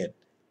again.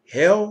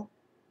 Hell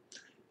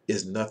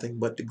is nothing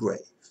but the grave.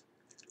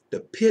 The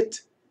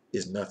pit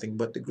is nothing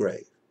but the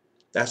grave.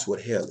 That's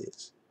what hell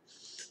is.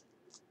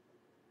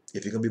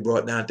 If you're going to be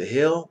brought down to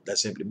hell, that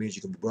simply means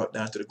you're going to be brought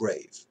down to the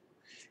grave.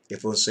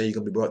 If I say you're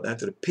going to be brought down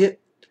to the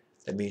pit,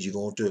 that means you're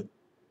going to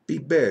be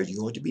buried.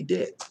 You're going to be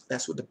dead.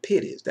 That's what the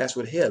pit is. That's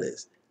what hell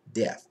is.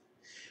 Death.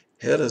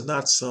 Hell is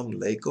not some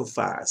lake of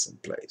fire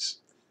someplace.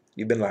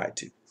 You've been lied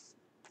to.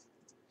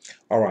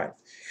 All right.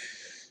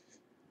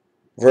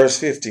 Verse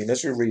 15.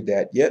 Let's reread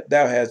that. Yet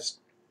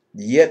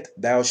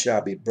thou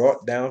shalt be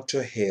brought down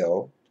to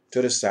hell,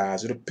 to the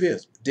sides of the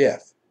pit,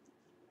 death.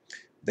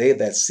 They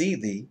that see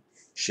thee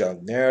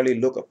shall narrowly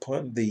look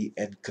upon thee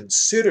and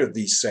consider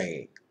thee,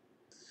 saying,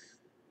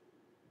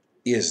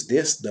 is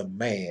this the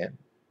man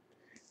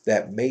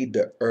that made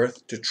the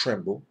earth to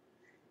tremble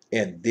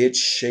and did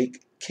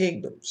shake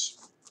kingdoms,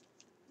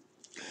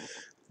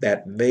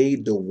 that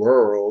made the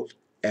world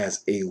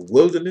as a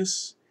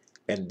wilderness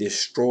and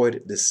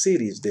destroyed the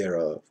cities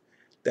thereof,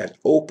 that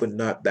opened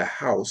not the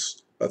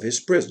house of his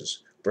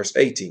prisoners. Verse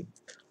 18,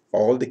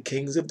 all the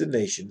kings of the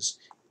nations,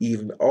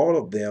 even all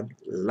of them,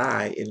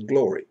 lie in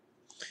glory,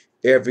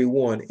 every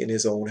one in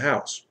his own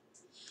house.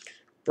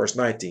 Verse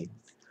 19,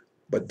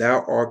 but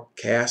thou art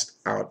cast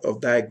out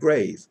of thy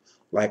grave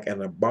like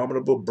an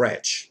abominable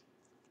branch,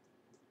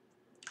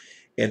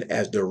 and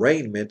as the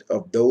raiment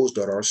of those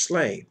that are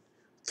slain,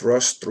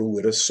 thrust through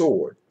with a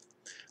sword,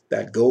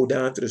 that go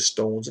down to the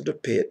stones of the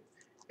pit,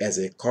 as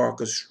a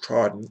carcass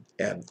trodden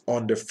and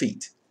under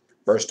feet.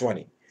 Verse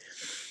 20,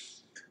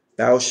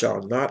 thou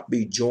shalt not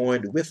be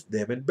joined with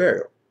them in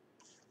burial,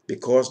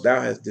 because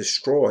thou hast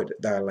destroyed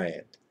thy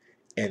land,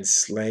 and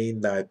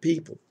slain thy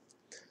people.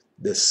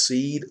 The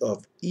seed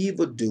of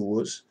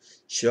evildoers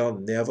shall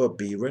never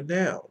be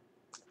renowned.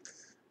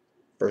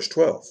 Verse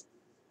 12,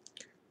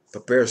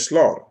 prepare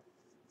slaughter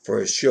for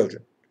his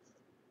children,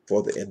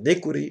 for the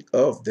iniquity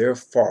of their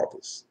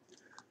fathers,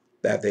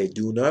 that they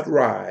do not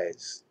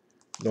rise,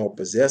 nor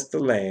possess the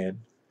land,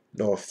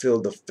 nor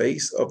fill the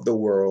face of the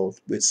world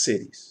with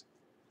cities.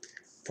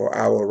 For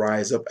I will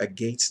rise up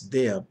against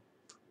them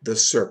the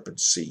serpent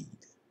seed,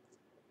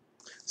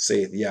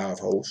 saith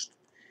YHWH,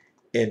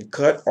 and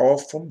cut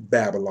off from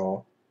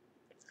Babylon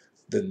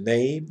the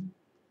name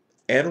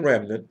and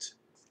remnant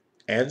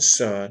and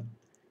son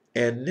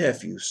and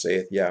nephew,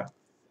 saith Yah.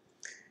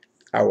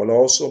 I will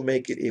also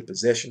make it a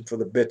possession for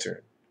the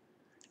bittern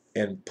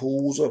and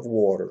pools of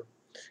water,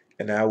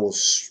 and I will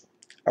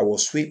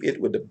sweep it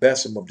with the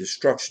besom of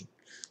destruction,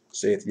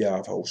 saith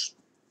Yah of hosts.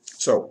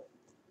 So,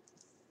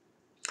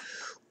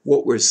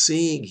 what we're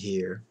seeing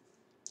here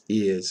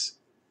is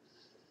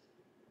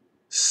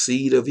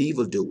seed of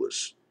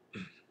evildoers.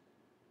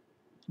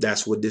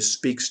 That's what this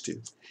speaks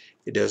to.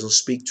 It doesn't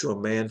speak to a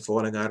man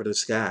falling out of the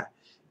sky.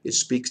 It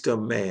speaks to a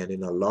man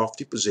in a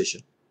lofty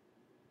position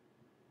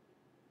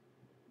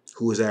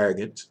who is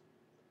arrogant,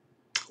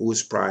 who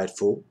is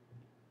prideful,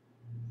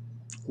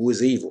 who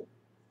is evil,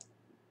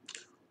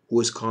 who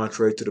is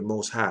contrary to the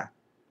Most High.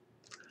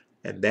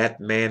 And that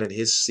man and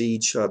his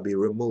seed shall be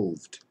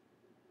removed.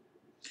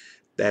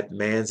 That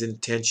man's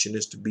intention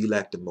is to be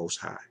like the Most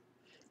High.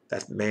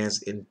 That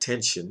man's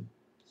intention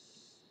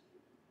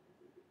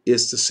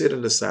is to sit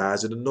on the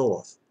sides of the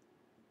north.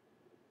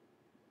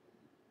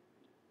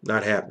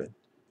 Not happening.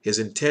 His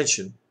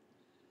intention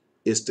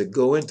is to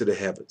go into the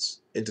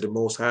heavens, into the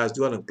Most High's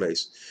dwelling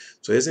place.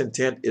 So his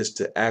intent is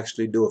to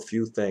actually do a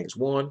few things.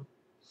 One,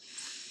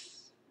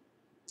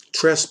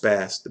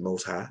 trespass the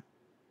Most High.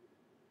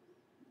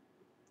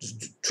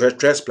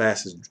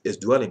 Trespass is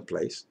dwelling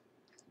place.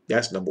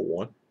 That's number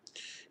one.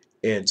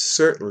 And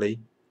certainly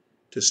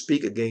to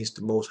speak against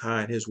the Most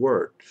High and his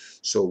word.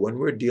 So when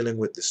we're dealing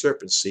with the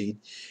serpent seed,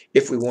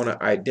 if we want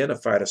to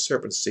identify the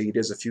serpent seed,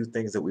 there's a few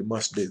things that we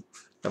must do.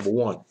 Number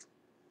one,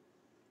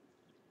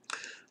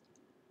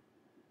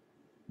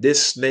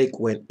 this snake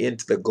went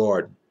into the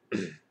garden,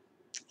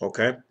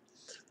 okay?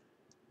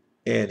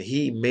 And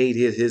he made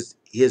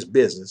his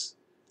business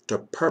to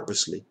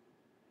purposely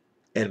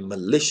and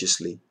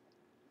maliciously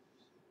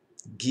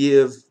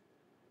give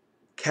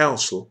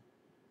counsel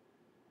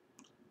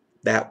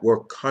that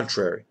were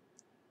contrary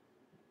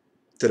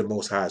to the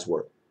Most High's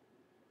word.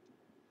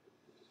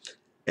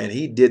 And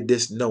he did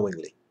this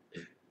knowingly.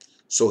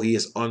 So he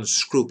is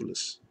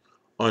unscrupulous,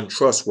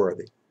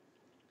 untrustworthy,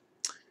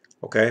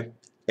 okay,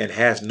 and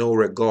has no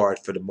regard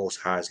for the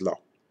Most High's law.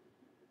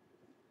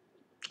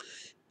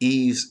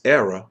 Eve's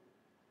error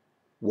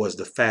was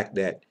the fact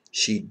that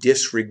she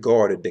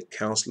disregarded the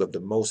counsel of the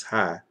Most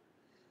High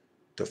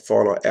to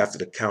follow after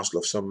the counsel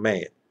of some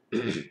man.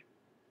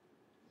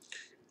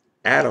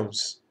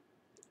 Adam's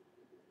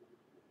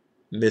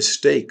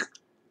mistake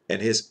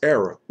and his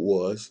error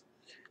was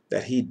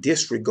that he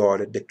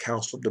disregarded the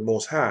counsel of the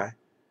Most High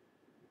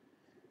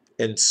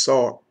and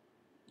sought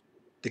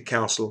the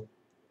counsel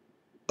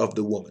of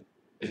the woman.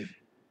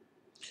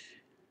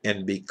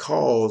 And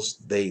because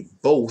they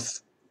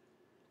both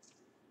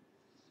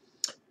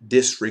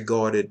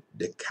disregarded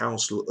the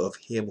counsel of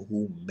him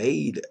who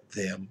made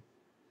them,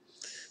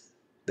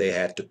 they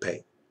had to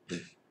pay.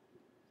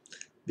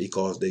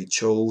 Because they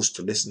chose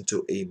to listen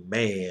to a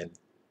man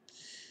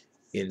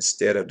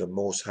instead of the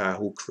Most High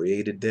who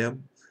created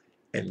them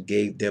and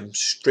gave them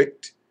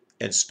strict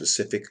and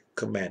specific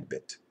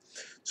commandment.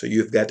 So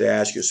you've got to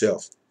ask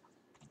yourself,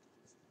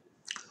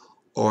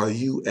 are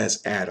you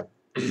as Adam?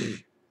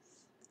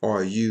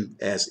 Are you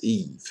as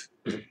Eve?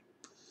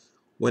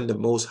 When the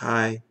Most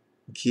High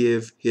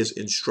give his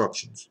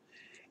instructions,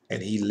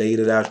 and he laid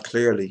it out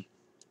clearly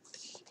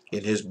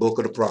in his book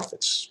of the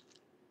prophets,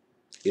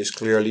 it's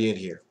clearly in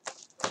here.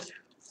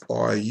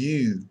 Are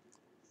you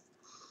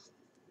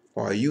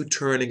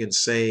turning and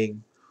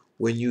saying,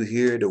 when you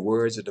hear the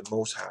words of the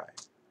Most High,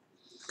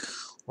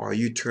 are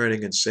you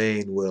turning and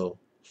saying, well,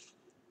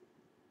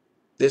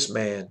 this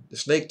man, the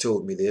snake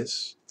told me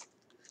this,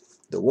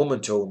 the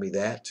woman told me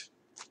that,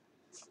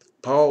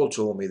 Paul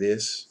told me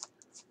this,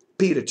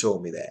 Peter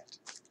told me that?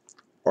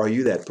 Are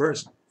you that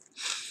person?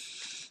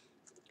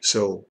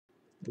 So,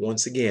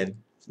 once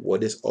again, what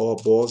this all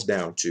boils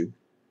down to,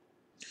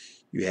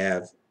 you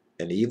have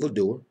an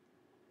evildoer,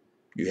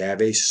 You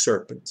have a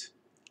serpent,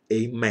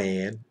 a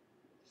man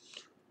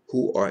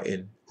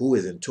who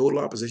is in total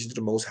opposition to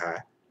the Most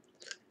High,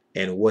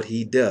 and what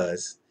he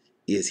does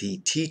is he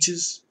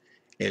teaches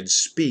and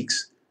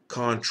speaks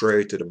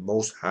contrary to the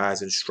Most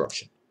High's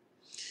instruction.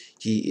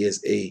 He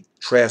is a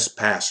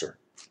trespasser.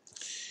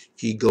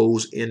 He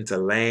goes into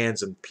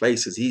lands and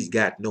places he's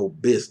got no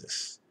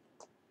business.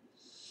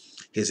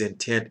 His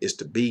intent is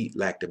to be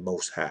like the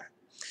Most High.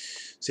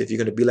 So if you're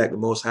going to be like the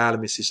Most High, let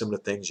me see some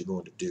of the things you're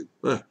going to do.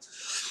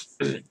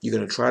 You're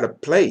going to try to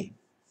play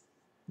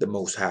the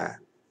Most High.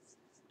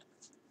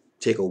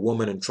 Take a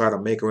woman and try to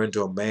make her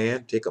into a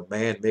man. Take a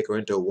man, make her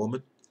into a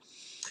woman.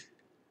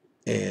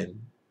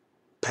 And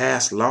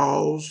pass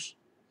laws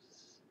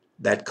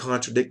that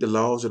contradict the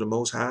laws of the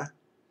Most High.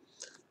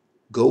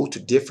 Go to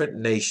different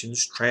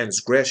nations,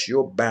 transgress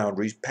your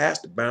boundaries,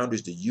 past the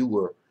boundaries that you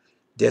were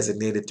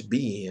designated to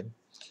be in.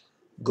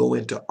 Go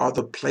into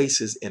other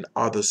places and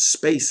other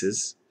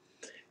spaces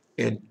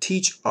and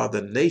teach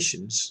other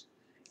nations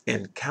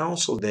and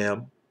counsel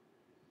them,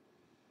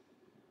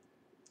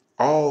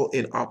 all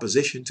in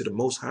opposition to the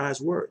Most High's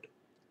word.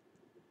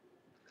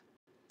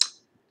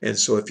 And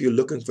so if you're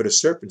looking for the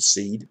serpent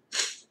seed,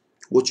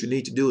 what you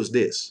need to do is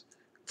this.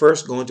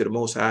 First, go into the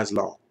Most High's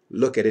law.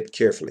 Look at it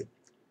carefully.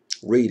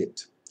 Read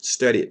it,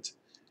 study it,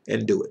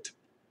 and do it.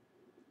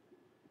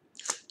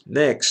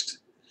 Next,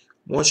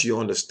 once you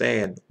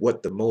understand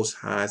what the Most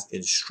High's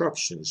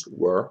instructions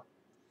were,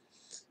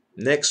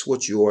 next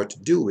what you are to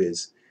do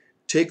is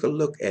take a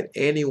look at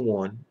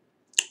anyone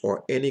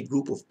or any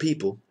group of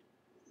people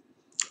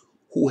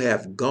who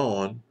have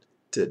gone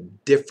to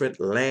different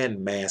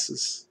land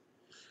masses,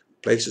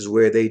 places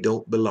where they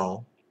don't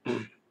belong,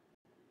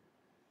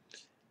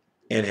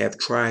 and have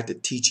tried to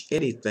teach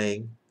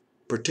anything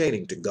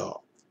pertaining to God.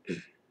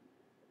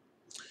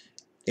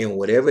 And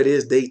whatever it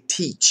is they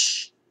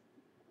teach,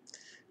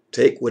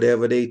 take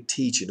whatever they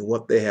teach and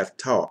what they have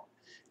taught,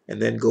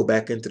 and then go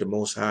back into the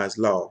Most High's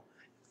law.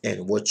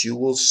 And what you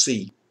will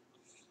see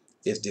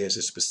is there's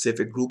a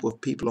specific group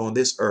of people on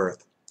this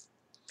earth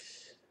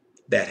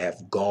that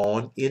have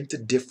gone into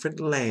different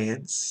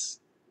lands,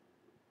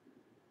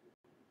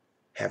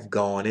 have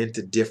gone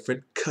into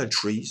different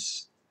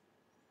countries,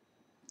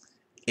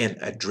 and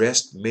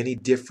addressed many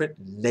different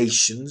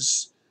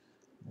nations,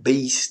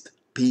 beast,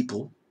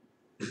 people,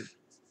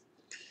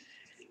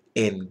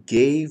 and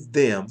gave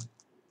them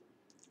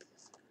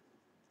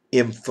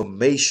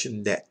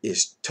information that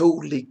is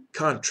totally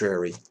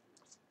contrary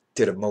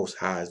to the Most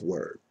High's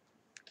word.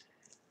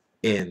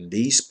 And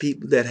these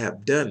people that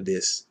have done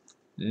this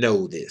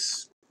know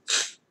this.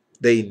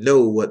 They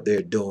know what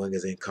they're doing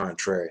is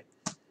contrary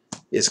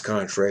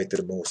to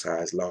the Most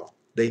High's law.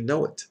 They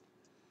know it.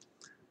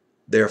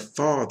 Their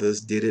fathers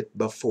did it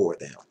before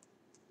them.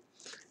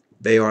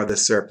 They are the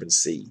serpent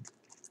seed.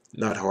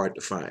 Not hard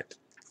to find.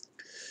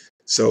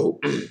 So,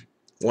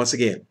 once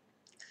again,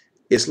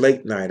 it's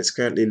late night. It's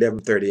currently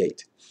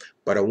 11:38.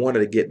 But I wanted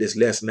to get this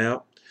lesson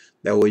out.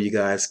 That way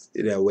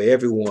that way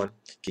everyone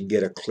can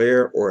get a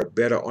clear or a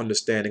better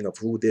understanding of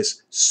who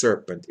this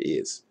serpent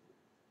is.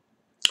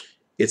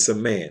 It's a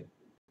man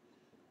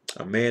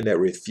that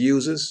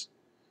refuses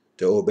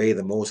to obey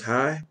the Most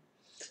High,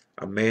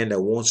 a man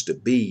that wants to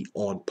be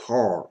on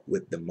par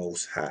with the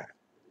Most High,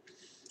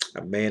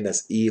 a man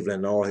that's evil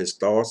in all his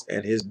thoughts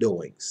and his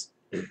doings,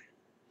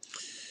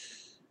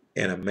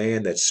 and a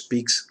man that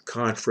speaks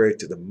contrary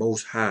to the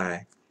Most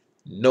High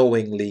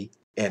knowingly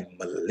and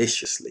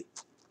maliciously.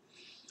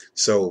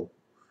 So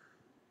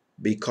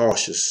be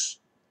cautious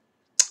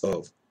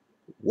of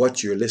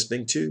what you're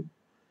listening to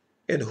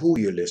and who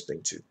you're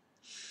listening to.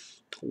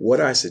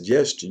 What I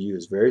suggest to you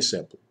is very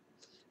simple,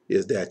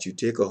 is that you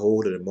take a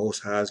hold of the Most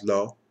High's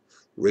law,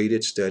 read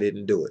it, study it,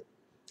 and do it,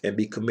 and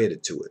be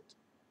committed to it.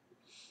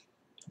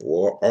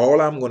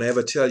 All I'm going to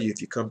ever tell you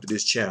if you come to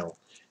this channel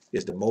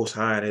is the Most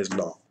High and His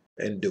law,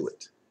 and do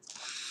it.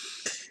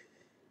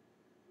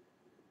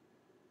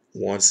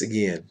 Once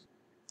again,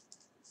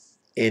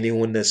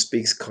 anyone that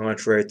speaks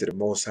contrary to the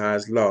Most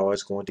High's law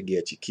is going to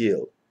get you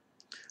killed.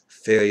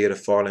 Failure to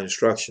follow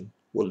instruction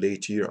will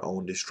lead to your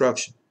own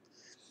destruction.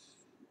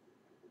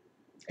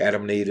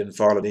 Adam and Eve didn't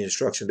follow the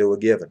instruction they were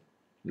given.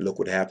 Look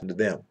what happened to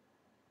them.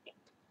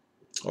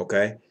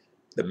 Okay?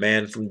 The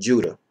man from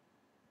Judah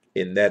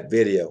in that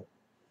video,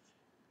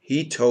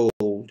 he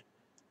told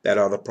that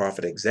other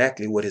prophet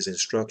exactly what his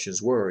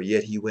instructions were,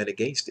 yet he went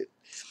against it.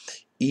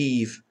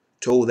 Eve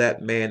told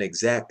that man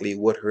exactly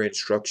what her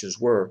instructions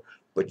were,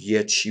 but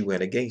yet she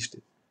went against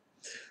it.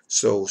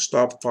 So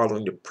stop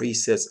following the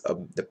precepts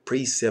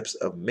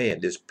of men.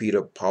 This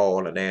Peter,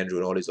 Paul, and Andrew,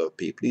 and all these other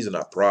people. These are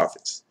not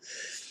prophets.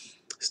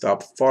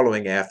 Stop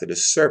following after the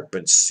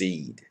serpent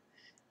seed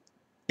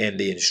and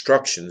the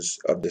instructions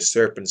of the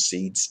serpent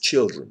seed's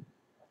children.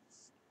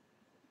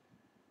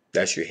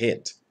 That's your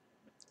hint.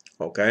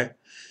 Okay?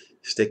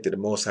 Stick to the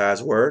Most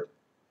High's word.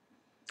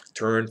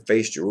 Turn,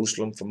 face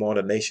Jerusalem from all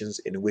the nations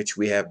in which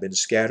we have been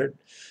scattered.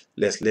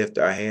 Let's lift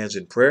our hands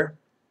in prayer,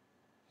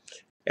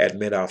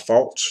 admit our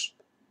faults,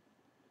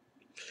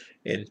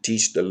 and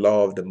teach the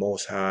law of the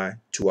Most High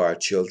to our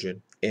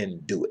children,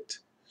 and do it.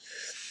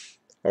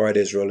 All right,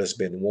 Israel, it's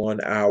been 1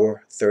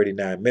 hour,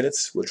 39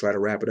 minutes. We'll try to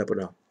wrap it up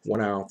in a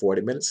 1 hour and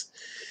 40 minutes.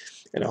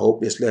 And I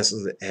hope this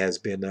lesson has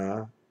been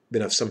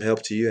of some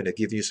help to you and to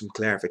give you some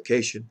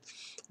clarification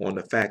on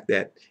the fact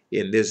that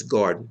in this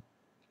garden,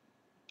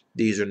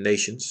 these are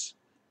nations.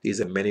 These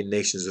are many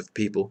nations of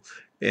people.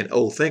 And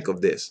oh, think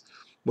of this.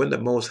 When the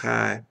Most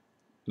High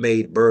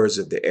made birds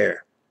of the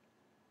air,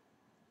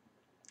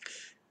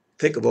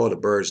 think of all the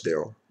birds there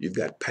are. You've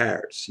got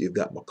parrots, you've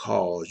got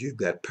macaws, you've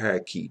got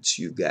parakeets,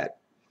 you've got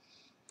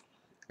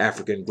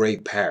African gray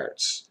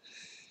parrots.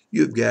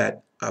 You've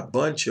got a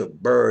bunch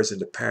of birds in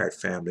the parrot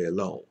family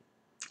alone.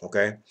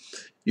 Okay?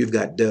 You've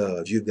got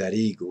doves, you've got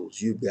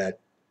eagles, you've got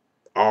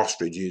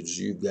ostriches,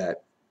 you've got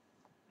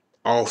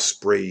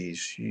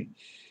ospreys.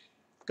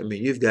 I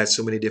mean, you've got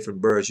so many different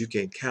birds you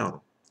can't count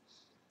them.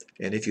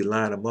 And if you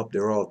line them up,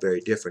 they're all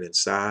very different in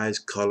size,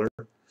 color.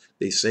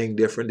 They sing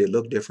different, they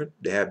look different,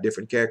 they have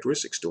different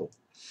characteristics to them.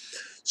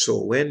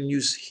 So when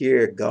you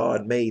hear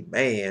God made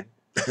man,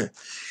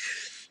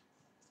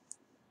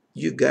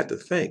 you've got to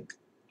think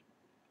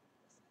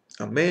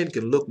a man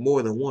can look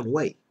more than one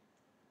way.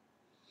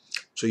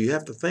 So you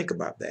have to think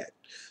about that.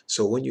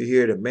 So when you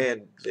hear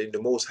the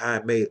Most High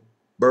made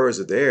birds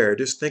of the air,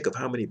 just think of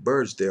how many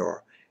birds there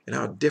are and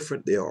how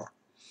different they are.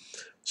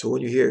 So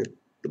when you hear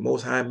the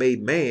Most High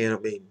made man, I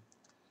mean,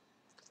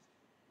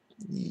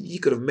 he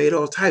could have made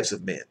all types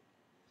of men.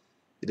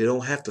 They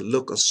don't have to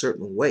look a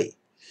certain way.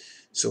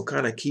 So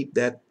kind of keep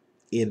that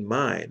in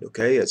mind,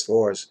 okay, as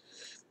far as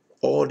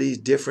all these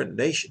different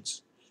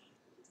nations.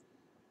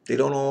 They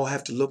don't all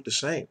have to look the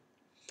same.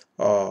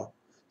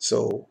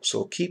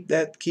 So keep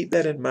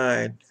that in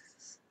mind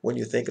when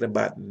you're thinking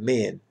about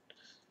men.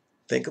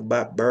 Think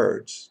about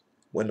birds.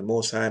 When the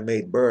Most High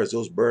made birds,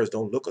 those birds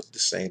don't look the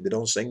same. They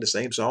don't sing the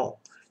same song.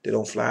 They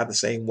don't fly the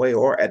same way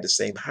or at the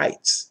same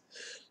heights.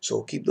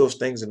 So keep those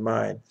things in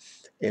mind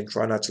and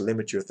try not to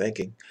limit your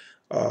thinking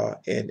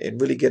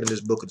and really get in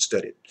this book and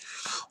study it.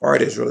 All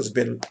right, Israel, it's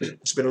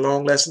been a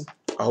long lesson.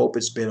 I hope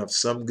it's been of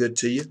some good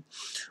to you.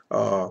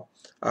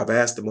 I've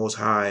asked the Most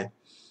High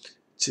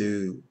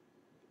to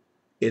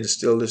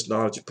instill this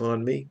knowledge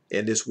upon me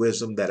and this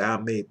wisdom that I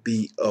may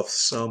be of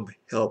some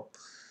help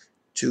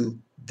to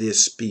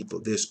this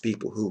people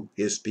who,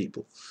 his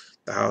people,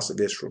 the house of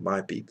Israel, my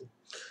people.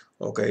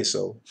 Okay,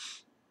 so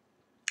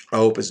I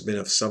hope it's been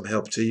of some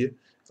help to you.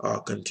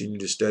 Continue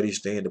to study,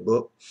 stay in the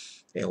book,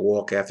 and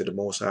walk after the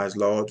Most High's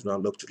law. Do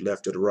not look to the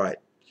left or the right,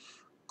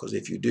 because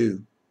if you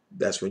do,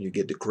 that's when you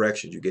get the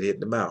corrections. You get hit in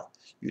the mouth.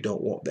 You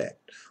don't want that.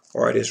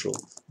 All right, Israel,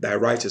 thy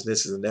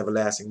righteousness is an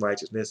everlasting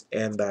righteousness,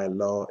 and thy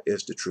law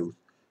is the truth.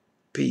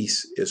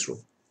 Peace,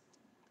 Israel.